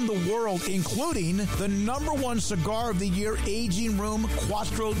from around the world, including the #1 cigar of the year, Aging Room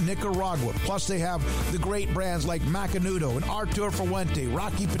Cuatro Nicaragua. Plus, they have the great brands like Macanudo and Artur Fuente,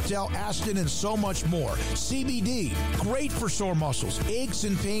 Rocky Patel, Aston, and so much more. CBD, great for sore muscles, aches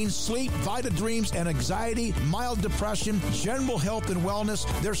and pains, sleep, Vita Dreams, and anxiety, mild depression, general health and wellness.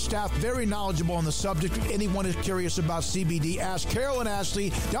 Their staff very knowledgeable on the subject. If anyone is curious about CBD, ask Carol and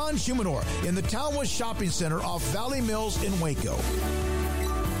Ashley. Don's Humidor in the Townwood Shopping Center off Valley Mills in Waco.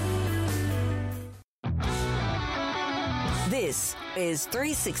 This is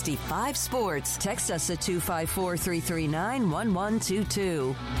 365 Sports. Text us at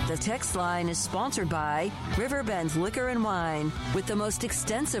 254-339-1122. The text line is sponsored by Riverbend Liquor and Wine, with the most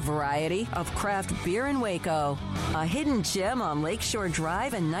extensive variety of craft beer in Waco. A hidden gem on Lakeshore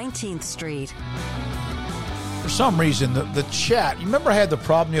Drive and 19th Street. For some reason, the chat, you remember I had the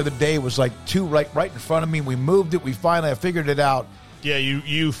problem the other day, it was like 2 right in front of me. We moved it. I figured it out. Yeah,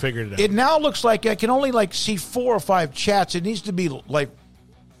 you figured it out. It now looks like I can only see 4 or 5 chats. It needs to be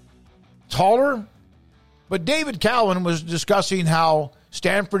taller. But David Calvin was discussing how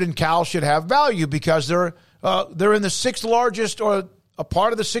Stanford and Cal should have value because they're in the 6th largest, or a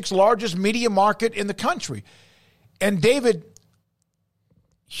part of the 6th largest media market in the country. And David,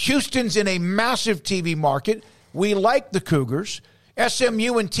 Houston's in a massive TV market. We like the Cougars.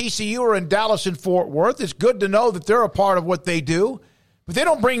 SMU and TCU are in Dallas and Fort Worth. It's good to know that they're a part of what they do, but they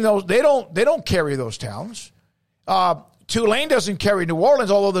don't bring those. They don't carry those towns. Tulane doesn't carry New Orleans,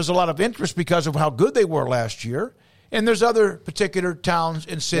 although there's a lot of interest because of how good they were last year. And there's other particular towns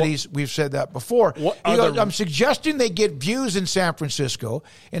and cities. We've said that before. I'm suggesting they get views in San Francisco,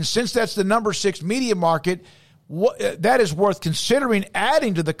 and since that's the number 6 media market, that is worth considering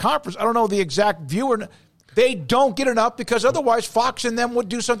adding to the conference. I don't know the exact viewer. They don't get enough because otherwise Fox and them would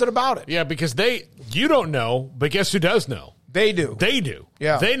do something about it. Yeah, because you don't know, but guess who does know? They do. They do.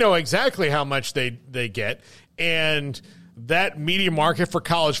 Yeah. They know exactly how much they get. And that media market for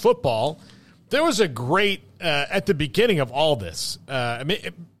college football, there was a great, at the beginning of all this,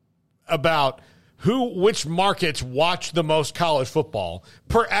 about which markets watch the most college football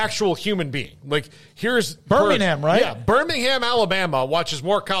per actual human being. Like, here's Birmingham, right? Yeah, Birmingham, Alabama watches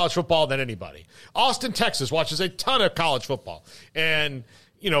more college football than anybody. Austin, Texas watches a ton of college football. And,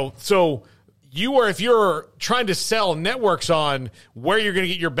 so if you're trying to sell networks on where you're going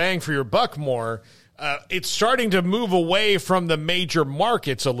to get your bang for your buck more, it's starting to move away from the major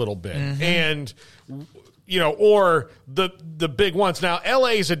markets a little bit. Mm-hmm. And, or the big ones. Now,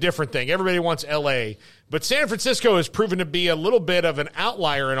 L.A. is a different thing. Everybody wants L.A., but San Francisco has proven to be a little bit of an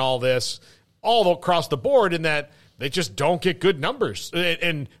outlier in all this, all across the board, in that they just don't get good numbers.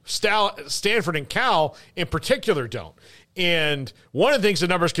 And Stanford and Cal in particular don't. And one of the things the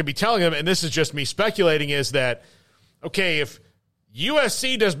numbers could be telling them, and this is just me speculating, is that, okay, if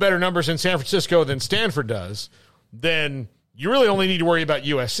USC does better numbers in San Francisco than Stanford does, then you really only need to worry about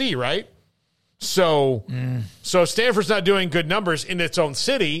USC, right? So Stanford's not doing good numbers in its own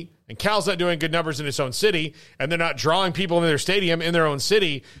city, and Cal's not doing good numbers in its own city, and they're not drawing people in their stadium in their own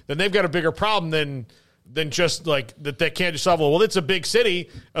city, then they've got a bigger problem than just like that they can't just solve. Well, it's a big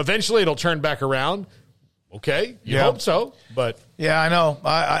city. Eventually it'll turn back around. Okay, you hope so, but yeah, I know,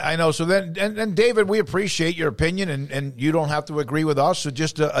 I know. So then, and David, we appreciate your opinion, and you don't have to agree with us. So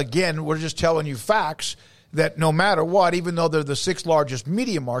just again, we're just telling you facts that no matter what, even though they're the 6th largest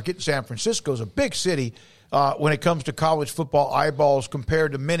media market, San Francisco is a big city when it comes to college football eyeballs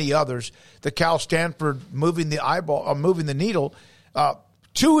compared to many others. The Cal Stanford moving the needle.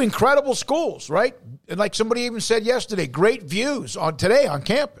 2 incredible schools, right? And like somebody even said yesterday, great views today on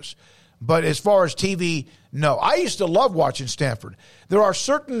campus. But as far as TV, no. I used to love watching Stanford. There are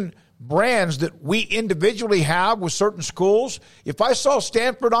certain brands that we individually have with certain schools. If I saw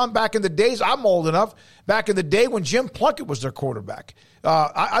Stanford on back in the days, I'm old enough, back in the day when Jim Plunkett was their quarterback,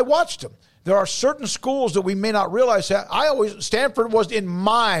 I watched them. There are certain schools that we may not realize that. Stanford was in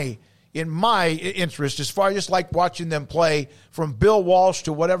my interest, as far as just like watching them play, from Bill Walsh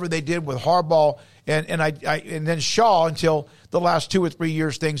to whatever they did with Harbaugh and then Shaw, until the last 2 or 3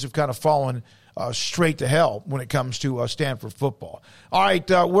 years things have kind of fallen straight to hell when it comes to Stanford football. All right,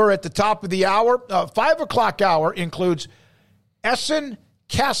 we're at the top of the hour. 5 o'clock hour includes Essen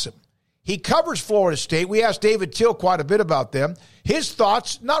Kassem. He covers Florida State. We asked David Till quite a bit about them. His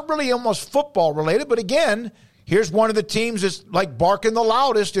thoughts, not really almost football related, but again, here's one of the teams that's like barking the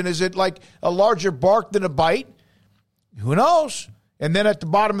loudest, and is it like a larger bark than a bite? Who knows? And then at the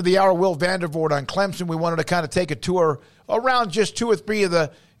bottom of the hour, Will Vandervoort on Clemson. We wanted to kind of take a tour around just 2 or 3 of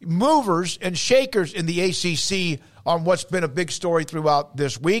the movers and shakers in the ACC on what's been a big story throughout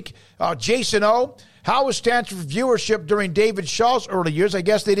this week. Jason O., how was Stanford viewership during David Shaw's early years? I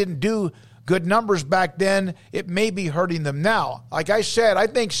guess they didn't do good numbers back then. It may be hurting them now. Like I said, I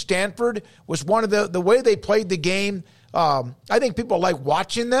think Stanford was one of the way they played the game. I think people like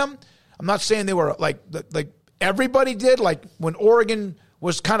watching them. I'm not saying they were like everybody did, like when Oregon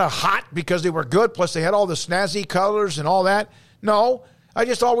was kind of hot because they were good, plus they had all the snazzy colors and all that. No, I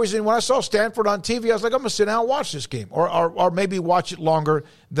just always, when I saw Stanford on TV, I was like, I'm going to sit down and watch this game, or maybe watch it longer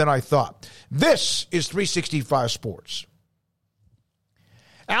than I thought. This is 365 Sports.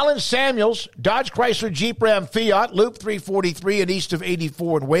 Alan Samuels, Dodge Chrysler Jeep Ram Fiat, Loop 343 and east of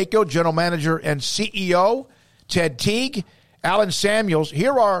 84 in Waco, General Manager and CEO, Ted Teague. Alan Samuels,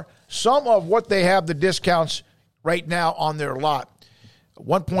 here are some of what they have the discounts right now on their lot.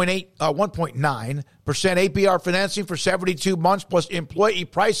 1.9% APR financing for 72 months plus employee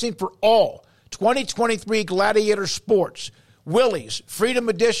pricing for all 2023 Gladiator Sports. Willys, Freedom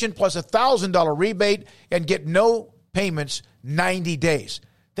Edition plus $1,000 rebate and get no payments 90 days.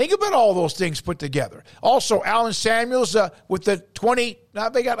 Think about all those things put together. Also, Alan Samuels with the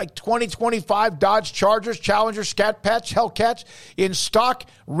they got like 2025 Dodge Chargers, Challenger, Scat Patch, Hellcats in stock,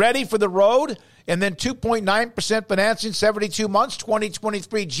 ready for the road. And then 2.9% financing, 72 months,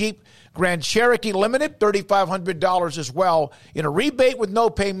 2023 Jeep Grand Cherokee Limited, $3,500 as well in a rebate with no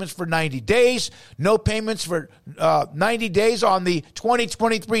payments for 90 days. No payments for 90 days on the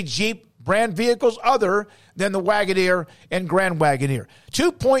 2023 Jeep brand vehicles other than the Wagoneer and Grand Wagoneer.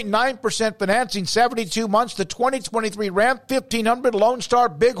 2.9% financing, 72 months. The 2023 Ram 1500, Lone Star,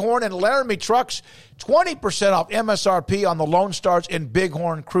 Bighorn, and Laramie trucks. 20% off MSRP on the Lone Stars and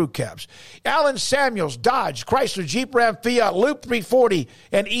Bighorn crew cabs. Alan Samuels, Dodge, Chrysler, Jeep, Ram, Fiat, Loop 340,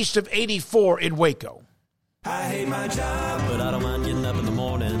 and east of 84 in Waco. I hate my job, but I don't mind getting up in the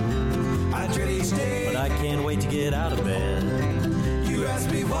morning. I dread each day, but I can't wait to get out of bed. You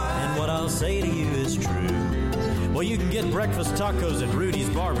ask me why, and what I'll say to you is true. Well, you can get breakfast tacos at Rudy's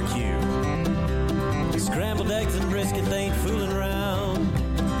Barbecue. Scrambled eggs and brisket, they ain't fooling around.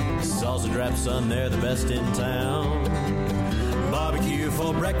 Salsa Drap, son, they're the best in town. Barbecue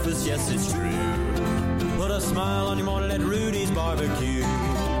for breakfast, yes, it's true. Put a smile on your morning at Rudy's Barbecue.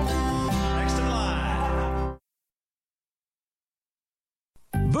 Next in line.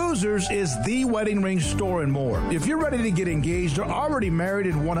 Boozers is the wedding ring store and more. If you're ready to get engaged or already married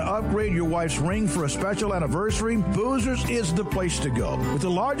and want to upgrade your wife's ring for a special anniversary, Boozers is the place to go. With the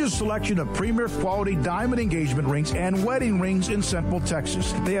largest selection of premier quality diamond engagement rings and wedding rings in Central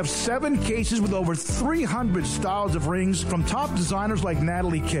Texas. They have 7 cases with over 300 styles of rings from top designers like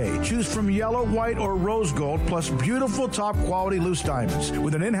Natalie Kay. Choose from yellow, white, or rose gold, plus beautiful top quality loose diamonds.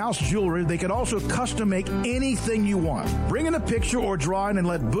 With an in-house jewelry, they can also custom make anything you want. Bring in a picture or drawing and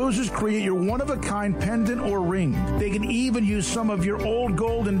let Boozers create your one-of-a-kind pendant or ring. They can even use some of your old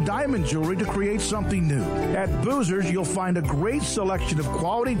gold and diamond jewelry to create something new. At Boozers, you'll find a great selection of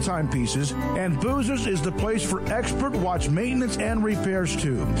quality timepieces, and Boozers is the place for expert watch maintenance and repairs,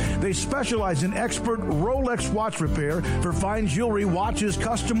 too. They specialize in expert Rolex watch repair for fine jewelry, watches,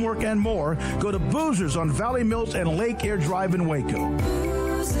 custom work, and more. Go to Boozers on Valley Mills and Lake Air Drive in Waco.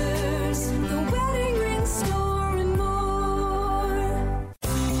 Boozers, the wedding ring store and more.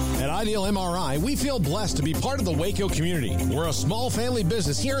 At Ideal MRI, we feel blessed to be part of the Waco community. We're a small family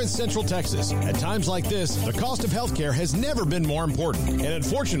business here in Central Texas. At times like this, the cost of healthcare has never been more important. And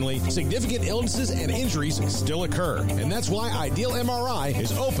unfortunately, significant illnesses and injuries still occur. And that's why Ideal MRI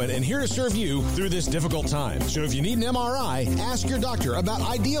is open and here to serve you through this difficult time. So if you need an MRI, ask your doctor about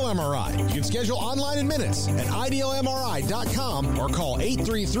Ideal MRI. You can schedule online in minutes at idealmri.com or call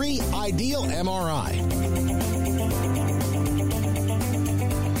 833-IDEAL-MRI.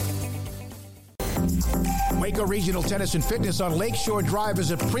 Waco Regional Tennis and Fitness on Lakeshore Drive is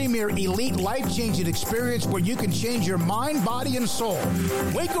a premier elite life-changing experience where you can change your mind, body, and soul.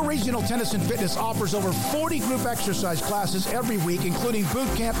 Waco Regional Tennis and Fitness offers over 40 group exercise classes every week, including boot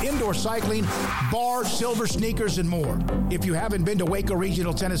camp, indoor cycling, bar, silver sneakers, and more. If you haven't been to Waco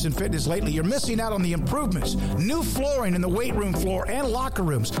Regional Tennis and Fitness lately, you're missing out on the improvements. New flooring in the weight room floor and locker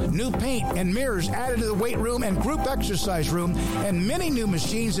rooms, new paint and mirrors added to the weight room and group exercise room, and many new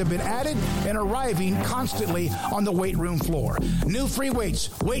machines have been added and arriving constantly on the weight room floor. New free weights,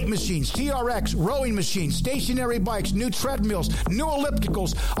 weight machines, TRX, rowing machines, stationary bikes, new treadmills, new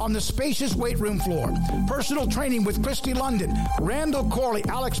ellipticals on the spacious weight room floor. Personal training with Christy London, Randall Corley,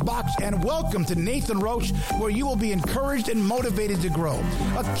 Alex Box, and welcome to Nathan Roach, where you will be encouraged and motivated to grow.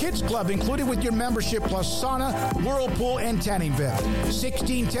 A kids club included with your membership, plus sauna, whirlpool, and tanning bed.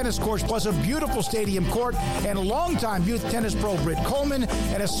 16 tennis courts plus a beautiful stadium court, and longtime youth tennis pro Britt Coleman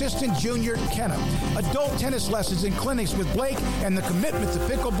and assistant junior Kenna. Adult tennis lessons and clinics with Blake, and the commitment to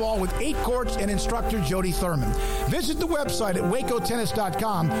pickleball with 8 courts and instructor Jody Thurman. Visit the website at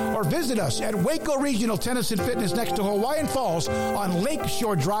wacotennis.com or visit us at Waco Regional Tennis and Fitness next to Hawaiian Falls on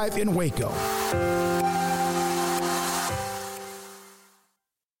Lakeshore Drive in Waco.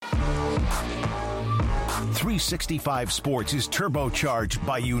 365 Sports is turbocharged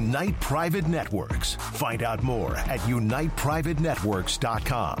by Unite Private Networks. Find out more at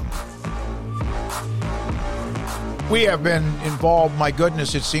uniteprivatenetworks.com. We have been involved, my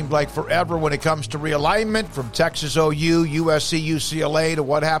goodness, it seemed like forever when it comes to realignment, from Texas OU, USC, UCLA to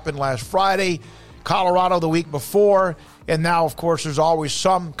what happened last Friday, Colorado the week before, and now, of course, there's always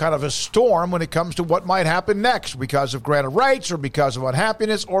some kind of a storm when it comes to what might happen next because of granted rights or because of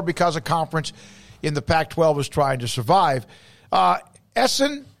unhappiness or because a conference in the Pac-12 is trying to survive.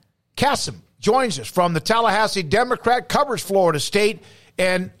 Essen Kassim joins us from the Tallahassee Democrat, covers Florida State.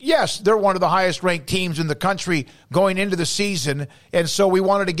 And yes, they're one of the highest ranked teams in the country going into the season. And so we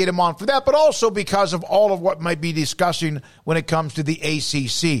wanted to get him on for that, but also because of all of what might be discussing when it comes to the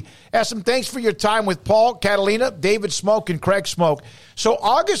ACC. Essen, thanks for your time with Paul, Catalina, David Smoke, and Craig Smoke. So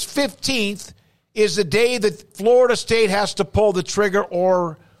August 15th is the day that Florida State has to pull the trigger,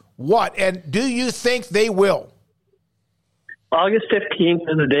 or what? And do you think they will? August 15th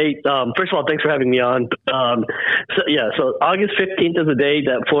is the date. First of all, thanks for having me on. So August 15th is the day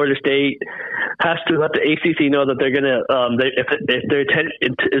that Florida State has to let the ACC know that they're going to, if their intent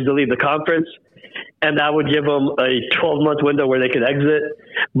is to leave the conference, and that would give them a 12-month window where they could exit,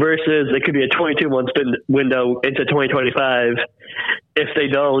 versus it could be a 22-month window into 2025 if they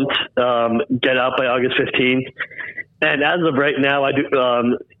don't get out by August 15th. And as of right now, I do.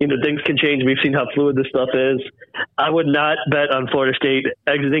 Things can change. We've seen how fluid this stuff is. I would not bet on Florida State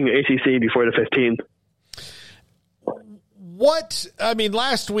exiting the ACC before the 15th.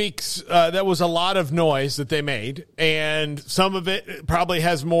 Last week's, that was a lot of noise that they made, and some of it probably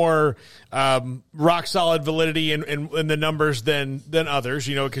has more rock solid validity in the numbers than others,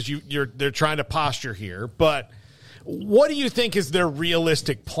 because they're trying to posture here. But What do you think is their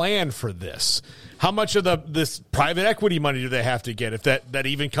realistic plan for this? How much of this private equity money do they have to get if that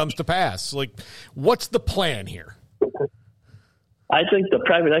even comes to pass? Like, what's the plan here? I think the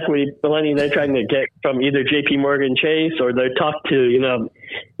private equity money they're trying to get from either JP Morgan Chase or they talk to,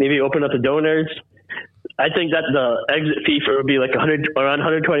 maybe open up the donors. I think that the exit fee for would be like around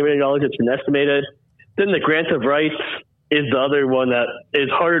 $120 million. It's been estimated. Then the grant of rights is the other one that is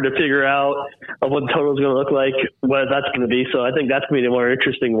harder to figure out of what the total is going to look like, what that's going to be. So I think that's going to be the more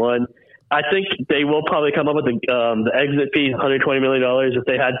interesting one. I think they will probably come up with the exit fee, $120 million if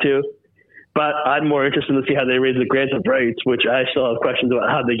they had to. But I'm more interested to see how they raise the grant of rights, which I still have questions about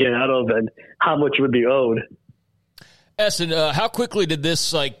how they get out of and how much would be owed. Essen, how quickly did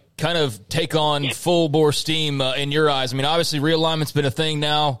this kind of take on full bore steam in your eyes? I mean, obviously realignment's been a thing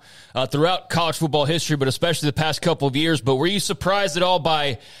now throughout college football history, but especially the past couple of years. But were you surprised at all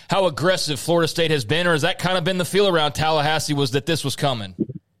by how aggressive Florida State has been, or has that kind of been the feel around Tallahassee was that this was coming?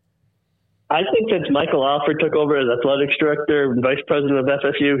 I think since Michael Alford took over as athletics director and vice president of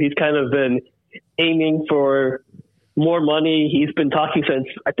FSU, he's kind of been aiming for more money. He's been talking since,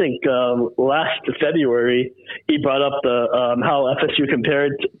 I think, last February. He brought up how FSU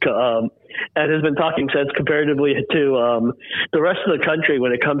compared to, and has been talking since comparatively to the rest of the country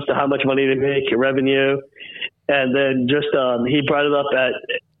when it comes to how much money they make, revenue. And then just he brought it up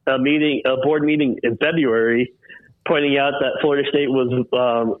at a board meeting in February, pointing out that Florida State was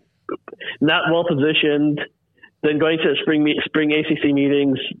not well positioned. Then going to spring ACC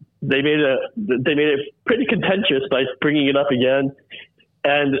meetings, they made it pretty contentious by bringing it up again.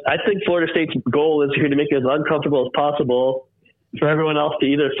 And I think Florida State's goal is here to make it as uncomfortable as possible for everyone else to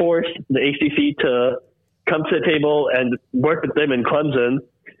either force the ACC to come to the table and work with them in Clemson,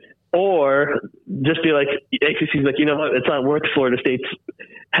 or just be like, ACC's like, you know what, it's not worth Florida State's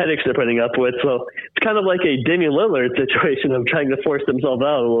headaches they're putting up with. So it's kind of like a Damian Lillard situation of trying to force themselves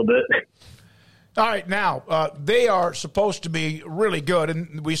out a little bit. All right, now, they are supposed to be really good,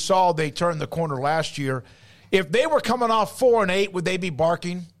 and we saw they turned the corner last year. If they were coming off 4-8, would they be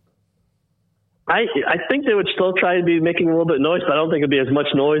barking? I think they would still try to be making a little bit of noise, but I don't think it'd be as much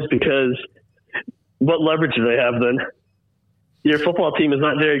noise because what leverage do they have then? Your football team is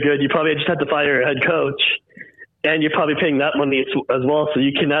not very good. You probably just have to fire a head coach, and you're probably paying that money as well, so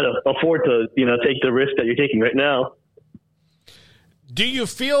you cannot afford to take the risk that you're taking right now. Do you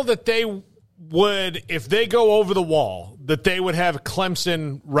feel that they would, if they go over the wall, that they would have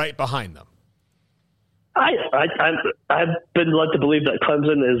Clemson right behind them? I've been led to believe that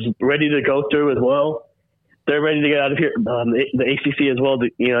Clemson is ready to go through as well. They're ready to get out of here, the ACC as well, to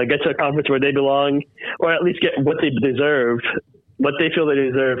get to a conference where they belong, or at least get what they deserve, what they feel they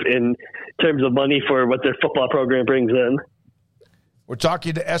deserve in terms of money for what their football program brings in. We're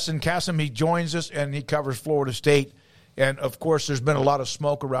talking to Essen Kassem. He joins us, and he covers Florida State. And, of course, there's been a lot of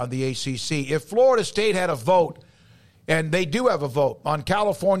smoke around the ACC. If Florida State had a vote, and they do have a vote, on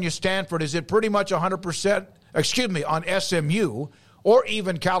California, Stanford, is it pretty much 100%, on SMU, or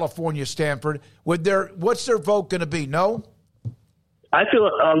even California, Stanford, what's their vote going to be? No? I feel,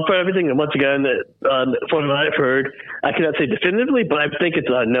 for everything, once again, from what I've heard, I cannot say definitively, but I think it's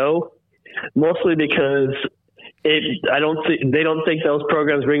a no, mostly because they don't think those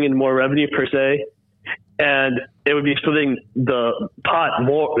programs bring in more revenue per se. And it would be splitting the pot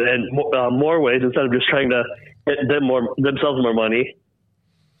more ways instead of just trying to get themselves more money.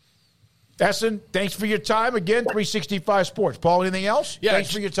 Essen, thanks for your time. Again, 365 Sports. Paul, anything else? Yeah,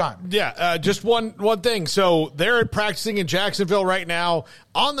 thanks for your time. Yeah, just one thing. So they're practicing in Jacksonville right now.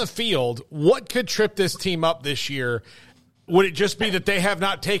 On the field, what could trip this team up this year? Would it just be that they have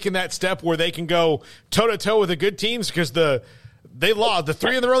not taken that step where they can go toe-to-toe with the good teams? Because they lost. The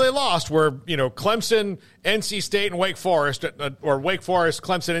three in a row they lost were, Clemson, NC State, and Wake Forest, or Wake Forest,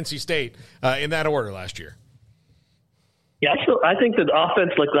 Clemson, NC State, in that order last year. Yeah, I think that the offense,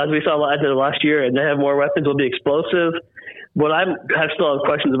 as we saw last year, and they have more weapons, will be explosive. What I still have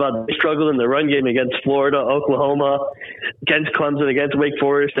questions about, they struggled in the run game against Florida, Oklahoma, against Clemson, against Wake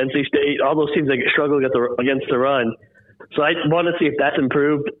Forest, NC State, all those teams that struggle against the run. So I want to see if that's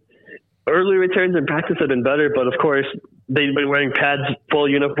improved. Early returns in practice have been better, but of course, they've been wearing pads, full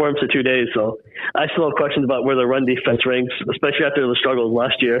uniforms for 2 days. So I still have questions about where the run defense ranks, especially after the struggles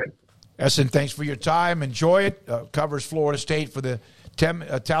last year. Essen, thanks for your time. Enjoy it. Covers Florida State for the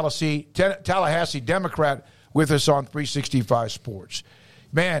Tallahassee Democrat with us on 365 Sports.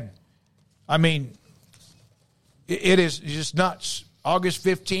 Man, I mean, it is just nuts. August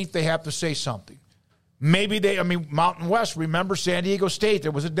 15th, they have to say something. Maybe Mountain West, remember San Diego State,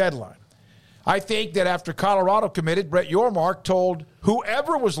 there was a deadline. I think that after Colorado committed, Brett Yormark told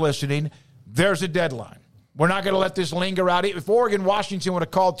whoever was listening, there's a deadline. We're not going to let this linger out. If Oregon, Washington would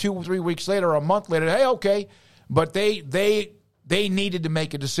have called 2 or 3 weeks later or a month later, hey, okay. But they needed to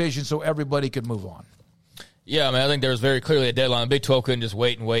make a decision so everybody could move on. Yeah, I mean, I think there was very clearly a deadline. Big 12 couldn't just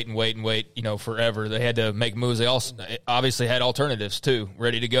wait, forever. They had to make moves. They also obviously had alternatives, too,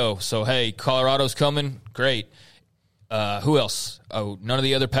 ready to go. So, hey, Colorado's coming. Great. Who else? Oh, none of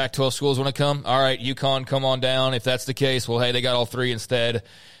the other Pac-12 schools want to come? All right, UConn, come on down. If that's the case, well, hey, they got all three instead.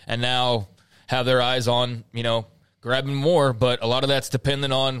 And now have their eyes on, grabbing more. But a lot of that's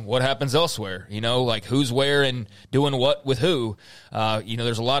dependent on what happens elsewhere, like who's where and doing what with who.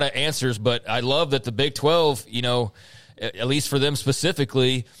 There's a lot of answers, but I love that the Big 12, at least for them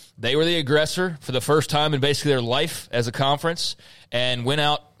specifically, they were the aggressor for the first time in basically their life as a conference and went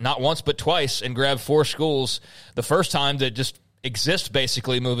out not once but twice and grabbed 4 schools. The first time to just exist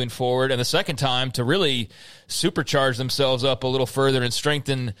basically moving forward, and the second time to really supercharge themselves up a little further and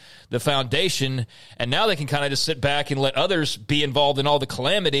strengthen the foundation. And now they can kind of just sit back and let others be involved in all the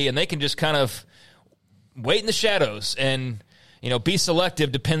calamity, and they can just kind of wait in the shadows and be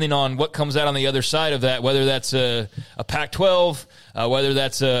selective depending on what comes out on the other side of that, whether that's a Pac-12, whether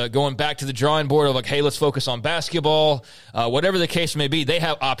that's going back to the drawing board of like, hey, let's focus on basketball, whatever the case may be. They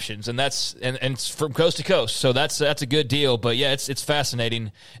have options, and that's and it's from coast to coast. So that's a good deal. But yeah, it's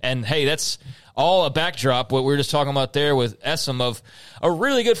fascinating. And hey, that's all a backdrop, what we were just talking about there with Essen, of a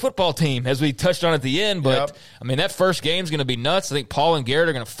really good football team, as we touched on at the end. But yep. I mean, that first game is going to be nuts. I think Paul and Garrett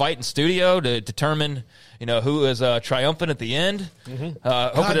are going to fight in studio to determine who is triumphant at the end. Mm-hmm.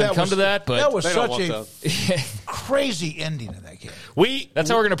 Hope it didn't come to that, but that was such a crazy ending of that game. That's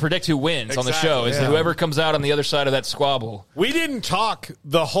how we're going to predict who wins on the show, is whoever comes out on the other side of that squabble. We didn't talk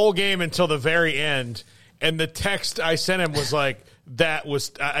the whole game until the very end, and the text I sent him was like,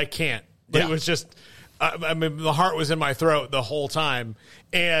 I can't. It was just, the heart was in my throat the whole time,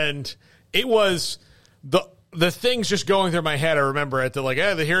 and it was the things just going through my head. I remember it. They're like,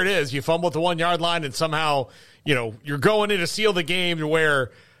 here it is. You fumble at the 1 yard line, and somehow, you're going in to seal the game to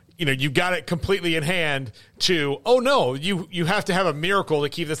where, you got it completely in hand to, oh no, you have to have a miracle to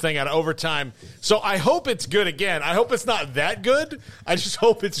keep this thing out of overtime. So I hope it's good again. I hope it's not that good. I just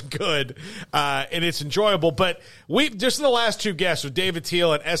hope it's good and it's enjoyable. But just in the last 2 guests with David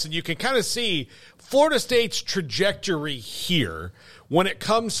Teal and Essen, you can kind of see Florida State's trajectory here when it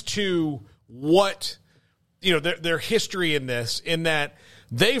comes to what, their history in this, in that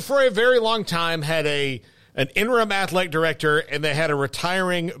they, for a very long time, had an interim athletic director, and they had a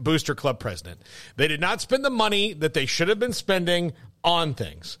retiring booster club president. They did not spend the money that they should have been spending on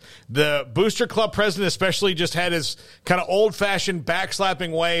things. The booster club president especially just had his kind of old-fashioned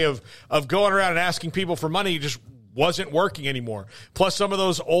backslapping way of going around and asking people for money. It just wasn't working anymore. Plus, some of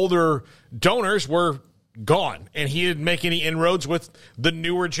those older donors were gone, and he didn't make any inroads with the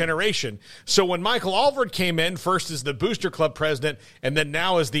newer generation. So when Michael Alvord came in, first as the booster club president and then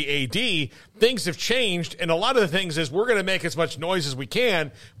now as the AD, things have changed, and a lot of the things is we're going to make as much noise as we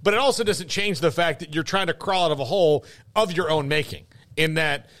can, but it also doesn't change the fact that you're trying to crawl out of a hole of your own making, in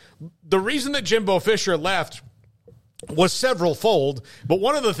that the reason that Jimbo Fisher left was several-fold, but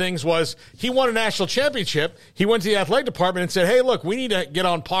one of the things was he won a national championship. He went to the athletic department and said, hey, look, we need to get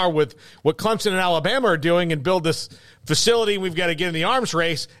on par with what Clemson and Alabama are doing and build this facility. We've got to get in the arms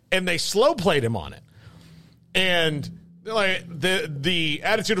race, and they slow-played him on it. And like the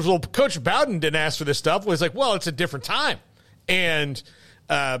attitude of, well, Coach Bowden didn't ask for this stuff, was like, well, it's a different time. And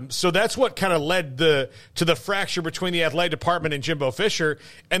so that's what kind of led to the fracture between the athletic department and Jimbo Fisher,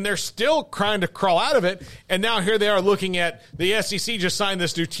 and they're still trying to crawl out of it. And now here they are looking at the SEC just signed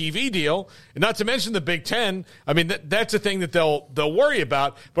this new TV deal, and not to mention the Big Ten. I mean, that's a thing that they'll worry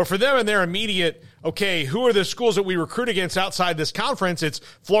about. But for them and their immediate, okay, who are the schools that we recruit against outside this conference? It's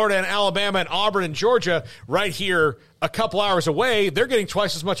Florida and Alabama and Auburn and Georgia right here a couple hours away. They're getting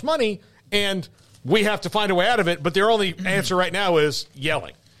twice as much money, and we have to find a way out of it, but their only answer right now is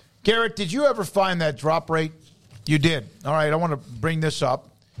yelling. Garrett, did you ever find that drop rate? You did. All right, I want to bring this up.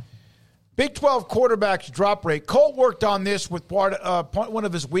 Big 12 quarterbacks drop rate. Colt worked on this with one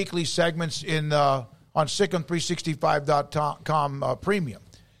of his weekly segments on SicEm365.com Premium.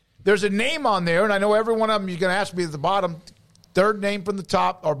 There's a name on there, and I know every one of them you're going to ask me at the bottom, third name from the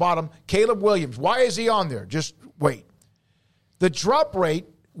top or bottom, Caleb Williams. Why is he on there? Just wait. The drop rate,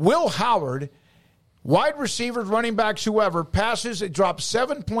 Will Howard, wide receivers, running backs, whoever, passes, it drops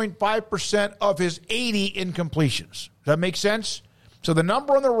 7.5% of his 80 incompletions. Does that make sense? So the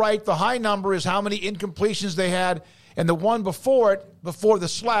number on the right, the high number, is how many incompletions they had, and the one before it, before the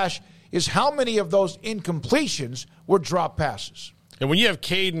slash, is how many of those incompletions were drop passes. And when you have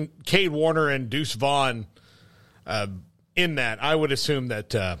Cade Warner and Deuce Vaughn in that, I would assume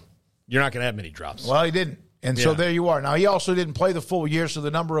that you're not going to have many drops. Well, he didn't. And so there you are. Now, he also didn't play the full year, so the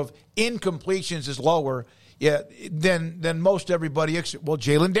number of incompletions is lower than most everybody. Well,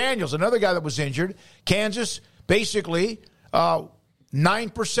 Jalen Daniels, another guy that was injured. Kansas, basically,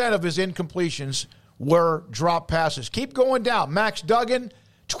 9% of his incompletions were drop passes. Keep going down. Max Duggan,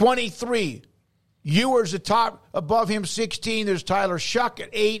 23. Ewers atop above him, 16. There's Tyler Shuck at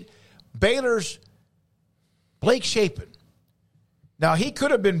 8. Baylor's Blake Shapen. Now, he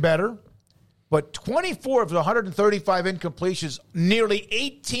could have been better, but 24 of the 135 incompletions, nearly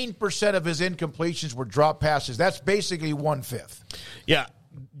 18% of his incompletions were drop passes. That's basically 1/5. Yeah.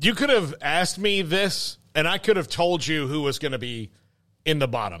 You could have asked me this, and I could have told you who was going to be in the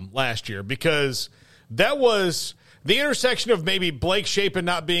bottom last year, because that was the intersection of maybe Blake Shapen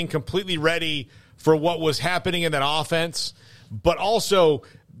not being completely ready for what was happening in that offense, but also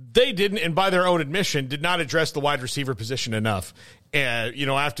they didn't, and by their own admission, did not address the wide receiver position enough. And,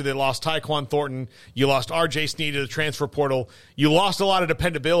 after they lost Tyquan Thornton, you lost R.J. Sneed to the transfer portal, you lost a lot of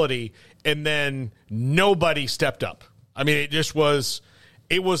dependability, and then nobody stepped up. I mean, it was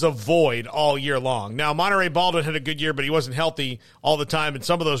a void all year long. Now, Monterey Baldwin had a good year, but he wasn't healthy all the time, and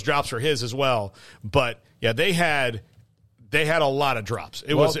some of those drops were his as well. But, yeah, they had a lot of drops.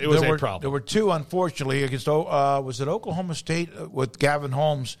 It was a problem. There were two, unfortunately, against was it Oklahoma State with Gavin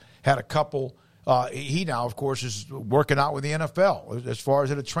Holmes had a couple. He now, of course, is working out with the NFL as far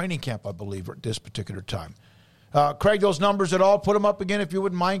as at a training camp, I believe, at this particular time. Craig, those numbers at all? Put them up again if you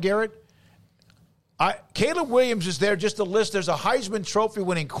wouldn't mind, Garrett. Caleb Williams is there just to list. There's a Heisman Trophy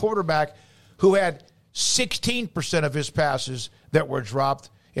winning quarterback who had 16% of his passes that were dropped.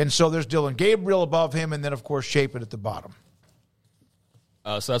 And so there's Dylan Gabriel above him, and then, of course, Shapen at the bottom.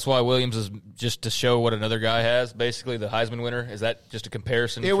 So that's why Williams is just to show what another guy has, basically, the Heisman winner. Is that just a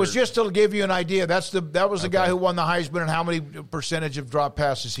comparison? It was just to give you an idea. That was the guy who won the Heisman and how many percentage of drop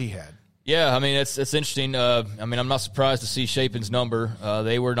passes he had. Yeah, I mean, it's interesting. I'm not surprised to see Shapen's number.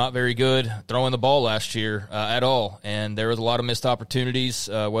 They were not very good throwing the ball last year at all, and there was a lot of missed opportunities,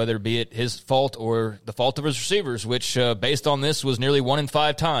 whether it be it his fault or the fault of his receivers, which, based on this, was nearly 1 in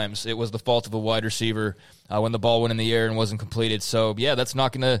 5 times. It was the fault of a wide receiver when the ball went in the air and wasn't completed. So, yeah, that's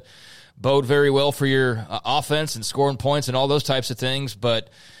not going to bode very well for your offense and scoring points and all those types of things, but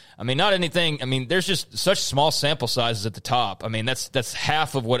I mean, not anything. I mean, there's just such small sample sizes at the top. I mean, that's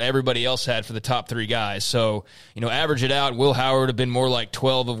half of what everybody else had for the top 3 guys. So, average it out. Will Howard would have been more like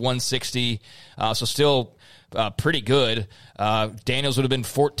 12 of 160. So still pretty good. Daniels would have been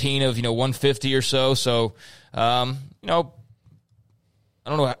 14 of, 150 or so. So, I don't know.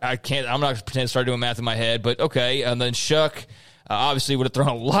 I'm not going to pretend to start doing math in my head, but okay. And then Shuck obviously would have thrown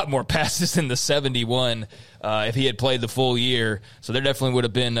a lot more passes than the 71 if he had played the full year. So there definitely would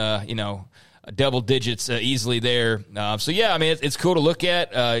have been, double digits easily there. So, yeah, I mean, it's cool to look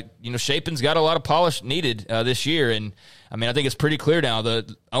at. Shapen's got a lot of polish needed this year. And, I mean, I think it's pretty clear now.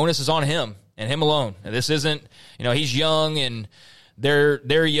 The onus is on him and him alone. And this isn't, he's young and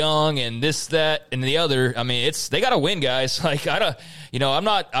they're young and this, that, and the other. I mean, they got to win, guys. Like, I'm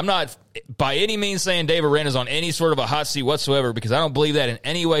not by any means saying Dave Arena's on any sort of a hot seat whatsoever, because I don't believe that in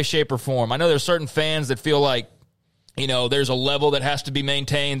any way, shape, or form. I know there's certain fans that feel like, there's a level that has to be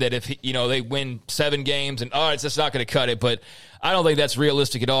maintained, that if, they win 7 games and, it's just not going to cut it. But I don't think that's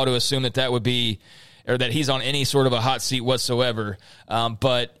realistic at all to assume that would be, or that he's on any sort of a hot seat whatsoever.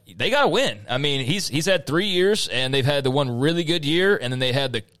 But they got to win. I mean, he's had 3 years, and they've had the one really good year, and then they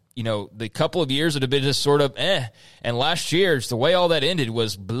had the couple of years that have been just sort of And last year, the way all that ended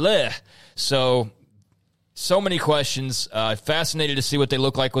was bleh. So many questions. Fascinated to see what they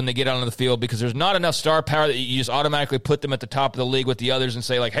look like when they get out on the field, because there's not enough star power that you just automatically put them at the top of the league with the others and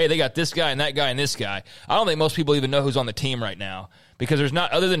say, like, hey, they got this guy and that guy and this guy. I don't think most people even know who's on the team right now, because there's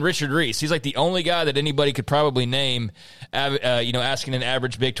not, other than Richard Reese. He's like the only guy that anybody could probably name, asking an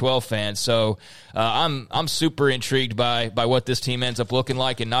average Big 12 fan. So I'm super intrigued by what this team ends up looking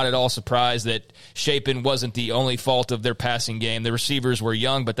like, and not at all surprised that Shapen wasn't the only fault of their passing game. The receivers were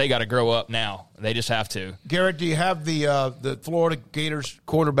young, but they got to grow up now. They just have to. Garrett, do you have the Florida Gators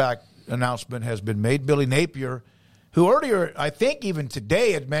quarterback announcement has been made? Billy Napier, who earlier, I think even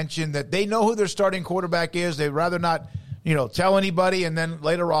today, had mentioned that they know who their starting quarterback is. They'd rather not tell anybody. And then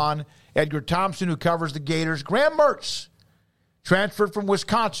later on, Edgar Thompson, who covers the Gators. Graham Mertz, transferred from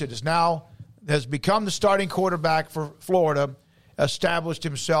Wisconsin, has become the starting quarterback for Florida, established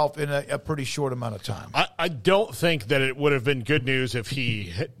himself in a pretty short amount of time. I don't think that it would have been good news if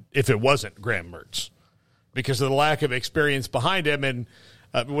it wasn't Graham Mertz, because of the lack of experience behind him. And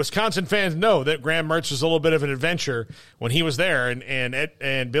Wisconsin fans know that Graham Mertz was a little bit of an adventure when he was there,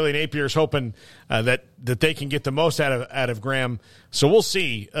 and Billy Napier is hoping that they can get the most out of Graham. So we'll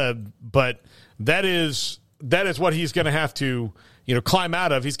see. But that is what he's going to have to climb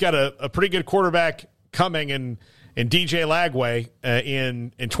out of. He's got a pretty good quarterback coming in DJ Lagway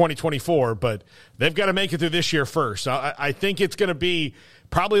in 2024, but they've got to make it through this year first. I think it's going to be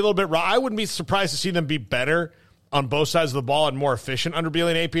probably a little bit raw. I wouldn't be surprised to see them be better on both sides of the ball and more efficient under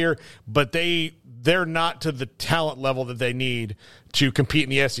Billy Napier, but they're not to the talent level that they need to compete in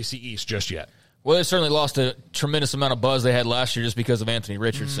the SEC East just yet. Well, they certainly lost a tremendous amount of buzz they had last year just because of Anthony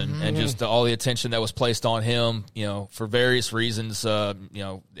Richardson and just all the attention that was placed on him, for various reasons.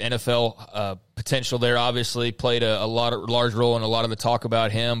 NFL potential there obviously played a large role in a lot of the talk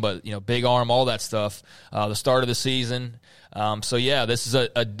about him, but, big arm, all that stuff, the start of the season. This is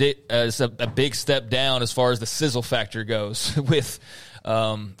a big step down as far as the sizzle factor goes with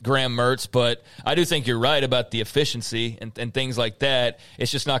Graham Mertz, but I do think you're right about the efficiency and things like that.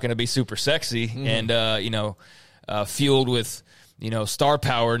 It's just not going to be super sexy and fueled with star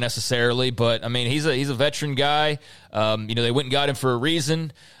power necessarily. But I mean, he's a veteran guy. They went and got him for a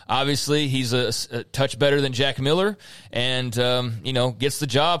reason. Obviously, he's a touch better than Jack Miller, and gets the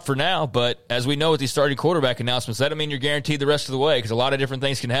job for now. But as we know with these starting quarterback announcements, that doesn't mean you're guaranteed the rest of the way because a lot of different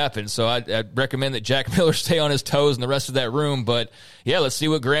things can happen. So I'd recommend that Jack Miller stay on his toes and the rest of that room. But yeah, let's see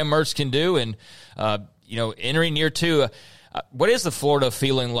what Graham Mertz can do. And entering year two, what is the Florida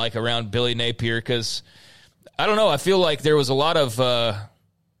feeling like around Billy Napier? Because I don't know. I feel like there was a lot of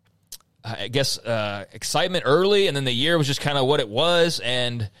excitement early, and then the year was just kind of what it was.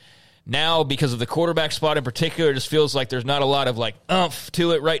 And now, because of the quarterback spot in particular, it just feels like there's not a lot of oomph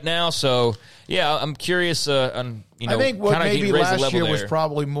to it right now. So, yeah, I'm curious on I think what maybe last year was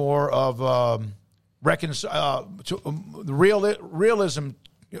probably more of realism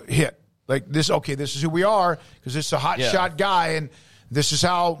hit. Like this, okay, this is who we are because this is a hot shot guy, and this is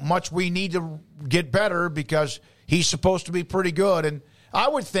how much we need to get better because he's supposed to be pretty good. And I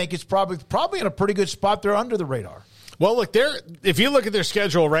would think it's probably in a pretty good spot. They're under the radar. Well, look, if you look at their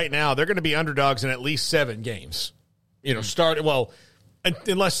schedule right now, they're going to be underdogs in at least 7 games.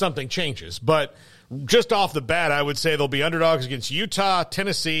 Unless something changes. But just off the bat, I would say they'll be underdogs against Utah,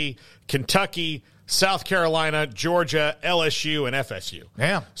 Tennessee, Kentucky, South Carolina, Georgia, LSU, and FSU.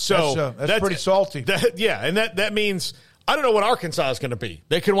 Yeah, so that's pretty salty. That means I don't know what Arkansas is going to be.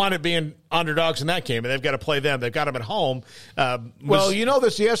 They could wind up being underdogs in that game, and they've got to play them. They've got them at home.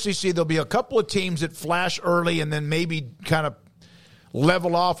 The SEC, there'll be a couple of teams that flash early and then maybe kind of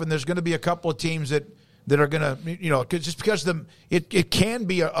level off, and there's going to be a couple of teams that are going to, just because it can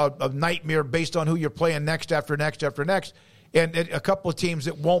be a nightmare based on who you're playing next after next after next. And a couple of teams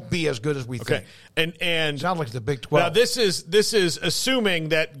that won't be as good as we think. And sounds like the Big 12. Now this is assuming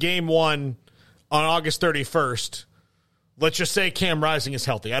that game 1 on August 31st. Let's just say Cam Rising is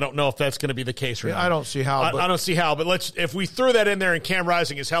healthy. I don't know if that's going to be the case or not. I don't see how. I don't see how. But if we throw that in there and Cam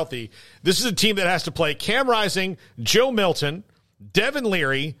Rising is healthy, this is a team that has to play Cam Rising, Joe Milton, Devin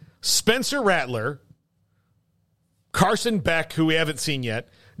Leary, Spencer Rattler, Carson Beck, who we haven't seen yet,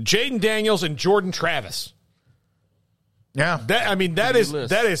 Jaden Daniels, and Jordan Travis. Yeah, that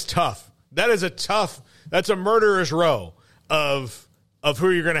is tough. That's a murderer's row of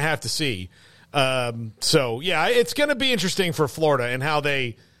who you're going to have to see. It's going to be interesting for Florida and how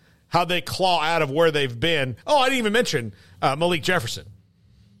they claw out of where they've been. Oh, I didn't even mention Malik Jefferson.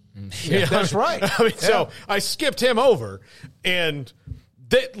 Yeah, that's right. So I skipped him over, and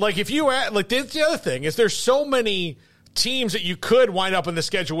if you add, that's the other thing is there's so many teams that you could wind up in the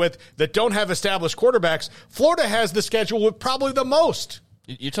schedule with that don't have established quarterbacks. Florida has the schedule with probably the most.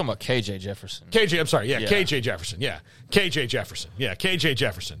 You're talking about KJ Jefferson. KJ Jefferson. KJ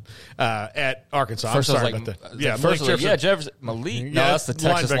Jefferson at Arkansas. First I'm sorry about that. Jefferson. Malik. No, that's the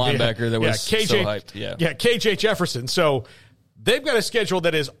Texas linebacker that was so hyped. Yeah, KJ Jefferson. So they've got a schedule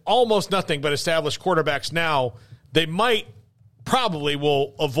that is almost nothing but established quarterbacks now. They probably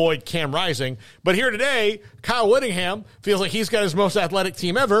will avoid Cam Rising. But here today, Kyle Whittingham feels like he's got his most athletic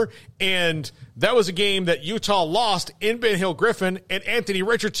team ever, and that was a game that Utah lost in Ben Hill Griffin, and Anthony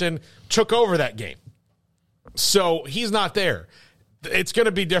Richardson took over that game. So he's not there. It's going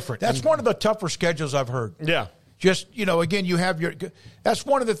to be different. That's one of the tougher schedules I've heard. Yeah. Just, again, you have that's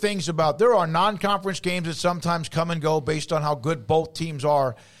one of the things about, there are non-conference games that sometimes come and go based on how good both teams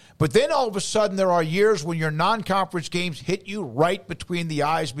are. But then all of a sudden there are years when your non-conference games hit you right between the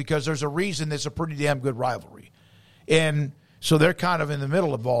eyes because there's a reason there's a pretty damn good rivalry. And so they're kind of in the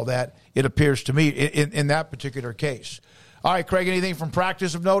middle of all that, it appears to me, in that particular case. All right, Craig, anything from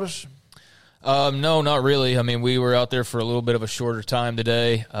practice of notice? No, not really. I mean, we were out there for a little bit of a shorter time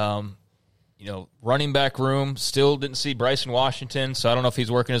today. Running back room, still didn't see Bryson Washington, so I don't know if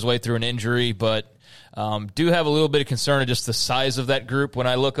he's working his way through an injury, but do have a little bit of concern of just the size of that group when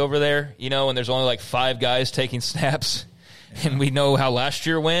I look over there, and there's only like 5 guys taking snaps, and we know how last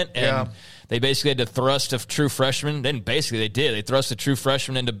year went, and they basically had to thrust a true freshman. Then basically they did. They thrust a true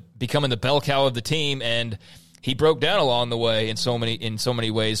freshman into becoming the bell cow of the team, and he broke down along the way in so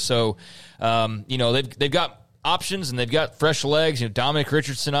many ways. So, they've got options and they've got fresh legs. Dominic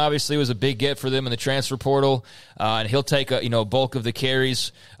Richardson obviously was a big get for them in the transfer portal, and he'll take a bulk of the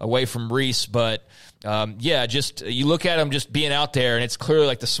carries away from Reese. But just you look at them just being out there, and it's clearly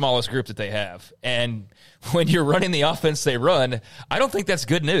like the smallest group that they have. And when you're running the offense they run, I don't think that's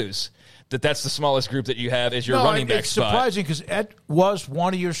good news. That's the smallest group that you have is your running back spot. It's surprising because that was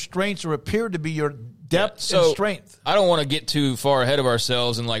one of your strengths, or appeared to be your depth and strength. I don't want to get too far ahead of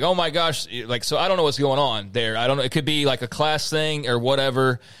ourselves and like, oh my gosh, so I don't know what's going on there. I don't know. It could be like a class thing or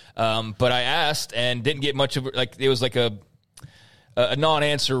whatever. But I asked and didn't get much of it was like a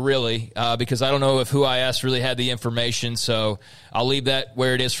non-answer really, because I don't know if who I asked really had the information. So I'll leave that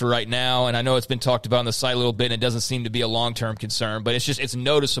where it is for right now. And I know it's been talked about on the site a little bit, and it doesn't seem to be a long-term concern, but it's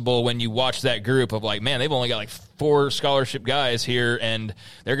noticeable when you watch that group of like, man, they've only got like 4 scholarship guys here, and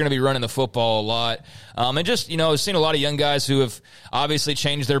they're going to be running the football a lot. And just, I've seen a lot of young guys who have obviously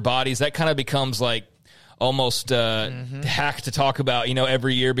changed their bodies. That kind of becomes like almost hack to talk about,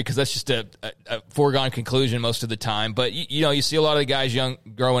 every year, because that's just a foregone conclusion most of the time. But, you see a lot of the guys young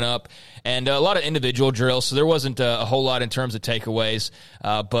growing up, and a lot of individual drills, so there wasn't a whole lot in terms of takeaways.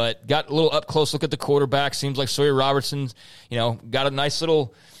 But got a little up-close look at the quarterback. Seems like Sawyer Robertson, got a nice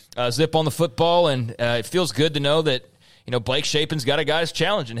little zip on the football, and it feels good to know that, Blake Shapen's got a guys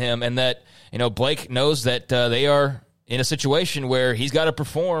challenging him, and that, Blake knows that they are in a situation where he's got to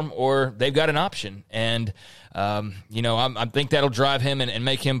perform or they've got an option. And, I think that'll drive him and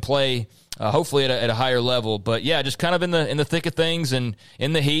make him play, hopefully at a higher level. But, yeah, just kind of in the thick of things and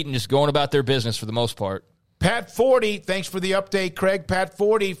in the heat and just going about their business for the most part. Pat Forty, thanks for the update, Craig. Pat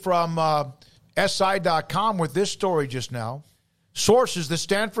Forty from SI.com with this story just now. Sources, the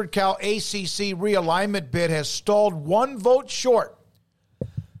Stanford-Cal ACC realignment bid has stalled 1 vote short.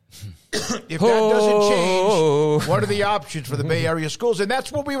 If that doesn't change, what are the options for the Bay Area schools? And that's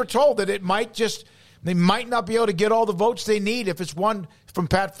what we were told, that they might not be able to get all the votes they need. If it's one from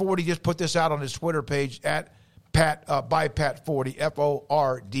Pat Forty, just put this out on his Twitter page at by Pat Forty,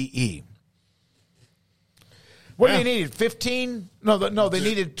 FORDE. What do they need? 15? No, they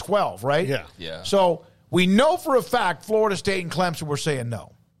needed 12, right? Yeah. So we know for a fact Florida State and Clemson were saying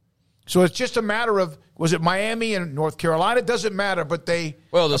no. So it's just a matter of, was it Miami and North Carolina? It doesn't matter, but they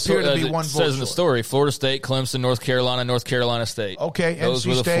appear to be 1 vote. It says in the story, Florida State, Clemson, North Carolina State. Okay, those NC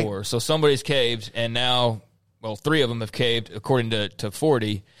were the State. 4. So somebody's caved, and now, 3 of them have caved, according to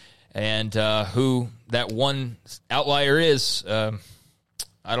 40. And who that one outlier is, I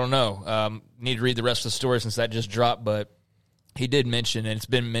don't know. Need to read the rest of the story since that just dropped, but he did mention, and it's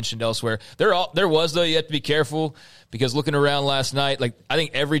been mentioned elsewhere. There was, though, you have to be careful, because looking around last night, I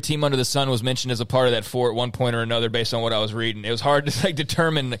think every team under the sun was mentioned as a part of that 4 at one point or another based on what I was reading. It was hard to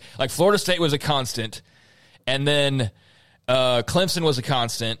determine. Florida State was a constant, and then Clemson was a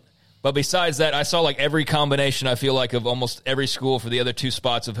constant. But besides that, I saw every combination, I feel like, of almost every school for the other 2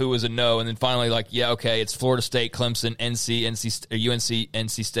 spots of who was a no. And then finally, it's Florida State, Clemson, UNC,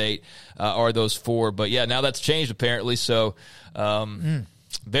 NC State are those 4. But, yeah, now that's changed apparently. So,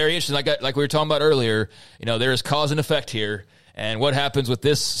 very interesting. Like we were talking about earlier, there is cause and effect here. And what happens with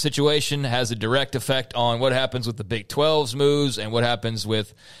this situation has a direct effect on what happens with the Big 12's moves and what happens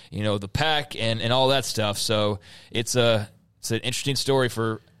with, the Pac and all that stuff. So it's an interesting story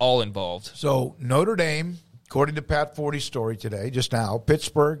for all involved. So Notre Dame, according to Pat Forty's story today, just now,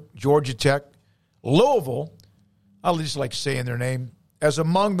 Pittsburgh, Georgia Tech, Louisville, I just like saying their name, as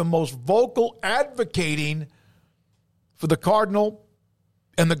among the most vocal advocating for the Cardinal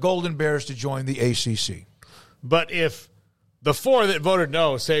and the Golden Bears to join the ACC. But if the 4 that voted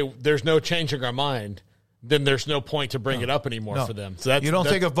no say there's no changing our mind, then there's no point to bring it up anymore for them. So you don't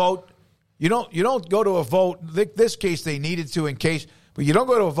take a vote. You don't go to a vote. This case they needed to but you don't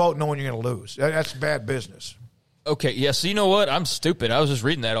go to a vote knowing you're going to lose. That's bad business. Okay, yeah, so you know what? I'm stupid. I was just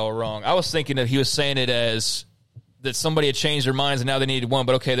reading that all wrong. I was thinking that he was saying it as that somebody had changed their minds and now they needed 1,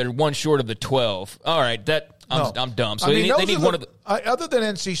 but okay, they're 1 short of the 12. All right, I'm dumb. So they need one of the... Other than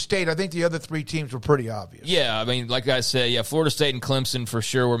NC State, I think the other 3 teams were pretty obvious. Yeah, like I said, Florida State and Clemson for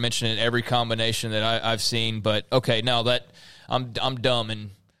sure were mentioned in every combination that I've seen, but okay, now that I'm dumb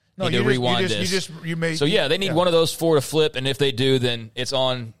and... Need to rewind this. You made, so, they need one of those 4 to flip, and if they do, then it's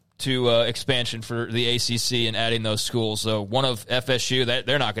on expansion for the ACC and adding those schools. So one of FSU,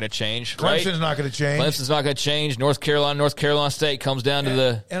 they're not going to change. Clemson's right? not going to change. Clemson's not going to change. North Carolina State comes down to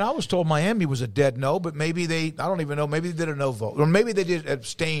the. And I was told Miami was a dead no, but maybe I don't even know. Maybe they did a no vote, or maybe they did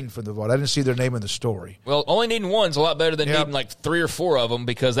abstain from the vote. I didn't see their name in the story. Well, only needing one's a lot better than needing like 3 or 4 of them,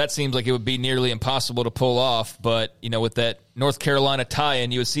 because that seems like it would be nearly impossible to pull off. But with that North Carolina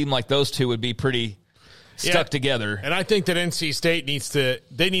tie-in, you would seem like those two would be pretty stuck together. And I think that NC State need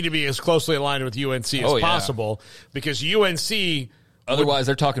to be as closely aligned with UNC as possible, because UNC. Otherwise,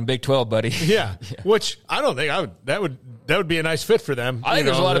 they're talking Big 12, buddy. Yeah, which I don't think that would be a nice fit for them. I think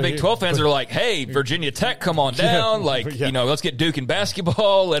there's a lot of Big 12 fans that are like, "Hey, Virginia Tech, come on down! Let's get Duke in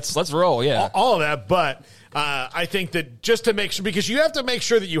basketball. Let's roll." Yeah, all of that. But I think that just to make sure, because you have to make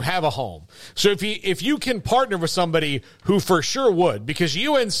sure that you have a home. So if you can partner with somebody who for sure would, because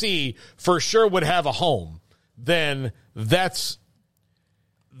UNC for sure would have a home, then that's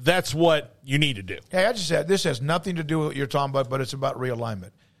what you need to do. Hey, I just said this has nothing to do with what you're talking about, but it's about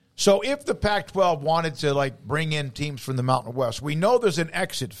realignment. So if the Pac-12 wanted to bring in teams from the Mountain West, we know there's an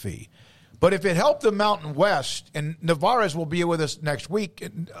exit fee. But if it helped the Mountain West, and Navarez will be with us next week,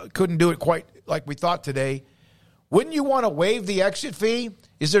 and couldn't do it quite like we thought today, wouldn't you want to waive the exit fee?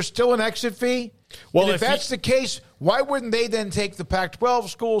 Is there still an exit fee? Well, if that's the case, why wouldn't they then take the Pac-12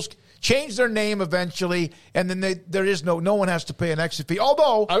 schools, change their name eventually, and then no one has to pay an exit fee?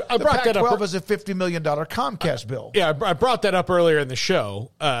 Although I the brought that up. Pac-12 is a $50 million Comcast bill. Yeah, I brought that up earlier in the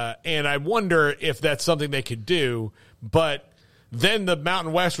show, and I wonder if that's something they could do. But then the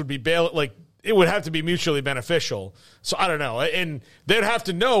Mountain West would be it would have to be mutually beneficial. So I don't know, and they'd have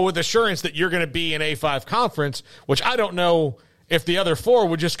to know with assurance that you're going to be an A5 conference, which I don't know if the other 4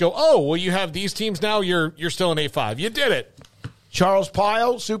 would just go, "Oh, well, you have these teams now. You're still an A5. You did it." Charles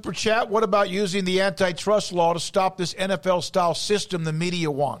Pyle, Super Chat, what about using the antitrust law to stop this NFL-style system the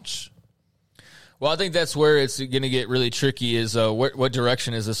media wants? Well, I think that's where it's going to get really tricky is what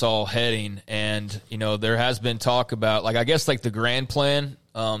direction is this all heading? And, there has been talk about, the grand plan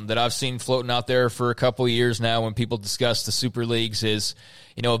that I've seen floating out there for a couple of years now when people discuss the super leagues is,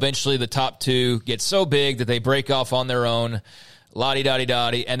 eventually the top 2 get so big that they break off on their own,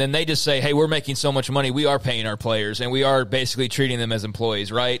 la-di-da-di-da-di, and then they just say, hey, we're making so much money, we are paying our players, and we are basically treating them as employees,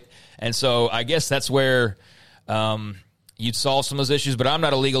 right? And so I guess that's where you'd solve some of those issues, but I'm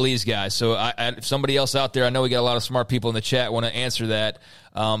not a legalese guy, so if somebody else out there, I know we got a lot of smart people in the chat want to answer that,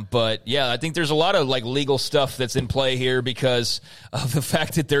 but yeah, I think there's a lot of legal stuff that's in play here because of the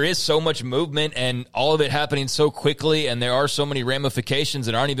fact that there is so much movement and all of it happening so quickly, and there are so many ramifications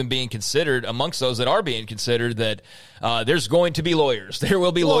that aren't even being considered amongst those that are being considered that there's going to be lawyers. There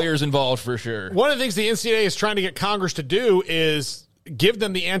will be lawyers involved for sure. One of the things the NCAA is trying to get Congress to do is give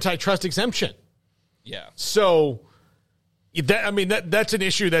them the antitrust exemption. Yeah. So that's an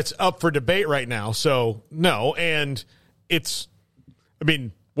issue that's up for debate right now. So no, and what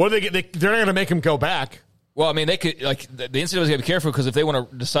do they get? They're not going to make them go back. Well, they could the NCAA is going to be careful because if they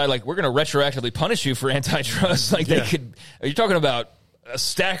want to decide we're going to retroactively punish you for antitrust, they could. You're talking about a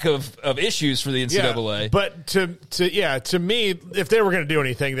stack of issues for the NCAA. Yeah, but to me, if they were going to do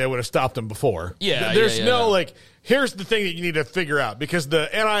anything, they would have stopped them before. Yeah, there's here's the thing that you need to figure out because the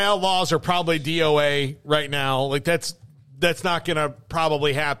NIL laws are probably DOA right now. That's not going to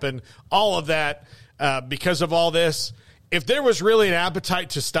probably happen. All of that because of all this. If there was really an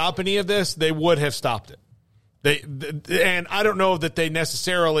appetite to stop any of this, they would have stopped it. And I don't know that they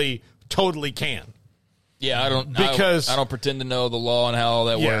necessarily totally can. Yeah, I don't pretend to know the law and how all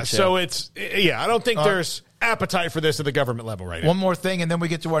that works. So I don't think there's appetite for this at the government level right now. One more thing, and then we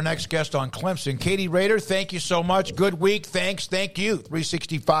get to our next guest on Clemson. Katie Rader, thank you so much. Good week. Thanks. Thank you.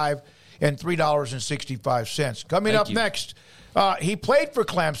 $3.65 and $3.65. Coming up next, he played for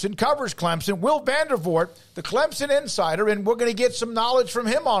Clemson, covers Clemson, Will Vandervoort, the Clemson insider, and we're going to get some knowledge from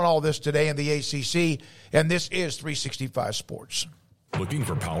him on all this today in the ACC, and this is 365 Sports. Looking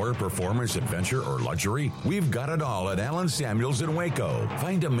for power, performance, adventure, or luxury? We've got it all at Allen Samuels in Waco.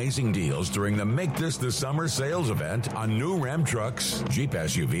 Find amazing deals during the Make This the Summer sales event on new Ram trucks, Jeep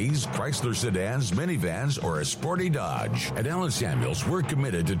SUVs, Chrysler sedans, minivans, or a sporty Dodge. At Allen Samuels, we're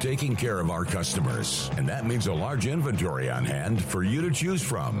committed to taking care of our customers, and that means a large inventory on hand for you to choose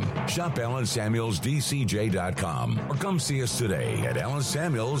from. Shop AllenSamuelsDCJ.com or come see us today at Allen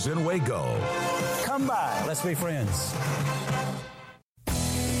Samuels in Waco. Come by. Let's be friends.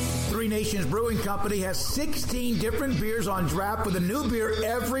 Three Nations Brewing Company has 16 different beers on draft with a new beer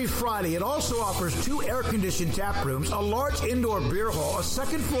every Friday. It also offers 2 air-conditioned tap rooms, a large indoor beer hall, a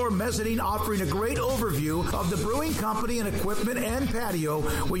second-floor mezzanine offering a great overview of the brewing company and equipment and patio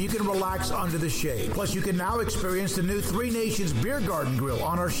where you can relax under the shade. Plus, you can now experience the new Three Nations Beer Garden Grill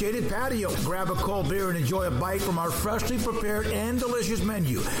on our shaded patio. Grab a cold beer and enjoy a bite from our freshly prepared and delicious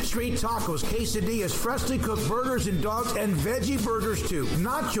menu. Street tacos, quesadillas, freshly cooked burgers and dogs, and veggie burgers too.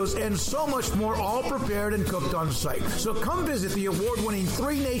 Nachos and so much more, all prepared and cooked on site. So come visit the award-winning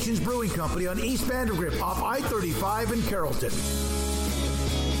Three Nations Brewing Company on East Vandergrift off I-35 in Carrollton.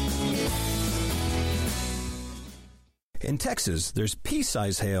 In Texas, there's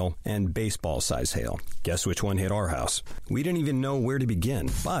pea-size hail and baseball-size hail. Guess which one hit our house? We didn't even know where to begin,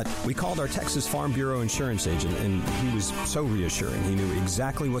 but we called our Texas Farm Bureau insurance agent, and he was so reassuring. He knew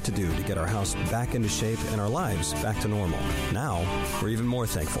exactly what to do to get our house back into shape and our lives back to normal. Now, we're even more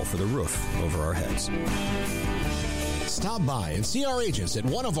thankful for the roof over our heads. Stop by and see our agents at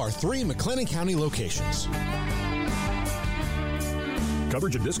one of our 3 McLennan County locations.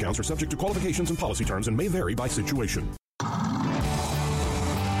 Coverage and discounts are subject to qualifications and policy terms and may vary by situation.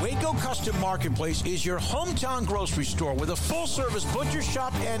 Waco Custom Marketplace is your hometown grocery store with a full-service butcher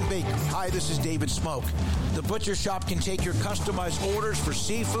shop and bakery. Hi, this is David Smoke. The butcher shop can take your customized orders for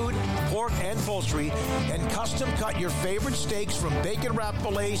seafood, pork, and poultry and custom cut your favorite steaks from bacon wrap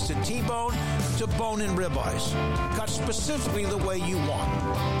fillets to T-bone to bone-in ribeyes. Cut specifically the way you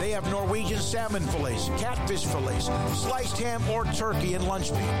want. They have Norwegian salmon fillets, catfish fillets, sliced ham or turkey and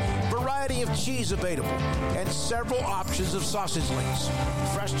lunch meat, variety of cheese available, and several options of sausage links.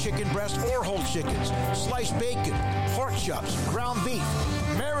 Fresh chicken breast or whole chickens, sliced bacon, pork chops, ground beef,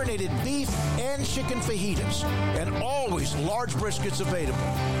 marinated beef, and chicken fajitas, and always large briskets available,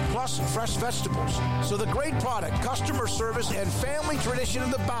 plus fresh vegetables. So the great product, customer service, and family tradition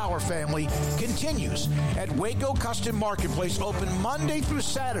of the Bauer family continues at Waco Custom Marketplace, open Monday through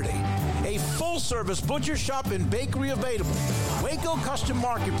Saturday. A full-service butcher shop and bakery available. Waco Custom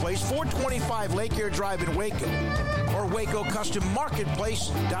Marketplace, 425 Lake Air Drive in Waco, or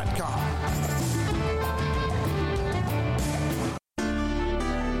WacoCustomMarketplace.com.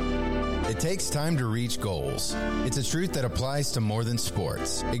 It takes time to reach goals. It's a truth that applies to more than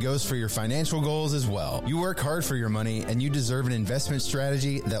sports. It goes for your financial goals as well. You work hard for your money, and you deserve an investment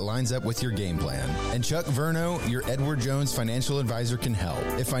strategy that lines up with your game plan. And Chuck Verno, your Edward Jones financial advisor, can help.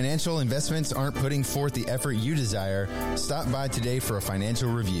 If financial investments aren't putting forth the effort you desire, stop by today for a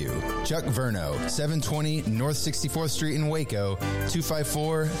financial review. Chuck Verno, 720 North 64th Street in Waco,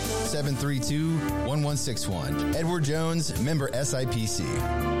 254-732-1161. Edward Jones, member SIPC.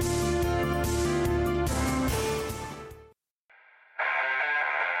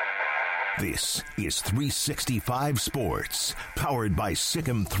 This is 365 Sports, powered by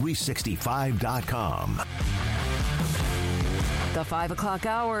Sikkim365.com. The 5 o'clock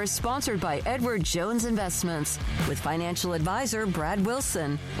hour is sponsored by Edward Jones Investments with financial advisor Brad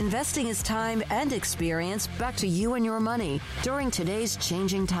Wilson. Investing is time and experience back to you and your money during today's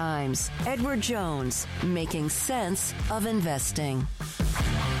changing times. Edward Jones, making sense of investing.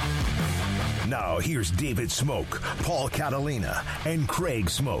 Now here's David Smoke, Paul Catalina, and Craig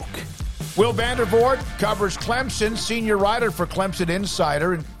Smoke. Will Vandervoort covers Clemson, senior writer for Clemson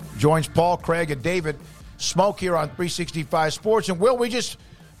Insider, and joins Paul, Craig, and David Smoke here on 365 Sports. And Will, we just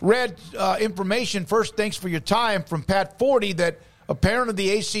read information, first thanks for your time, from Pat Forty, that apparently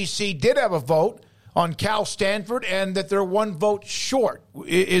the ACC did have a vote on Cal Stanford and that they're one vote short.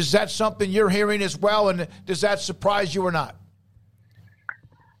 Is that something you're hearing as well, and does that surprise you or not?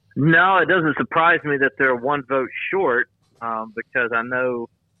 No, it doesn't surprise me that they're one vote short because I know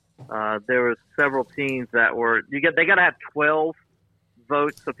there was several teams that were they got to have 12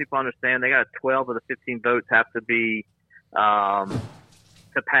 votes, so people understand. They got 12 of the 15 votes have to be to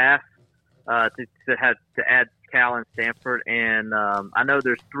pass to add Cal and Stanford, and I know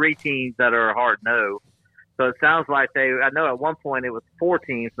there's 3 teams that are a hard no. So it sounds like I know at one point it was 4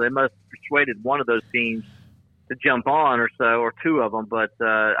 teams, so they must have persuaded one of those teams to jump on or so, or 2 of them. But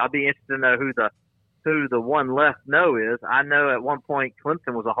I'll be interested to know who the one left no is. I know at one point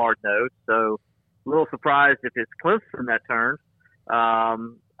Clemson was a hard no, so a little surprised if it's Clemson that turns. But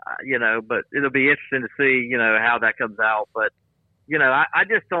it'll be interesting to see, how that comes out. But, I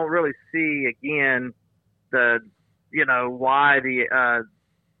just don't really see, again, why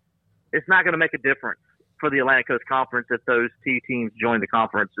it's not going to make a difference for the Atlantic Coast Conference if those 2 teams join the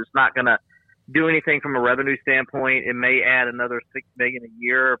conference. It's not going to do anything from a revenue standpoint. It may add another $6 million a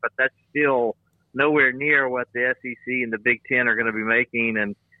year, but that's still nowhere near what the SEC and the Big Ten are going to be making.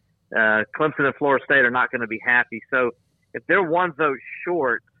 And Clemson and Florida State are not going to be happy. So if they're one vote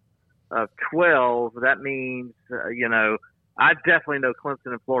short, of 12, that means, I definitely know Clemson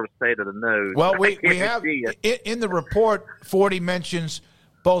and Florida State are the nose. Well, we have in the report, 40 mentions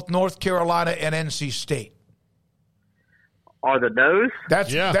both North Carolina and NC State. Are the nose?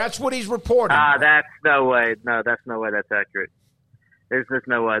 That's what he's reporting. That's no way. No, that's no way that's accurate. There's just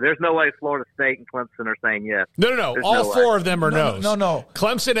no way. There's no way Florida State and Clemson are saying yes. No. There's all no four way. of them are no's. No.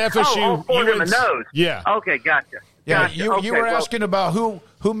 Clemson, FSU, all four of them are no's. Yeah. Okay, gotcha. Yeah, Gotcha. you were asking about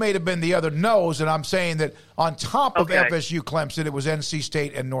who may have been the other no's, and I'm saying that on top of FSU, Clemson, it was NC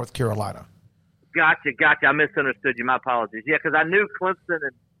State and North Carolina. Gotcha. I misunderstood you. My apologies. Yeah, because I knew Clemson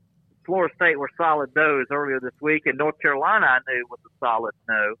and Florida State were solid no's earlier this week, and North Carolina I knew was a solid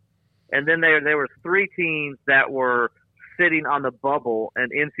no. And then there were three teams that were sitting on the bubble,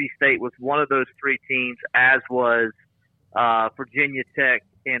 and NC State was one of those three teams, as was Virginia Tech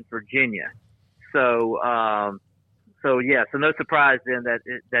and Virginia. So no surprise then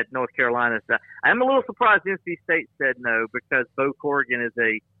that North Carolina's that. I'm a little surprised NC State said no, because Bo Corrigan is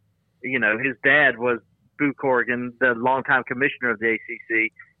his dad was Boo Corrigan, the longtime commissioner of the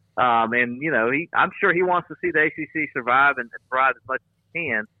ACC. I'm sure he wants to see the ACC survive and thrive as much as he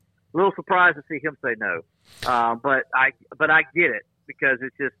can. A little surprised to see him say no, but I get it, because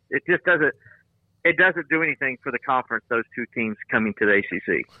it just doesn't do anything for the conference. Those two teams coming to the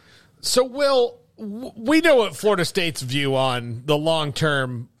ACC. So, Will, we know what Florida State's view on the long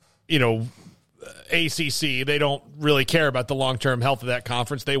term, ACC. They don't really care about the long term health of that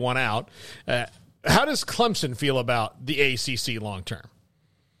conference. They want out. How does Clemson feel about the ACC long term?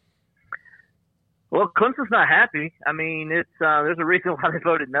 Well, Clemson's not happy. I mean, it's there's a reason why they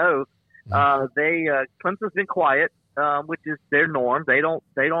voted no. Clemson's been quiet, which is their norm. They're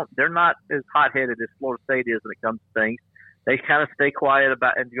not as hot headed as Florida State is when it comes to things. They kind of stay quiet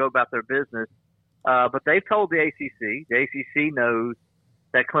about and go about their business. But they've told the ACC. The ACC knows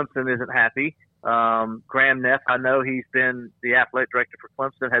that Clemson isn't happy. Graham Neff, I know he's been the athletic director for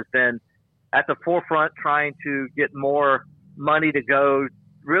Clemson, has been at the forefront trying to get more money to go.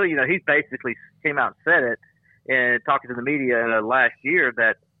 Really, he's basically came out and said it and talking to the media last year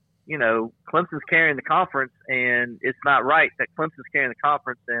that, Clemson's carrying the conference, and it's not right that Clemson's carrying the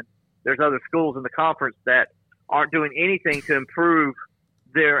conference, and there's other schools in the conference that aren't doing anything to improve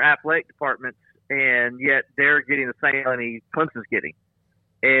their athletic departments, and yet they're getting the same money Clemson's getting.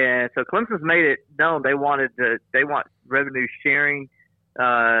 And so Clemson's made it known they want revenue sharing,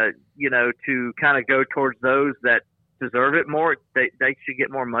 to kind of go towards those that deserve it more. They should get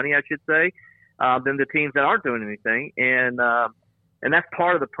more money, I should say, than the teams that aren't doing anything. And that's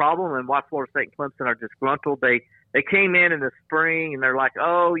part of the problem, and why Florida State and Clemson are disgruntled. They came in the spring and they're like,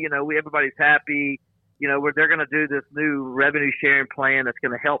 everybody's happy. They're going to do this new revenue sharing plan that's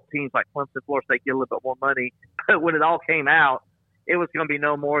going to help teams like Clemson, Florida State get a little bit more money. But when it all came out, it was going to be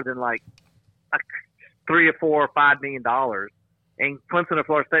no more than like $3 or $4 or $5 million. And Clemson and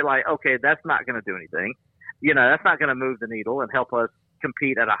Florida State okay, that's not going to do anything. That's not going to move the needle and help us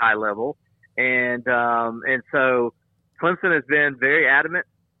compete at a high level. And so Clemson has been very adamant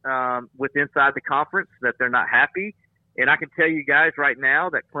with inside the conference that they're not happy. And I can tell you guys right now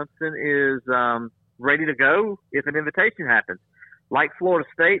that Clemson is ready to go if an invitation happens. Like Florida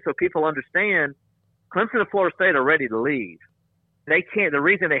State, so people understand, Clemson and Florida State are ready to leave. They can't. The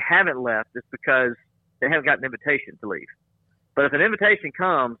reason they haven't left is because they haven't got an invitation to leave. But if an invitation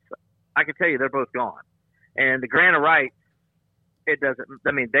comes, I can tell you they're both gone. And the grant of rights, it doesn't.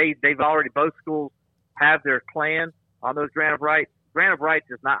 I mean, they've already, both schools have their plan on those grant of rights. Grant of rights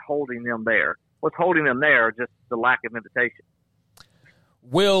is not holding them there. What's holding them there are just the lack of invitation.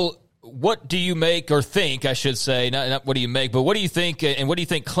 Will, what do you make, or think, I should say, not what do you make, but what do you think, and what do you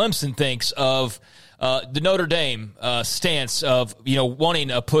think Clemson thinks of the Notre Dame stance of,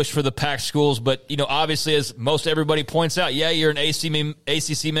 wanting a push for the Pac schools, but, obviously, as most everybody points out, yeah, you're an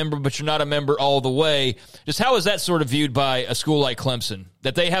ACC member, but you're not a member all the way. Just how is that sort of viewed by a school like Clemson,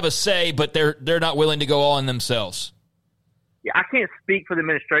 that they have a say, but they're not willing to go all in themselves? Yeah, I can't speak for the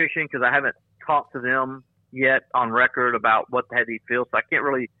administration because I haven't talked to them yet on record about what how they feel, so I can't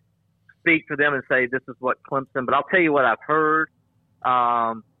really speak for them and say this is what Clemson, but I'll tell you what I've heard.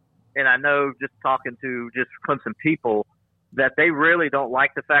 And I know just talking to just Clemson people that they really don't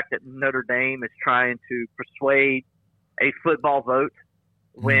like the fact that Notre Dame is trying to persuade a football vote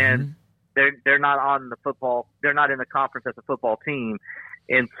when they're not on the football, they're not in the conference as a football team.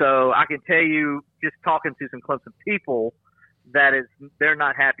 And so I can tell you, just talking to some Clemson people, that is, they're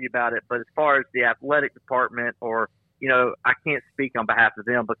not happy about it. But as far as the athletic department, or, I can't speak on behalf of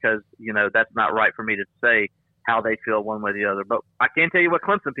them because, that's not right for me to say how they feel one way or the other. But I can tell you what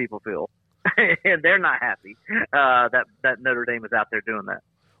Clemson people feel, and they're not happy that Notre Dame is out there doing that.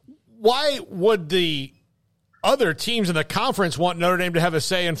 why would the other teams in the conference want Notre Dame to have a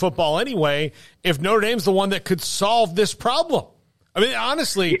say in football anyway if Notre Dame's the one that could solve this problem? I mean,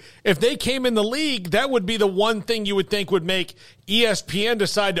 honestly, if they came in the league, that would be the one thing you would think would make ESPN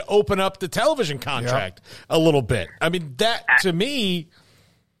decide to open up the television contract a little bit. I mean, that, to me,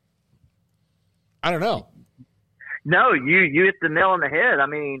 I don't know. No, you hit the nail on the head. I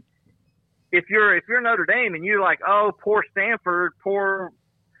mean, if you're Notre Dame and you're like, oh, poor Stanford, poor,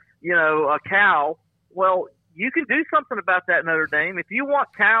 Cal, well, you can do something about that, Notre Dame. If you want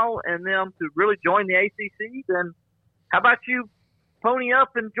Cal and them to really join the ACC, then how about you pony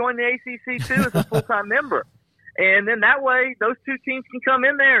up and join the ACC too as a full-time member? And then that way those two teams can come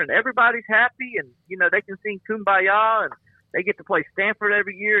in there and everybody's happy and, they can sing Kumbaya and they get to play Stanford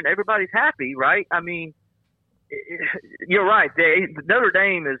every year and everybody's happy, right? I mean, you're right. Notre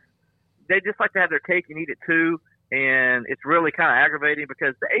Dame they just like to have their cake and eat it too. And it's really kind of aggravating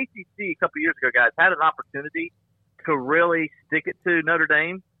because the ACC a couple of years ago, guys, had an opportunity to really stick it to Notre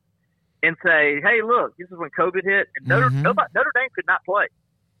Dame and say, hey, look, this is when COVID hit, and Notre Dame could not play.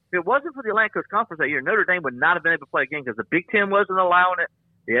 If it wasn't for the Atlantic Coast Conference that year, Notre Dame would not have been able to play again because the Big Ten wasn't allowing it,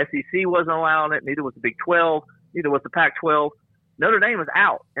 the SEC wasn't allowing it, neither was the Big 12, neither was the Pac-12. Notre Dame was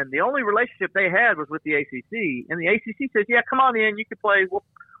out, and the only relationship they had was with the ACC, and the ACC says, yeah, come on in, you can play,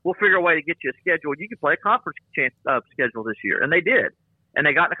 we'll figure a way to get you a schedule. You can play a conference schedule this year. And they did. And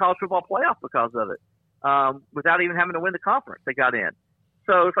they got in the college football playoff because of it. Without even having to win the conference, they got in.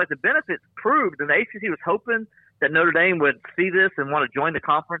 So it's like the benefits proved, and the ACC was hoping that Notre Dame would see this and want to join the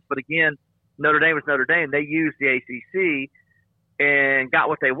conference. But again, Notre Dame was Notre Dame. They used the ACC and got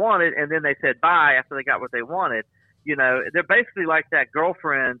what they wanted, and then they said bye after they got what they wanted. They're basically like that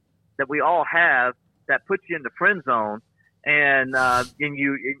girlfriend that we all have that puts you in the friend zone. And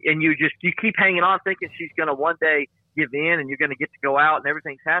you keep hanging on thinking she's going to one day give in and you're going to get to go out and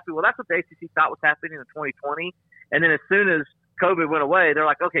everything's happy. Well, that's what the ACC thought was happening in 2020. And then as soon as COVID went away, they're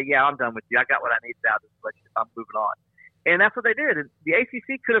like, okay, yeah, I'm done with you. I got what I needed out of this relationship. I'm moving on. And that's what they did. And the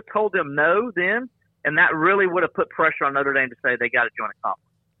ACC could have told them no then, and that really would have put pressure on Notre Dame to say they got to join a conference.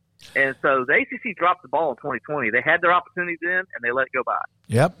 And so the ACC dropped the ball in 2020. They had their opportunity then, and they let it go by.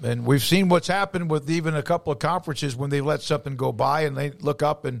 Yep, and we've seen what's happened with even a couple of conferences when they let something go by and they look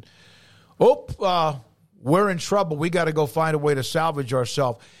up and, we're in trouble. We got to go find a way to salvage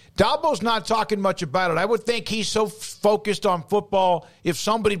ourselves. Dabo's not talking much about it. I would think he's so focused on football. If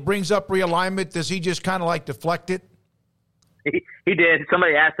somebody brings up realignment, does he just kind of like deflect it? He did.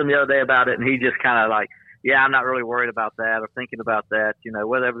 Somebody asked him the other day about it, and he just kind of like, yeah, I'm not really worried about that or thinking about that.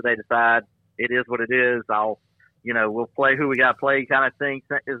 Whatever they decide, it is what it is. We'll play who we got to play kind of thing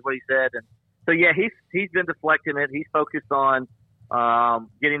is what he said. And so, yeah, he's been deflecting it. He's focused on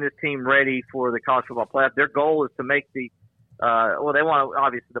getting this team ready for the college football playoff. Their goal is to make they want to,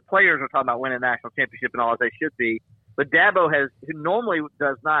 obviously, the players are talking about winning a national championship and all as they should be. But Dabo who normally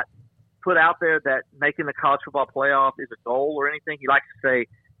does not put out there that making the college football playoff is a goal or anything. He likes to say,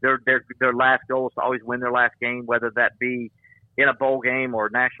 their last goal is to always win their last game, whether that be in a bowl game or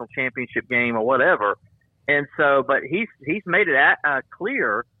a national championship game or whatever. And so, but he's made it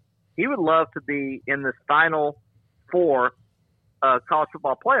clear he would love to be in this final four college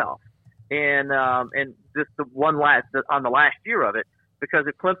football playoff, and just on the last year of it, because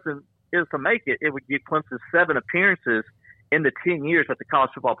if Clemson is to make it, it would give Clemson 7 appearances in the 10 years that the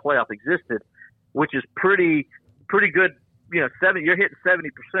college football playoff existed, which is pretty good. You're hitting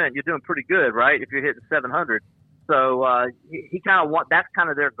 70%. You're doing pretty good, right? If you're hitting 700. So he kind of that's kind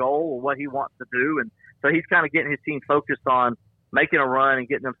of their goal or what he wants to do. And so he's kind of getting his team focused on making a run and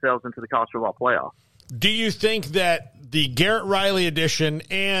getting themselves into the college football playoff. Do you think that the Garrett Riley addition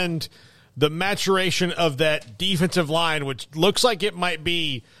and the maturation of that defensive line, which looks like it might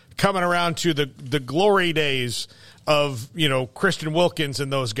be coming around to the glory days of, Christian Wilkins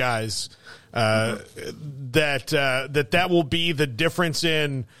and those guys, that will be the difference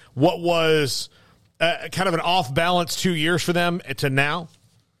in what was kind of an off-balance 2 years for them to now?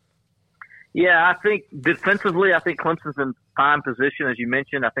 Yeah, I think defensively, Clemson's in prime position, as you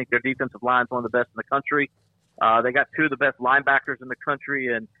mentioned. I think their defensive line is one of the best in the country. They got 2 of the best linebackers in the country,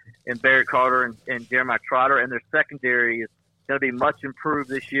 and Barrett Carter and Jeremiah Trotter, and their secondary is going to be much improved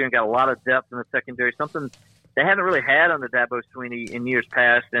this year and got a lot of depth in the secondary, something they haven't really had under Dabo Swinney in years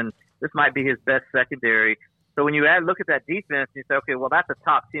past, and this might be his best secondary. So when you look at that defense, you say, okay, well, that's a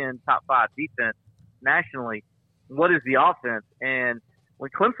top 10, top 5 defense nationally. What is the offense? And when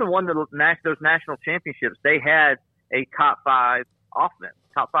Clemson won those national championships, they had a top 5 offense,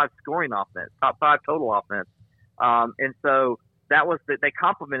 top 5 scoring offense, top 5 total offense. And so that was they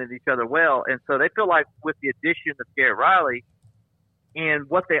complemented each other well. And so they feel like with the addition of Garrett Riley, and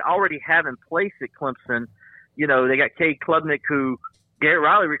what they already have in place at Clemson. You know, they got Cade Klubnik, who Garrett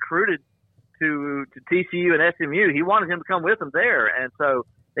Riley recruited to TCU and SMU. He wanted him to come with him there, and so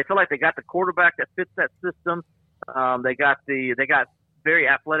they feel like they got the quarterback that fits that system. They got very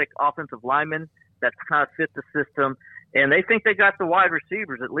athletic offensive linemen that kind of fit the system, and they think they got the wide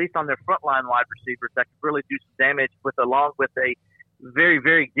receivers, at least on their frontline wide receivers, that could really do some damage along with a very,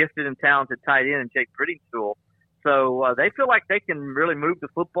 very gifted and talented tight end, Jake Brittingstool. So they feel like they can really move the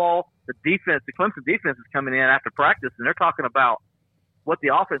football. The Clemson defense is coming in after practice, and they're talking about what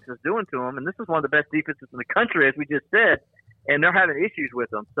the offense is doing to them. And this is one of the best defenses in the country, as we just said, and they're having issues with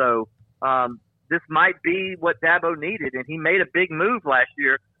them. So this might be what Dabo needed, and he made a big move last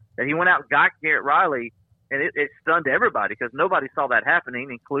year that he went out and got Garrett Riley, and it stunned everybody because nobody saw that happening,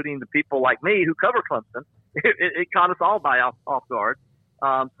 including the people like me who cover Clemson. It caught us all by off guard.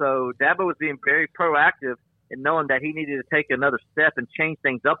 So Dabo was being very proactive and knowing that he needed to take another step and change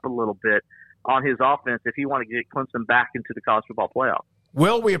things up a little bit on his offense if he wanted to get Clemson back into the college football playoff.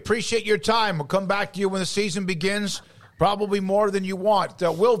 Will, we appreciate your time. We'll come back to you when the season begins, probably more than you want.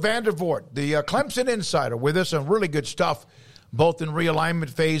 Will Vandervoort, the Clemson insider, with us, and really good stuff, both in realignment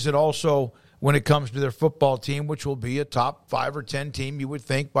phase and also when it comes to their football team, which will be a top 5 or 10 team, you would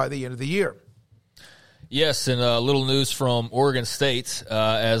think, by the end of the year. Yes, and a little news from Oregon State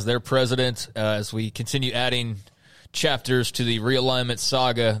as their president, as we continue adding chapters to the realignment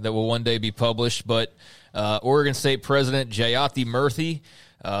saga that will one day be published. But Oregon State President Jayati Murthy,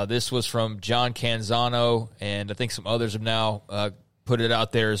 this was from John Canzano, and I think some others have now put it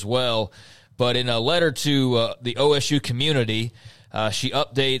out there as well. But in a letter to the OSU community, she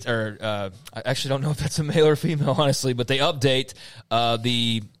updates, or I actually don't know if that's a male or female, honestly, but they update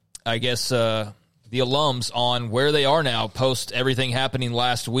the alums on where they are now post everything happening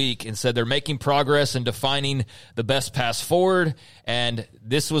last week, and said they're making progress in defining the best path forward. And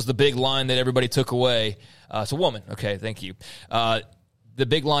this was the big line that everybody took away. It's a woman. Okay, thank you. The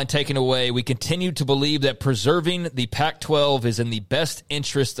big line taken away: we continue to believe that preserving the Pac-12 is in the best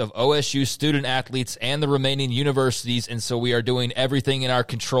interest of OSU student athletes and the remaining universities, and so we are doing everything in our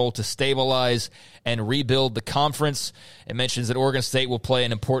control to stabilize and rebuild the conference. It mentions that Oregon State will play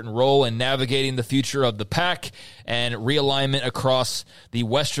an important role in navigating the future of the Pac and realignment across the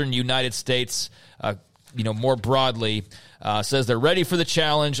western United States, more broadly. Says they're ready for the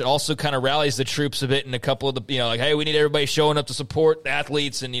challenge. It also kind of rallies the troops a bit in a couple of the, hey, we need everybody showing up to support the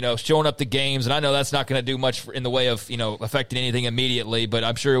athletes and, showing up to games. And I know that's not going to do much in the way of, affecting anything immediately, but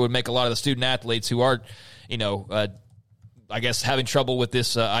I'm sure it would make a lot of the student athletes who are, having trouble with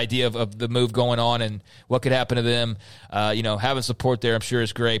this idea of the move going on and what could happen to them, having support there, I'm sure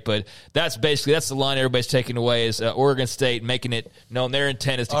is great. But that's the line everybody's taking away is Oregon State making it known their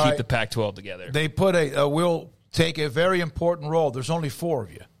intent is to keep the Pac-12 together. They put will take a very important role. There's only 4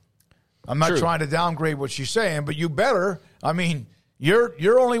 of you. I'm not trying to downgrade what she's saying, but you better. I mean,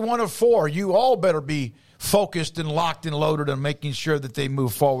 you're only one of 4. You all better be focused and locked and loaded on making sure that they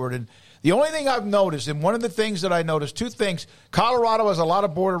move forward. And the only thing I've noticed, and one of the things that I noticed, 2 things: Colorado has a lot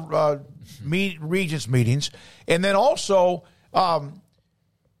of board regents meetings, and then also,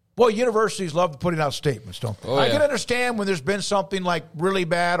 universities love putting out statements, don't they? I can understand when there's been something like really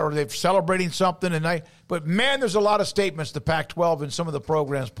bad or they're celebrating something, but man, there's a lot of statements the Pac-12 and some of the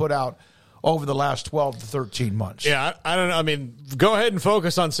programs put out over the last 12 to 13 months. Yeah, I don't know. I mean, go ahead and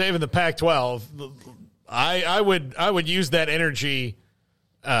focus on saving the Pac-12. I would use that energy,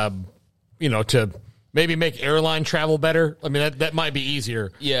 to maybe make airline travel better. I mean, that might be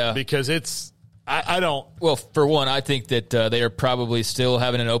easier. Yeah. Because I don't. Well, for one, I think that they are probably still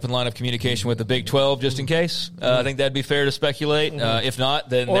having an open line of communication with the Big 12 just in case. I think that'd be fair to speculate. If not,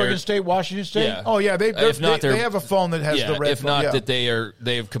 then Oregon State, Washington State. Yeah. Oh yeah, they have a phone that has the red. If not, that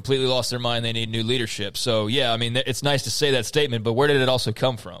they've completely lost their mind. They need new leadership. So yeah, I mean, it's nice to say that statement, but where did it also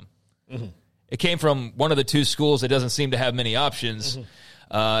come from? Mm-hmm. It came from one of the 2 schools that doesn't seem to have many options.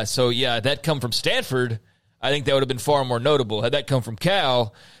 Mm-hmm. So yeah, that come from Stanford, I think that would have been far more notable. Had that come from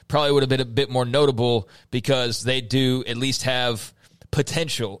Cal, probably would have been a bit more notable because they do at least have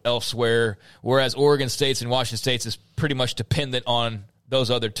potential elsewhere, whereas Oregon State's and Washington State's is pretty much dependent on those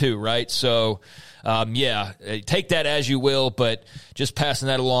other 2, right? So, take that as you will, but just passing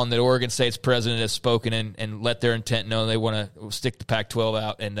that along that Oregon State's president has spoken and let their intent know they want to stick the Pac-12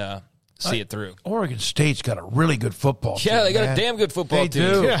 out and see it through. Oregon State's got a really good football team. Yeah, they got a damn good football team.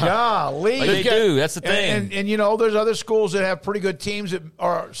 They do. Yeah. Golly. They do. That's the thing. And there's other schools that have pretty good teams that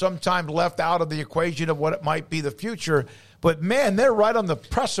are sometimes left out of the equation of what it might be the future. But, man, they're right on the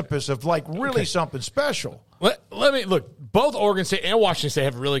precipice of, like, really something special. Let me look. Both Oregon State and Washington State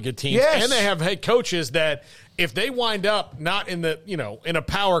have really good teams, and they have head coaches that if they wind up not in the in a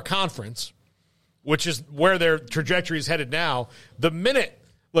power conference, which is where their trajectory is headed now, the minute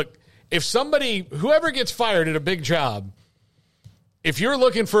if whoever gets fired at a big job, if you're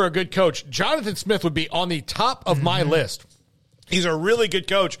looking for a good coach, Jonathan Smith would be on the top of my list. He's a really good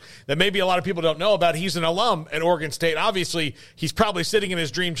coach that maybe a lot of people don't know about. He's an alum at Oregon State. Obviously, he's probably sitting in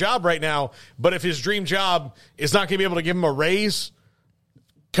his dream job right now, but if his dream job is not going to be able to give him a raise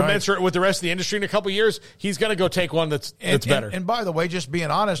commensurate with the rest of the industry in a couple of years, he's going to go take one that's better. And by the way, just being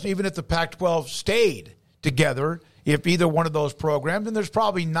honest, even if the Pac-12 stayed together, if either one of those programs, and there's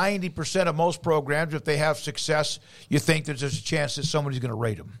probably 90% of most programs, if they have success, you think there's a chance that somebody's going to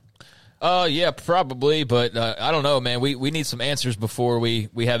rate them. Yeah, probably, but I don't know, man. We need some answers before we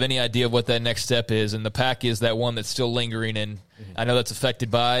have any idea of what that next step is, and the Pac is that one that's still lingering, and I know that's affected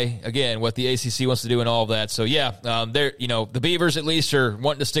by, again, what the ACC wants to do and all of that. So, yeah, the Beavers at least are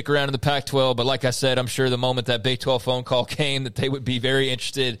wanting to stick around in the Pac-12, but like I said, I'm sure the moment that Big 12 phone call came that they would be very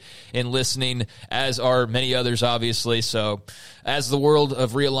interested in listening, as are many others, obviously. So, as the world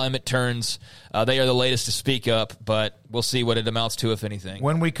of realignment turns, they are the latest to speak up, but we'll see what it amounts to, if anything.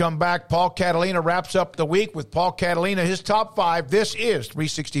 When we come back, Paul Catalina wraps up the week with Paul Catalina, his top 5. This is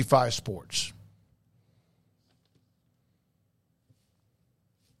 365 Sports.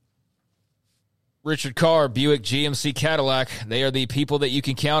 Richard Carr, Buick GMC Cadillac, they are the people that you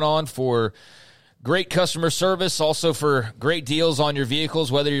can count on for great customer service, also for great deals on your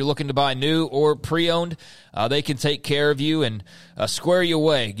vehicles, whether you're looking to buy new or pre-owned. They can take care of you and square you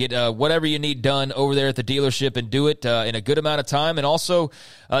away. Get whatever you need done over there at the dealership and do it in a good amount of time, and also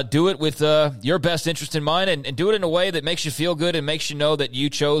do it with your best interest in mind, and do it in a way that makes you feel good and makes you know that you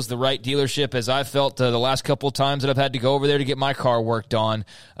chose the right dealership, as I felt the last couple of times that I've had to go over there to get my car worked on.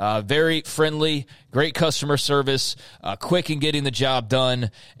 Very friendly, great customer service, quick in getting the job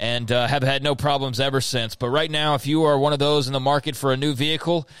done, and have had no problems ever since. But right now, if you are one of those in the market for a new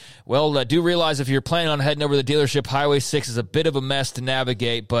vehicle, well, do realize if you're planning on heading over to the dealership, Highway 6 is a bit of a mess to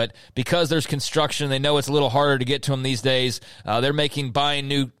navigate, but because there's construction, they know it's a little harder to get to them these days. They're making buying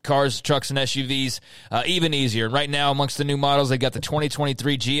new cars, trucks, and SUVs even easier. And right now, amongst the new models, they got the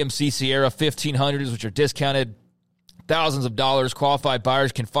 2023 GMC Sierra 1500s, which are discounted thousands of dollars. Qualified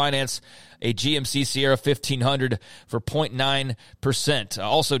buyers can finance a GMC Sierra 1500 for 0.9%.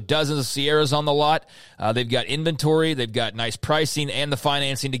 Also, dozens of Sierras on the lot. They've got inventory, they've got nice pricing, and the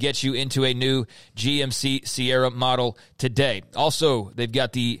financing to get you into a new GMC Sierra model today. Also, they've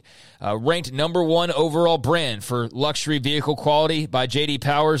got the ranked number 1 overall brand for luxury vehicle quality by J.D.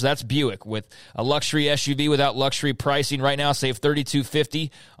 Powers. That's Buick, with a luxury SUV without luxury pricing right now. Save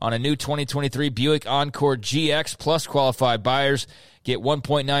 $3,250 on a new 2023 Buick Encore GX, plus qualified buyers get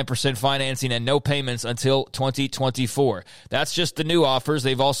 1.9% financing and no payments until 2024. That's just the new offers.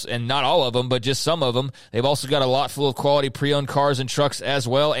 They've also, and not all of them, but just some of them, they've also got a lot full of quality pre-owned cars and trucks as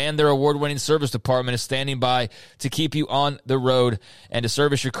well, and their award-winning service department is standing by to keep you on the road and to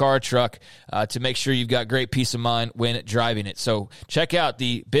service your car or truck to make sure you've got great peace of mind when driving it. So check out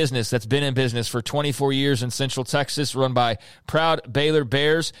the business that's been in business for 24 years in Central Texas, run by proud Baylor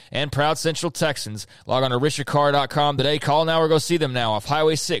Bears and proud Central Texans. Log on to richardcarr.com today. Call now or go see them now off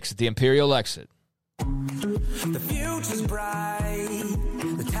Highway 6 at the Imperial exit. The future's bright.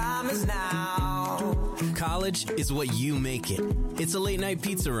 The time is now. College is what you make it. It's a late-night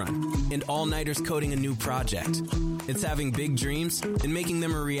pizza run and all-nighters coding a new project. It's having big dreams and making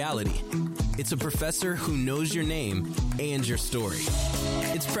them a reality. It's a professor who knows your name and your story.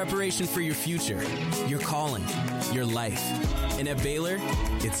 It's preparation for your future, your calling, your life. And at Baylor,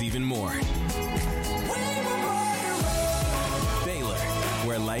 it's even more.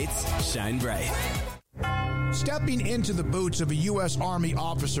 Where lights shine bright. Stepping into the boots of a U.S. Army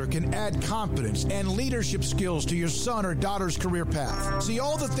officer can add confidence and leadership skills to your son or daughter's career path. See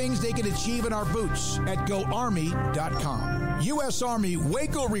all the things they can achieve in our boots at GoArmy.com. U.S. Army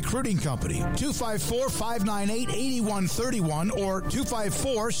Waco Recruiting Company, 254-598-8131 or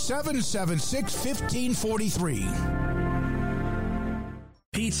 254-776-1543.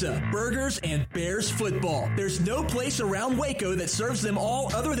 Pizza, burgers, and Bears football. There's no place around Waco that serves them all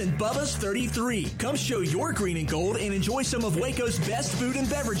other than Bubba's 33. Come show your green and gold and enjoy some of Waco's best food and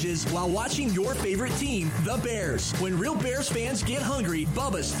beverages while watching your favorite team, the Bears. When real Bears fans get hungry,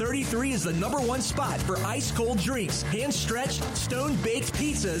 Bubba's 33 is the #1 spot for ice-cold drinks, hand-stretched, stone-baked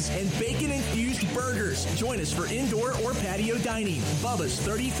pizzas, and bacon-infused burgers. Join us for indoor or patio dining. Bubba's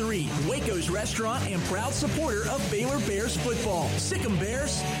 33, Waco's restaurant and proud supporter of Baylor Bears football. Sick 'em, Bears.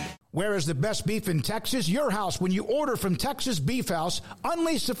 Where is the best beef in Texas? Your house. When you order from Texas Beef House,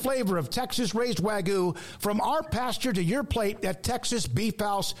 unleash the flavor of Texas-raised Wagyu from our pasture to your plate at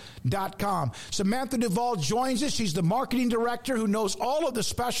TexasBeefHouse.com. Samantha Duvall joins us. She's the marketing director who knows all of the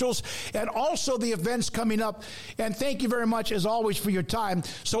specials and also the events coming up. And thank you very much, as always, for your time.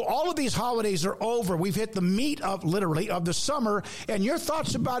 So all of these holidays are over. We've hit the meat of, literally, of the summer. And your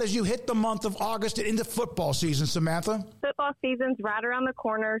thoughts about as you hit the month of August and into football season, Samantha? Football season's right around the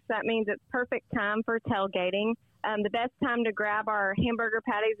corner, so that means it's perfect time for tailgating. The best time to grab our hamburger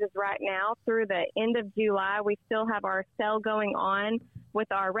patties is right now through the end of July. We still have our sale going on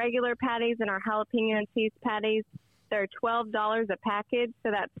with our regular patties and our jalapeno and cheese patties. They're $12 a package, so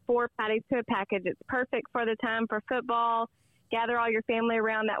that's 4 patties to a package. It's perfect for the time for football. Gather all your family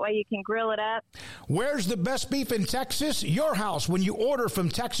around. That way you can grill it up. Where's the best beef in Texas? Your house. When you order from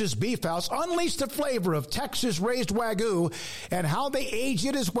Texas Beef House, unleash the flavor of Texas-raised Wagyu and how they age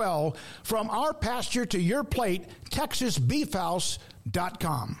it as well. From our pasture to your plate,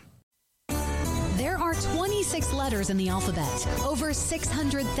 TexasBeefHouse.com. There are 26 letters in the alphabet, over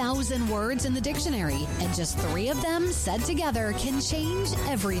 600,000 words in the dictionary, and just 3 of them said together can change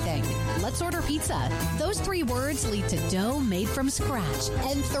everything. Let's order pizza. Those 3 words lead to dough made from scratch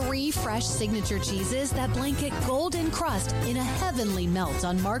and 3 fresh signature cheeses that blanket golden crust in a heavenly melt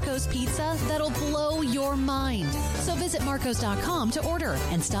on Marco's Pizza that'll blow your mind. So visit Marcos.com to order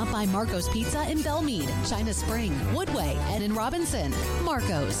and stop by Marco's Pizza in Belmead, China Spring, Woodway, and in Robinson.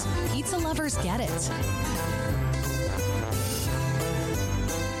 Marco's. Pizza lovers get it.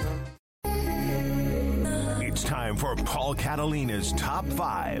 It's time for Paul Catalina's Top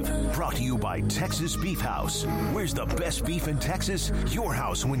 5, brought to you by Texas Beef House. Where's the best beef in Texas? Your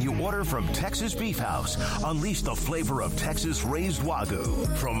house when you order from Texas Beef House. Unleash the flavor of Texas-raised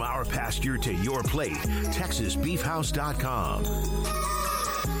Wagyu. From our pasture to your plate, TexasBeefHouse.com.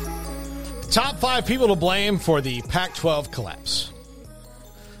 Top 5 people to blame for the Pac-12 collapse.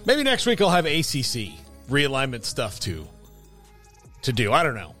 Maybe next week I'll have ACC realignment stuff to do. I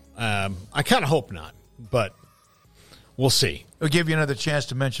don't know. I kind of hope not, but we'll see. It'll give you another chance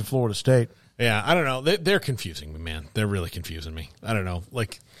to mention Florida State. Yeah, I don't know. They're confusing me, man. They're really confusing me. I don't know.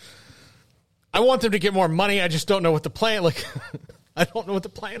 Like, I want them to get more money. I just don't know what the plan. Like, I don't know what the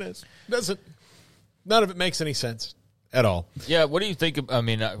plan is. None of it makes any sense at all. Yeah. What do you think? I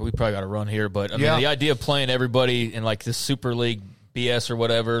mean, we probably got to run here, but I mean, the idea of playing everybody in like this Super League BS or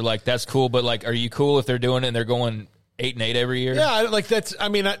whatever, like that's cool. But like, are you cool if they're doing it and they're going 8-8 every year? Yeah, like that's. I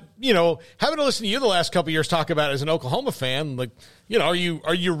mean, having to listen to you the last couple of years talk about it as an Oklahoma fan, like, are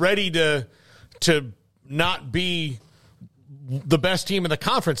you ready to not be the best team in the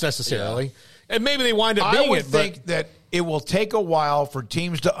conference necessarily? Yeah. And maybe they wind up being it. I would think that it will take a while for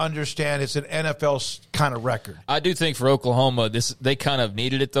teams to understand it's an NFL kind of record. I do think for Oklahoma, they kind of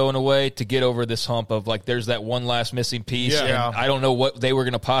needed it, though, in a way, to get over this hump of, like, there's that one last missing piece. Yeah. And I don't know what they were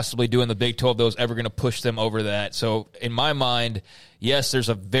going to possibly do in the Big 12 that was ever going to push them over that. So, in my mind, yes, there's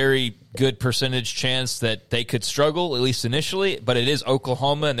a very good percentage chance that they could struggle, at least initially, but it is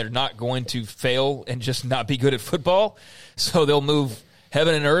Oklahoma, and they're not going to fail and just not be good at football. So they'll move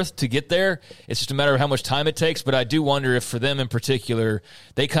heaven and earth to get there. It's just a matter of how much time it takes, but I do wonder if for them in particular,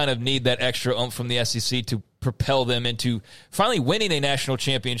 they kind of need that extra oomph from the SEC to propel them into finally winning a national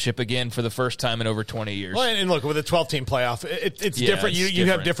championship again for the first time in over 20 years. Well, and look, with a 12-team playoff, it's different. You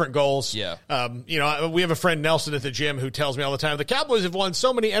have different goals. Yeah. We have a friend, Nelson, at the gym who tells me all the time, the Cowboys have won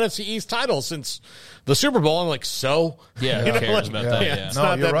so many NFC East titles since the Super Bowl. I'm like, so? Yeah, who cares about that? Yeah. It's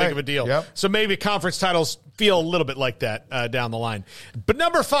not that big of a deal. Yep. So maybe conference titles feel a little bit like that down the line. But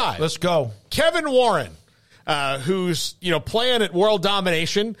number 5. Let's go. Kevin Warren, who's, playing at world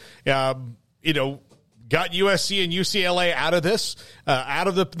domination, got USC and UCLA out of this, out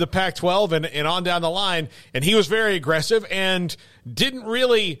of the Pac-12 and on down the line. And he was very aggressive and didn't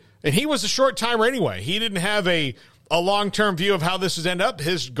really, and he was a short timer anyway. He didn't have a long-term view of how this would end up.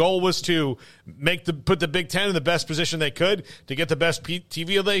 His goal was to put the Big Ten in the best position they could, to get the best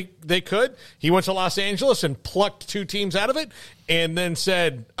TV they could. He went to Los Angeles and plucked 2 teams out of it and then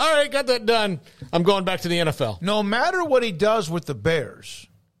said, all right, got that done. I'm going back to the NFL. No matter what he does with the Bears,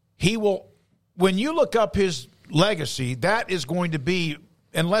 he will, when you look up his legacy, that is going to be,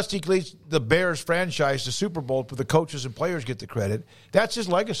 unless he leads the Bears franchise to Super Bowl, but the coaches and players get the credit, that's his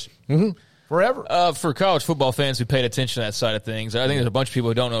legacy. Mm-hmm. Forever. For college football fans who paid attention to that side of things, I think there's a bunch of people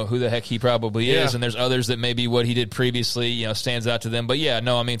who don't know who the heck he probably is, and there's others that maybe what he did previously, stands out to them. But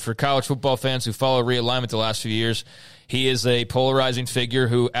for college football fans who follow realignment the last few years, he is a polarizing figure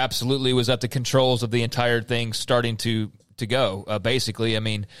who absolutely was at the controls of the entire thing starting to to go, basically. I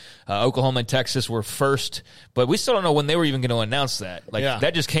mean, Oklahoma and Texas were first, but we still don't know when they were even going to announce that.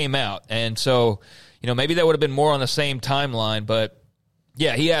 That just came out. And so, maybe that would have been more on the same timeline, but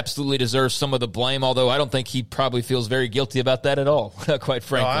yeah, he absolutely deserves some of the blame, although I don't think he probably feels very guilty about that at all, quite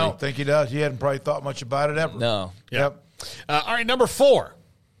frankly. No, I don't think he does. He hadn't probably thought much about it ever. No. Yep. All right, number 4,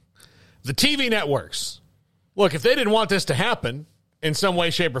 the TV networks. Look, if they didn't want this to happen in some way,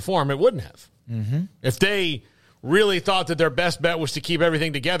 shape, or form, it wouldn't have. Mm-hmm. If they really thought that their best bet was to keep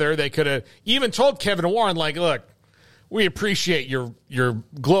everything together, they could have even told Kevin Warren, look, we appreciate your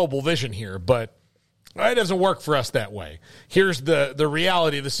global vision here, but it doesn't work for us that way. Here's the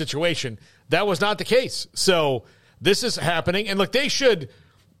reality of the situation. That was not the case. So this is happening. And look, they should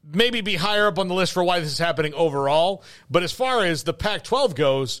maybe be higher up on the list for why this is happening overall. But as far as the Pac-12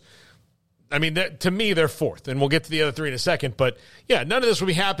 goes, I mean, to me, they're 4th. And we'll get to the other 3 in a second. But, yeah, none of this would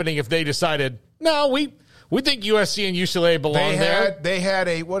be happening if they decided, no, we think USC and UCLA belong there. They had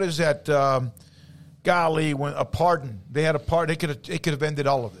a, what is that, a pardon. They had a pardon. They could have ended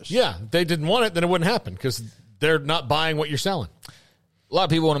all of this. Yeah, if they didn't want it, then it wouldn't happen because they're not buying what you're selling. A lot of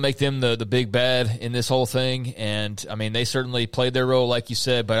people want to make them the big bad in this whole thing, and, I mean, they certainly played their role, like you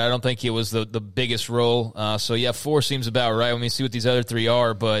said, but I don't think it was the biggest role. So, yeah, 4 seems about right. Let me see what these other 3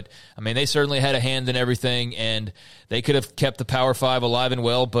 are, but, I mean, they certainly had a hand in everything, and they could have kept the Power 5 alive and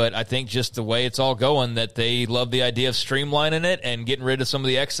well, but I think just the way it's all going, that they love the idea of streamlining it and getting rid of some of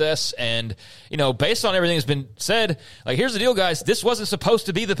the excess, and, based on everything that's been said, here's the deal, guys. This wasn't supposed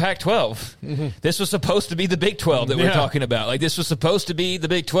to be the Pac-12. Mm-hmm. This was supposed to be the Big 12 that we're talking about. This was supposed to be the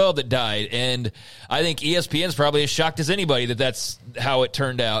Big 12 that died, and I think ESPN's probably as shocked as anybody that that's how it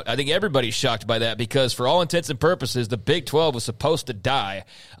turned out. I think everybody's shocked by that because for all intents and purposes, the Big 12 was supposed to die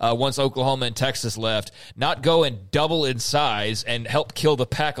once Oklahoma and Texas left, not go and double in size and help kill the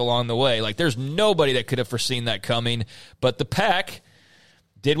Pac along the way. There's nobody that could have foreseen that coming, but the Pac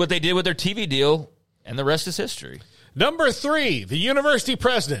did what they did with their TV deal, and the rest is history. Number 3, the university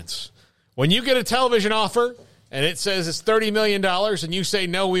presidents. When you get a television offer and it says it's $30 million and you say,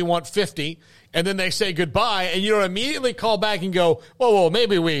 no, we want 50, and then they say goodbye, and you don't immediately call back and go, whoa,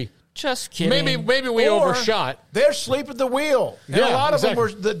 maybe we... Just kidding. Maybe we overshot. They're asleep at the wheel. And a lot of them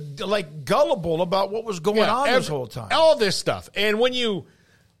were gullible about what was going on this whole time. All this stuff. And when you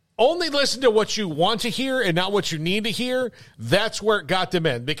only listen to what you want to hear and not what you need to hear, that's where it got them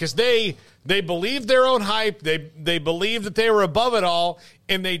in. Because they believed their own hype. They believed that they were above it all.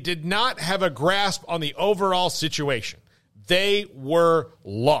 And they did not have a grasp on the overall situation. They were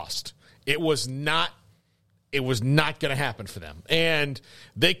lost. It was not going to happen for them. And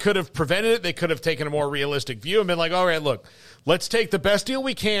they could have prevented it. They could have taken a more realistic view and been like, all right, look, let's take the best deal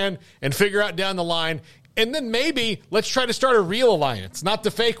we can and figure out down the line. And then maybe let's try to start a real alliance, not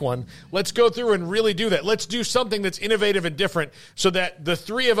the fake one. Let's go through and really do that. Let's do something that's innovative and different so that the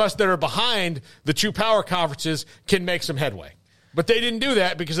 3 of us that are behind the 2 power conferences can make some headway. But they didn't do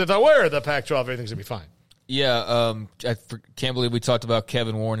that because they thought, we're the Pac-12, everything's going to be fine. Yeah, I can't believe we talked about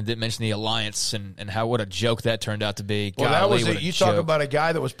Kevin Warren and didn't mention the alliance and what a joke that turned out to be. Well, that was it. You talk about a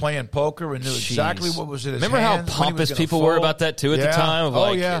guy that was playing poker and knew exactly what was in his hands. Remember how pompous people were about that, too, at the time?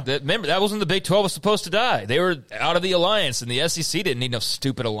 Remember, that wasn't the Big 12 was supposed to die. They were out of the alliance, and the SEC didn't need no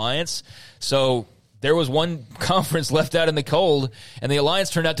stupid alliance. So there was one conference left out in the cold, and the alliance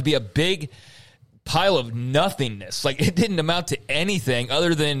turned out to be a big pile of nothingness. It didn't amount to anything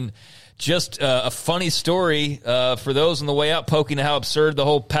other than just a funny story for those on the way out, poking at how absurd the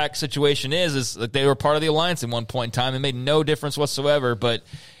whole Pac situation is that they were part of the alliance at one point in time. It made no difference whatsoever. But,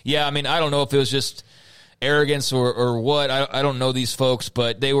 yeah, I mean, I don't know if it was just arrogance or what. I don't know these folks,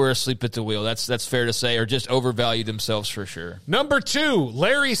 but they were asleep at the wheel. That's fair to say, or just overvalued themselves for sure. Number 2,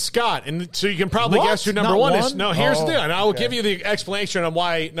 Larry Scott. And so you can probably guess who number 1 is. No, here's the deal, and I will give you the explanation on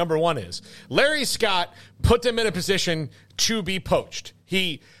why number 1 is. Larry Scott put them in a position to be poached.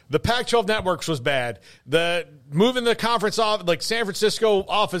 The Pac-12 networks was bad. The moving the conference off, San Francisco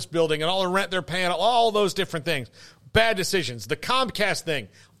office building and all the rent they're paying, all those different things. Bad decisions. The Comcast thing,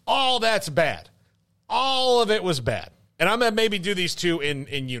 all that's bad. All of it was bad. And I'm going to maybe do these 2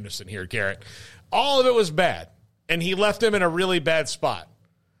 in unison here, Garrett. All of it was bad. And he left them in a really bad spot.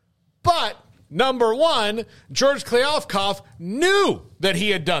 But, number 1, George Kliavkoff knew that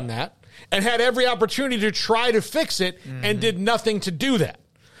he had done that and had every opportunity to try to fix it and did nothing to do that.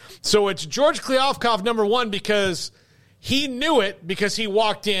 So it's George Kliavkoff, number 1, because he knew it, because he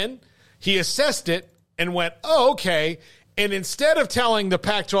walked in, he assessed it, and went, oh, okay. And instead of telling the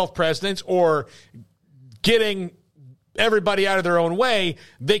Pac-12 presidents or getting everybody out of their own way,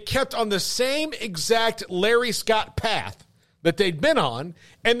 they kept on the same exact Larry Scott path that they'd been on,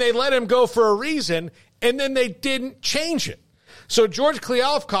 and they let him go for a reason, and then they didn't change it. So George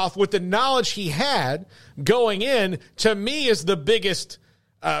Kliavkoff, with the knowledge he had going in, to me is the biggest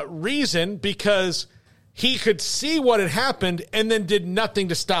reason, because he could see what had happened and then did nothing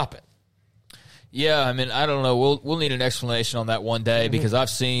to stop it. Yeah, I mean, I don't know. We'll need an explanation on that one day, because I've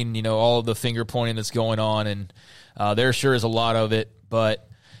seen, all of the finger pointing that's going on, and there sure is a lot of it. But,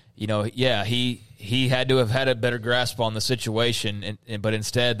 yeah, he had to have had a better grasp on the situation, but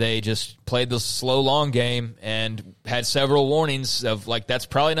instead they just played the slow, long game and had several warnings of, like, that's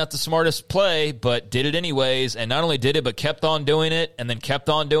probably not the smartest play, but did it anyways. And not only did it, but kept on doing it, and then kept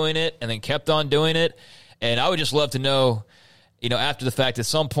on doing it, and then kept on doing it. And I would just love to know, after the fact, at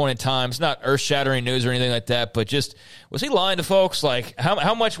some point in time, it's not earth-shattering news or anything like that, but just, was he lying to folks? Like,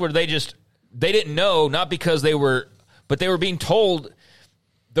 how much were they didn't know, not because they were being told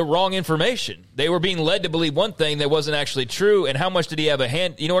the wrong information. They were being led to believe one thing that wasn't actually true, and how much did he have a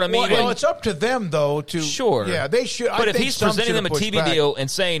hand? You know what I mean? Well, it's up to them, though, to... Sure. Yeah, they should... But if he's presenting them a TV deal and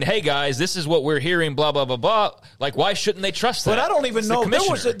saying, hey, guys, this is what we're hearing, blah, blah, blah, blah, like, why shouldn't they trust that? But I don't even know.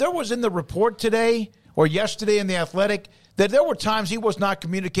 There was in the report today or yesterday in The Athletic that there were times he was not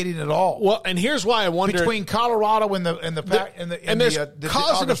communicating at all. Well, and here's why I wonder... Between Colorado and there's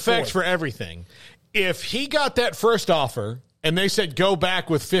cause and effect for everything. If he got that first offer and they said go back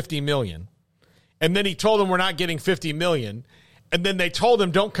with $50 million, and then he told them we're not getting $50 million, and then they told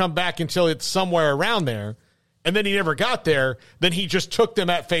him don't come back until it's somewhere around there, and then he never got there, then he just took them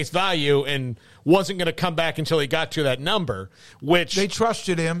at face value and wasn't going to come back until he got to that number, which... They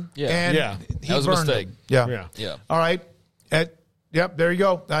trusted him. Yeah. He that was a mistake. Yeah. All right. Yep, there you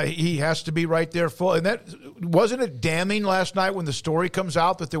go. He has to be right there full. And that wasn't it damning last night when the story comes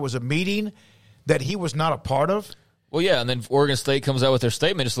out that there was a meeting that he was not a part of? Well, yeah, and then Oregon State comes out with their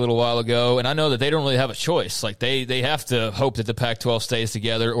statement just a little while ago, and I know that they don't really have a choice. Like, they have to hope that the Pac-12 stays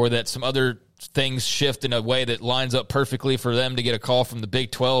together, or that some other things shift in a way that lines up perfectly for them to get a call from the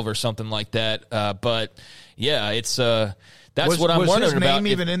Big 12 or something like that. But, yeah, it's that's what I'm wondering about. Was his name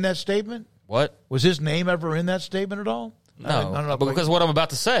even in that statement? What? Was his name ever in that statement at all? No, I don't know, because what I'm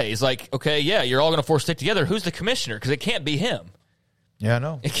about to say is like, okay, yeah, you're all going to force stick together. Who's the commissioner? Because it can't be him. Yeah, I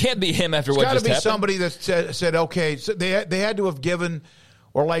know. It can't be him after what just happened. It's got to be somebody that said okay, so they had to have given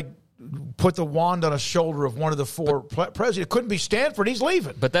or like put the wand on a shoulder of one of the four presidents. It couldn't be Stanford. He's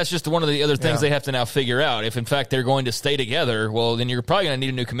leaving. But that's just one of the other things they have to now figure out. If, in fact, they're going to stay together, well, then you're probably going to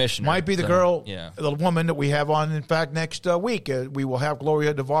need a new commissioner. Might be the girl, the woman that we have on, in fact, next week. We will have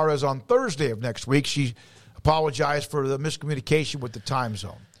Gloria Tavares on Thursday of next week. She apologized for the miscommunication with the time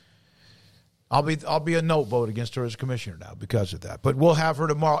zone. I'll be a no vote against her as commissioner now because of that. But we'll have her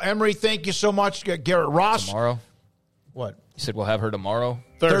tomorrow. Emery, thank you so much. Garrett Ross. Tomorrow? What? You said we'll have her tomorrow?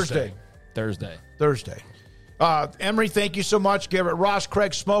 Thursday. Emery, thank you so much. Garrett Ross,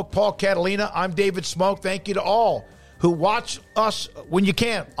 Craig Smoke, Paul Catalina. I'm David Smoke. Thank you to all who watch us when you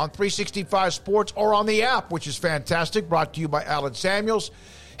can on 365 Sports or on the app, which is fantastic. Brought to you by Alan Samuels.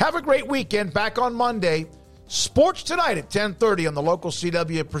 Have a great weekend. Back on Monday. Sports tonight at 10:30 on the local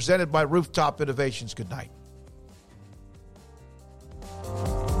CW, presented by Rooftop Innovations. Good night.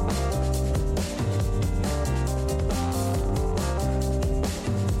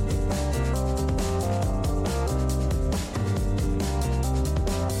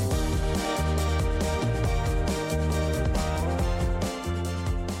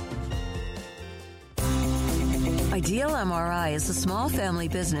 Ideal MRI is a small family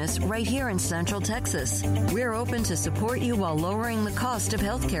business right here in Central Texas. We're open to support you while lowering the cost of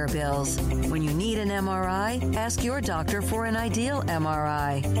healthcare bills. When you need an MRI, ask your doctor for an Ideal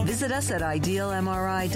MRI. Visit us at idealmri.com.